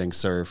only getting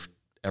surfed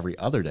every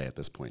other day at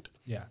this point.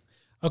 Yeah.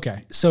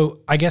 Okay.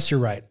 So I guess you're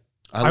right.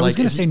 I was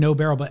going to say no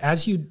barrel, but I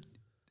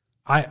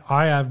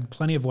have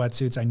plenty of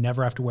wetsuits. I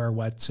never have to wear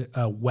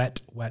a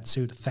wet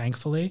wetsuit,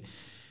 thankfully.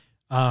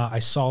 I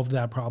solved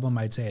that problem,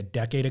 I'd say, a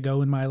decade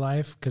ago in my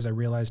life because I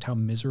realized how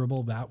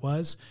miserable that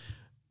was.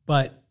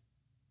 But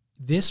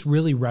this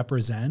really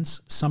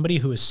represents somebody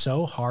who is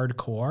so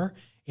hardcore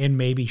and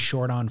maybe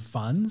short on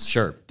funds.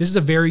 Sure. This is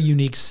a very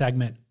unique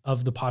segment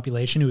of the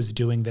population who is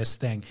doing this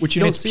thing. Which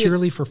you don't see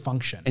purely for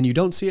function. And you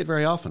don't see it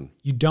very often.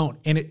 You don't.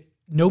 And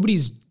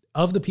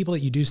of the people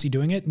that you do see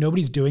doing it,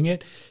 nobody's doing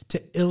it to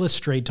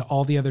illustrate to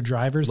all the other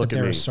drivers that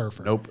they're a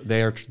surfer. Nope.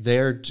 They're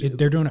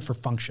doing it for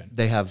function.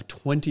 They have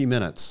 20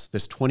 minutes,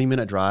 this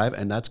 20-minute drive,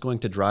 and that's going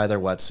to dry their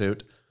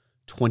wetsuit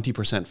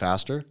 20%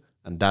 faster,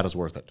 and that is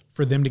worth it.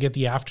 For them to get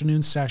the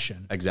afternoon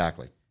session.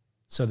 Exactly.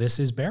 So this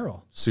is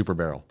barrel. Super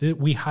barrel.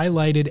 We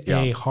highlighted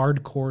a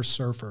hardcore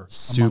surfer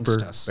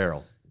amongst us.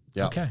 Barrel.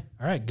 Yeah. Okay.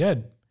 All right.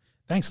 Good.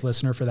 Thanks,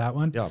 listener, for that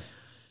one. Yeah.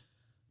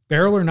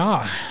 Barrel or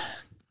Nah.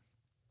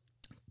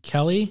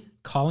 Kelly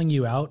calling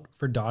you out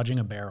for dodging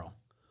a barrel.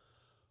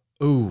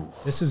 Ooh.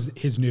 This is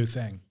his new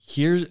thing.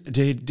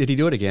 Did he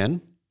do it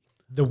again?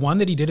 The one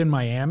that he did in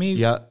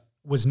Miami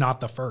was not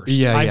the first.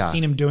 I've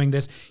seen him doing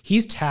this.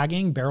 He's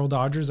tagging Barrel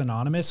Dodgers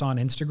Anonymous on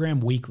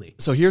Instagram weekly.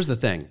 So here's the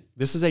thing.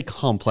 This is a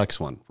complex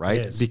one, right?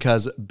 It is.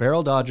 Because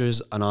Barrel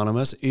Dodgers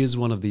Anonymous is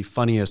one of the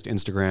funniest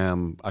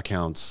Instagram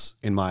accounts,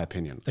 in my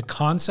opinion. The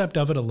concept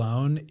of it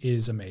alone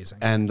is amazing.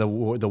 And the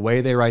way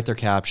they write their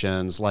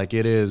captions, like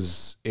it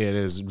is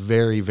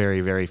very, very,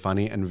 very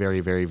funny and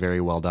very, very,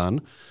 very well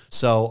done.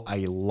 So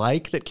I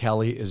like that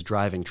Kelly is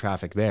driving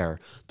traffic there.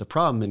 The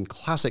problem, in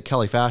classic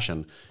Kelly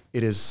fashion,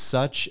 it is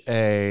such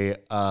a,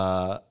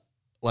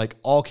 like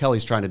all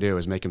Kelly's trying to do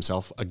is make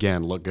himself,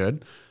 again, look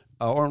good.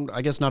 Or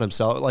I guess not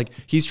himself. Like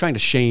he's trying to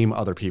shame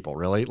other people,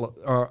 really.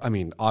 Or I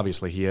mean,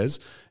 obviously he is.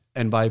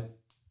 And by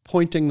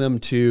pointing them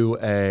to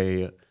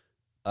a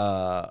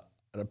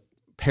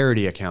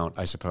parody account,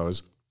 I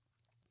suppose,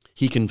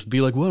 he can be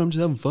like, well, I'm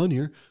just having fun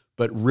here.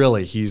 But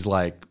really, he's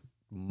like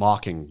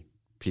mocking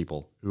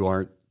people who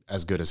aren't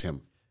as good as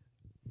him.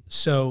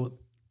 So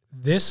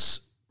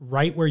this,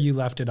 right where you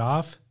left it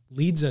off,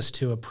 leads us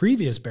to a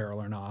previous Barrel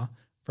or Nah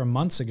from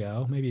months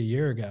ago, maybe a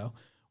year ago,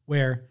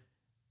 where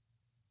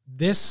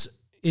this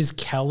is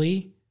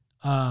Kelly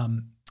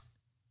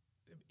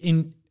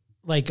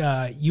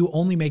you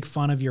only make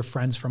fun of your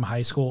friends from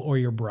high school or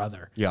your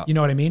brother. Yeah. You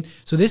know what I mean?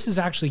 So this is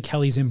actually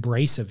Kelly's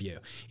embrace of you.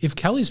 If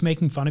Kelly's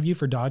making fun of you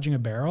for dodging a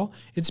barrel,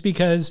 it's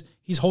because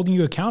he's holding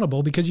you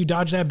accountable because you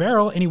dodged that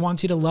barrel and he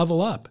wants you to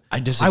level up. I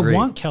disagree. I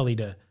want Kelly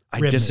to I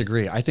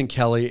disagree. I think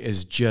Kelly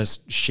is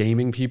just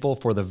shaming people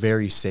for the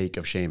very sake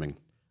of shaming.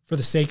 For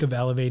the sake of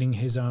elevating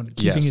his own,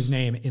 keeping his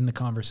name in the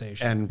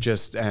conversation. And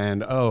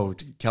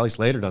Kelly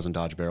Slater doesn't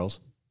dodge barrels.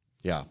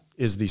 Yeah.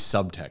 Is the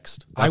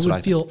subtext. I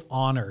would feel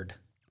honored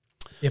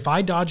if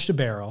I dodged a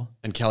barrel.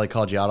 And Kelly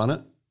called you out on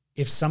it?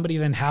 If somebody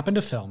then happened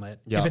to film it,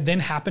 if it then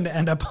happened to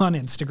end up on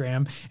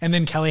Instagram and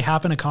then Kelly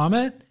happened to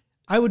comment,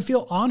 I would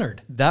feel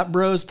honored. That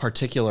bro's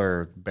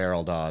particular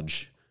barrel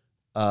dodge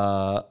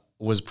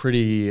was a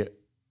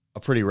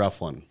pretty rough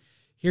one.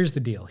 Here's the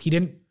deal. He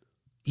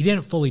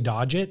didn't fully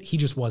dodge it. He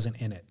just wasn't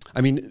in it.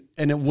 I mean,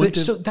 and it would.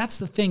 So that's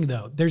the thing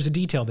though. There's a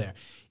detail there.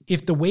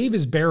 If the wave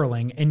is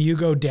barreling and you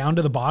go down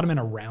to the bottom and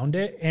around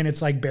it and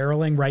it's like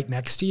barreling right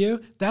next to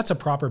you, that's a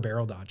proper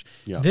barrel dodge.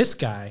 Yeah. This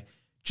guy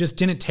just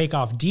didn't take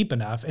off deep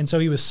enough. And so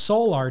he was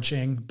soul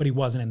arching, but he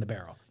wasn't in the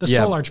barrel. The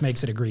soul arch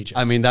makes it egregious.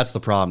 I mean, that's the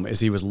problem is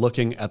he was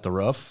looking at the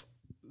roof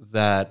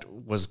that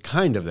was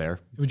kind of there.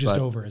 It was just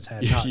over his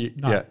head.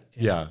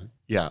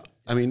 Yeah.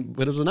 I mean,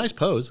 but it was a nice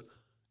pose.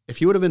 If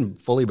he would have been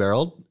fully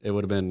barreled, it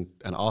would have been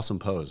an awesome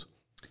pose.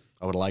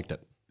 I would have liked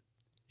it.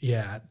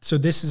 Yeah. So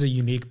this is a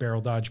unique barrel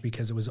dodge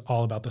because it was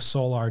all about the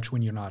soul arch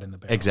when you're not in the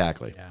barrel.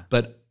 Exactly. Yeah.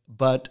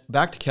 But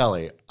back to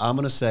Kelly. I'm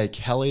going to say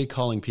Kelly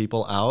calling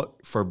people out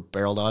for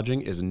barrel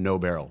dodging is no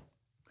barrel.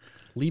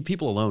 Leave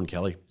people alone,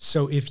 Kelly.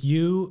 So if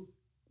you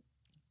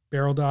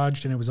barrel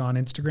dodged and it was on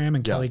Instagram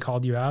and Kelly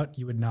called you out,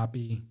 you would not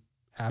be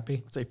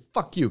happy? I'd say,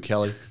 fuck you,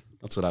 Kelly.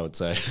 That's what I would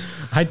say.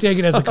 I take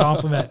it as a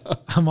compliment.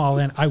 I'm all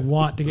in. I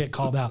want to get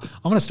called out.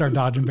 I'm going to start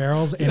dodging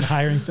barrels and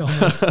hiring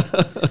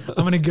filmers.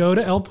 I'm going to go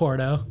to El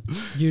Porto,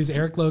 use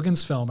Eric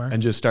Logan's filmer.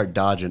 And just start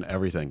dodging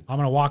everything. I'm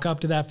going to walk up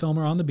to that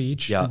filmer on the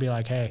beach Yeah. and be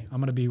like, hey, I'm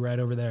going to be right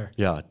over there.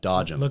 Yeah,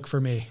 dodging. Look for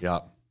me.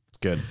 Yeah, it's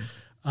good.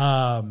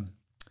 Barrel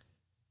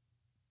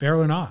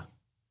or not,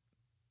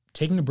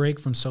 taking a break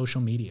from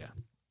social media.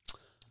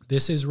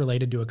 This is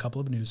related to a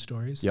couple of news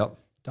stories. Yep.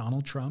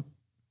 Donald Trump.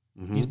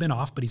 He's been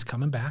off, but he's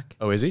coming back.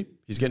 Oh, is he?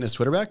 He's getting his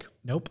Twitter back?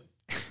 Nope.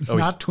 Oh,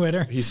 Not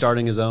Twitter. He's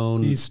starting his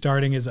own. He's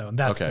starting his own.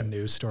 That's Okay. the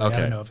news story. Okay. I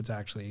don't know if it's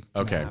actually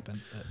going to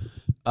happen.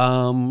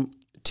 But.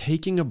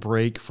 Taking a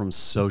break from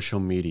social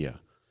media.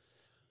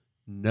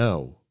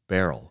 No,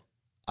 barrel.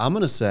 I'm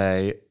going to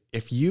say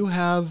if you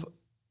have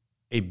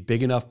a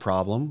big enough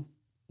problem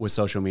with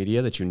social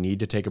media that you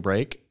need to take a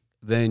break,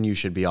 then you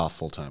should be off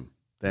full time.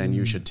 Then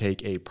you should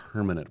take a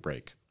permanent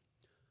break.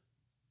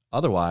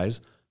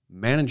 Otherwise,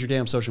 manage your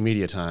damn social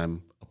media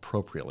time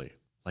appropriately,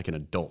 like an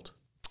adult.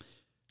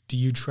 Do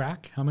you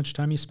track how much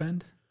time you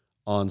spend?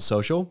 On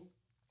social?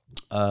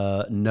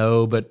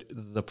 No, but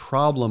the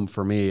problem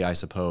for me, I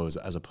suppose,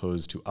 as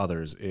opposed to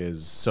others,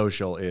 is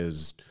social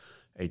is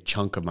a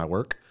chunk of my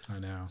work. I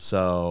know.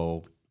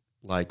 So,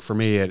 like for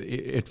me,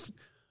 it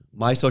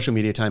my social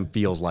media time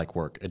feels like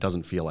work. It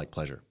doesn't feel like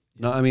pleasure.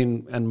 No, I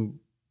mean, and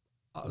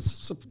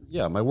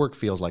my work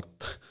feels like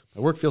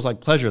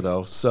pleasure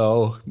though.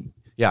 So,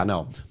 yeah,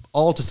 no.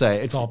 All to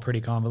say, it's all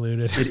pretty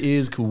convoluted. It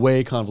is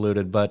way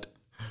convoluted, but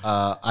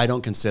I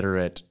don't consider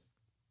it,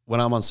 when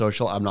I'm on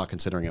social, I'm not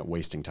considering it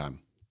wasting time.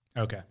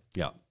 Okay.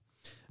 Yeah.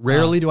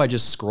 Rarely do I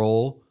just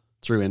scroll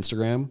through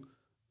Instagram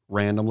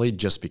randomly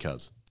just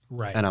because.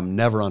 Right. And I'm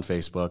never on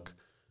Facebook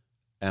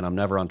and I'm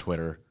never on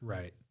Twitter.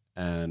 Right.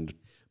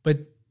 But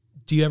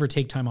do you ever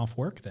take time off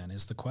work then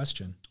is the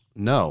question?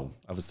 No.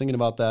 I was thinking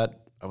about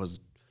that. I had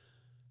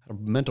a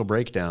mental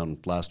breakdown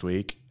last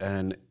week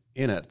and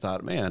in it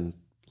thought, man,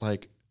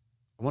 like,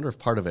 I wonder if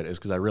part of it is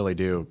because I really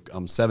do.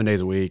 I'm 7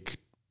 days a week,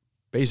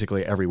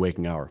 basically every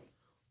waking hour.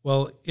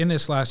 Well, in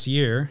this last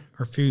year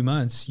or few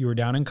months, you were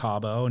down in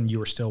Cabo and you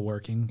were still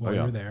working while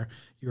you were there.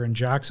 You were in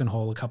Jackson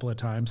Hole a couple of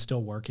times,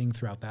 still working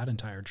throughout that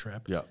entire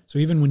trip. Yeah. So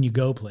even when you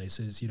go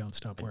places, you don't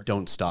stop working.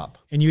 Don't stop.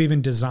 And you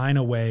even design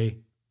a way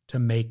to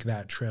make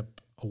that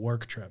trip a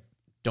work trip.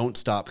 Don't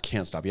stop,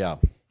 can't stop. Yeah.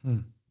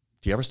 Do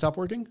you ever stop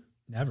working?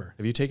 Never.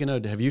 Have you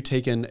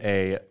taken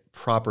a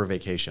proper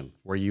vacation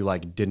where you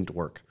like didn't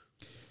work?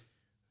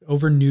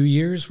 Over New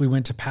Year's, we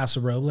went to Paso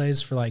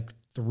Robles for like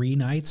 3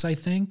 nights, I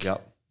think.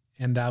 Yep.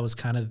 And that was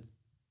kind of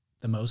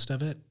the most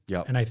of it.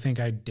 Yep. And I think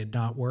I did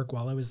not work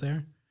while I was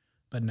there.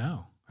 But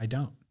no, I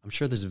don't. I'm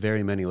sure there's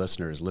very many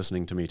listeners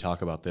listening to me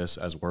talk about this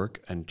as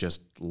work and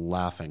just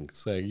laughing,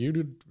 saying, you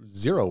do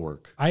zero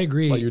work. I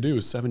agree. That's what you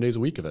do 7 days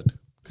a week of it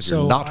because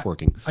you're not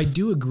working. I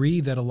do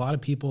agree that a lot of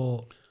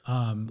people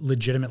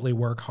legitimately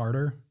work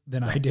harder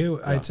than I do.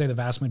 Yeah. I'd say the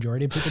vast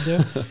majority of people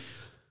do.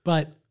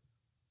 But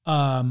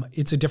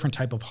it's a different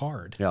type of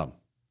hard. Yeah.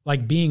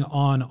 Like being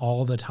on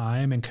all the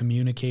time and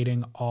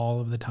communicating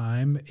all of the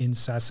time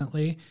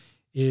incessantly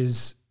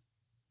is,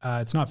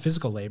 it's not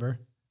physical labor,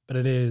 but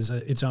it is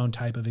its own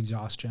type of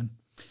exhaustion.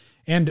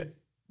 And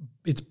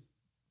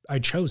I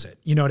chose it.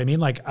 You know what I mean?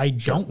 Like I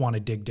don't want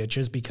to dig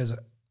ditches because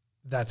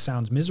that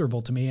sounds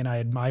miserable to me, and I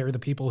admire the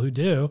people who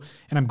do,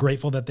 and I'm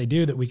grateful that they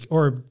do,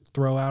 or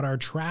throw out our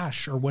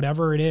trash or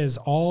whatever it is,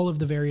 all of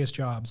the various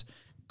jobs,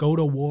 go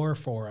to war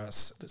for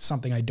us. That's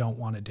something I don't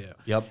want to do.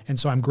 Yep. And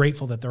so I'm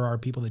grateful that there are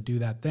people that do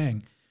that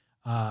thing,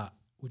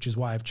 which is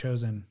why I've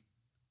chosen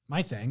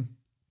my thing.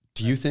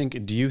 Do you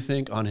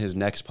think on his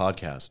next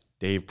podcast,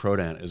 Dave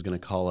Prodan is going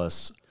to call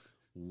us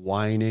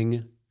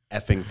whining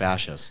effing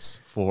fascists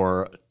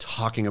for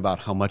talking about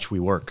how much we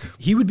work?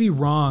 He would be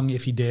wrong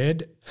if he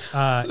did.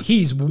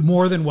 He's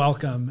more than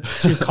welcome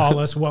to call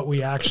us what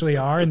we actually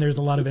are. And there's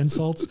a lot of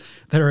insults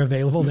that are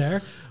available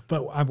there,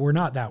 but we're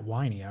not that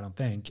whiny, I don't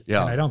think.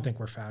 Yeah. And I don't think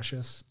we're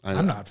fascists.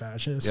 I'm not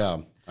fascist. Yeah.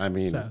 I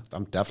mean,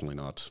 I'm definitely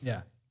not.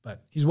 Yeah.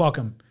 But he's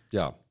welcome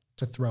Yeah.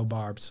 to throw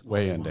barbs.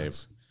 Weigh in, Dave.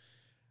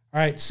 All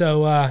right.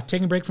 So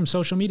taking a break from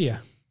social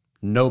media.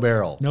 No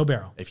barrel. No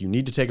barrel. If you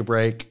need to take a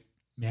break,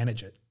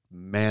 Manage it.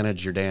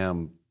 manage your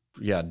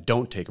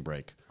don't take a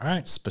break. All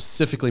right.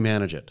 Specifically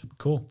manage it.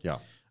 Cool. Yeah.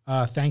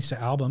 Thanks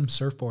to Album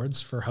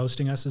Surfboards for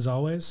hosting us as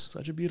always.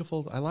 Such a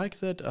beautiful, I like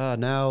that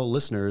now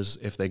listeners,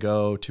 if they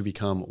go to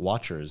become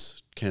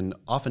watchers, can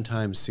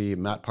oftentimes see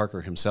Matt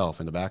Parker himself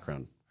in the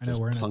background. I know,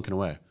 just we're plunking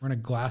away. We're in a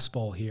glass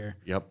bowl here.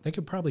 Yep. They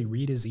could probably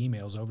read his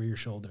emails over your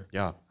shoulder.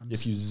 Yeah.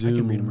 If you I can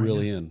zoom read 'em right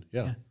really now. in.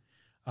 Yeah.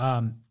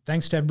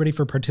 Thanks to everybody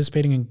for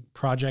participating in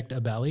Project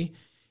Abelli.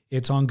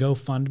 It's on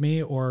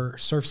GoFundMe or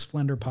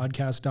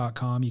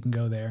surfsplendorpodcast.com. You can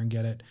go there and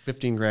get it.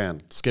 15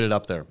 grand. Let's get it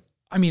up there.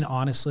 I mean,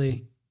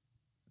 honestly,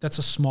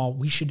 that's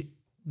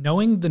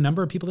knowing the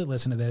number of people that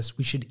listen to this,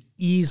 we should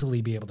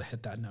easily be able to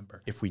hit that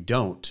number. If we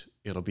don't,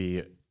 it'll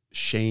be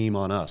shame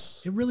on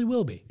us. It really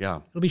will be. Yeah.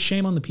 It'll be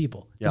shame on the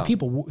people. Yeah. The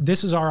people,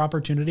 this is our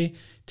opportunity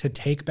to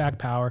take back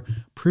power,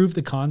 prove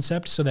the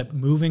concept so that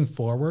moving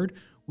forward,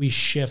 we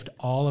shift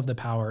all of the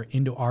power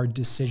into our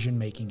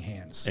decision-making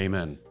hands.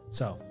 Amen.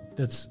 So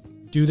let's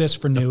do this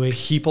for Newey.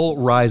 People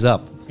rise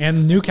up.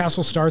 And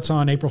Newcastle starts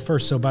on April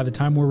 1st. So by the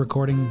time we're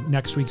recording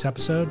next week's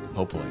episode,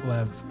 Hopefully. we'll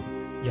have,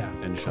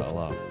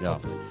 Inshallah. Yeah. All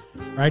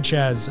right,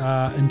 Chaz,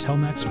 until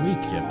next week.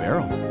 Get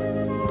barrel.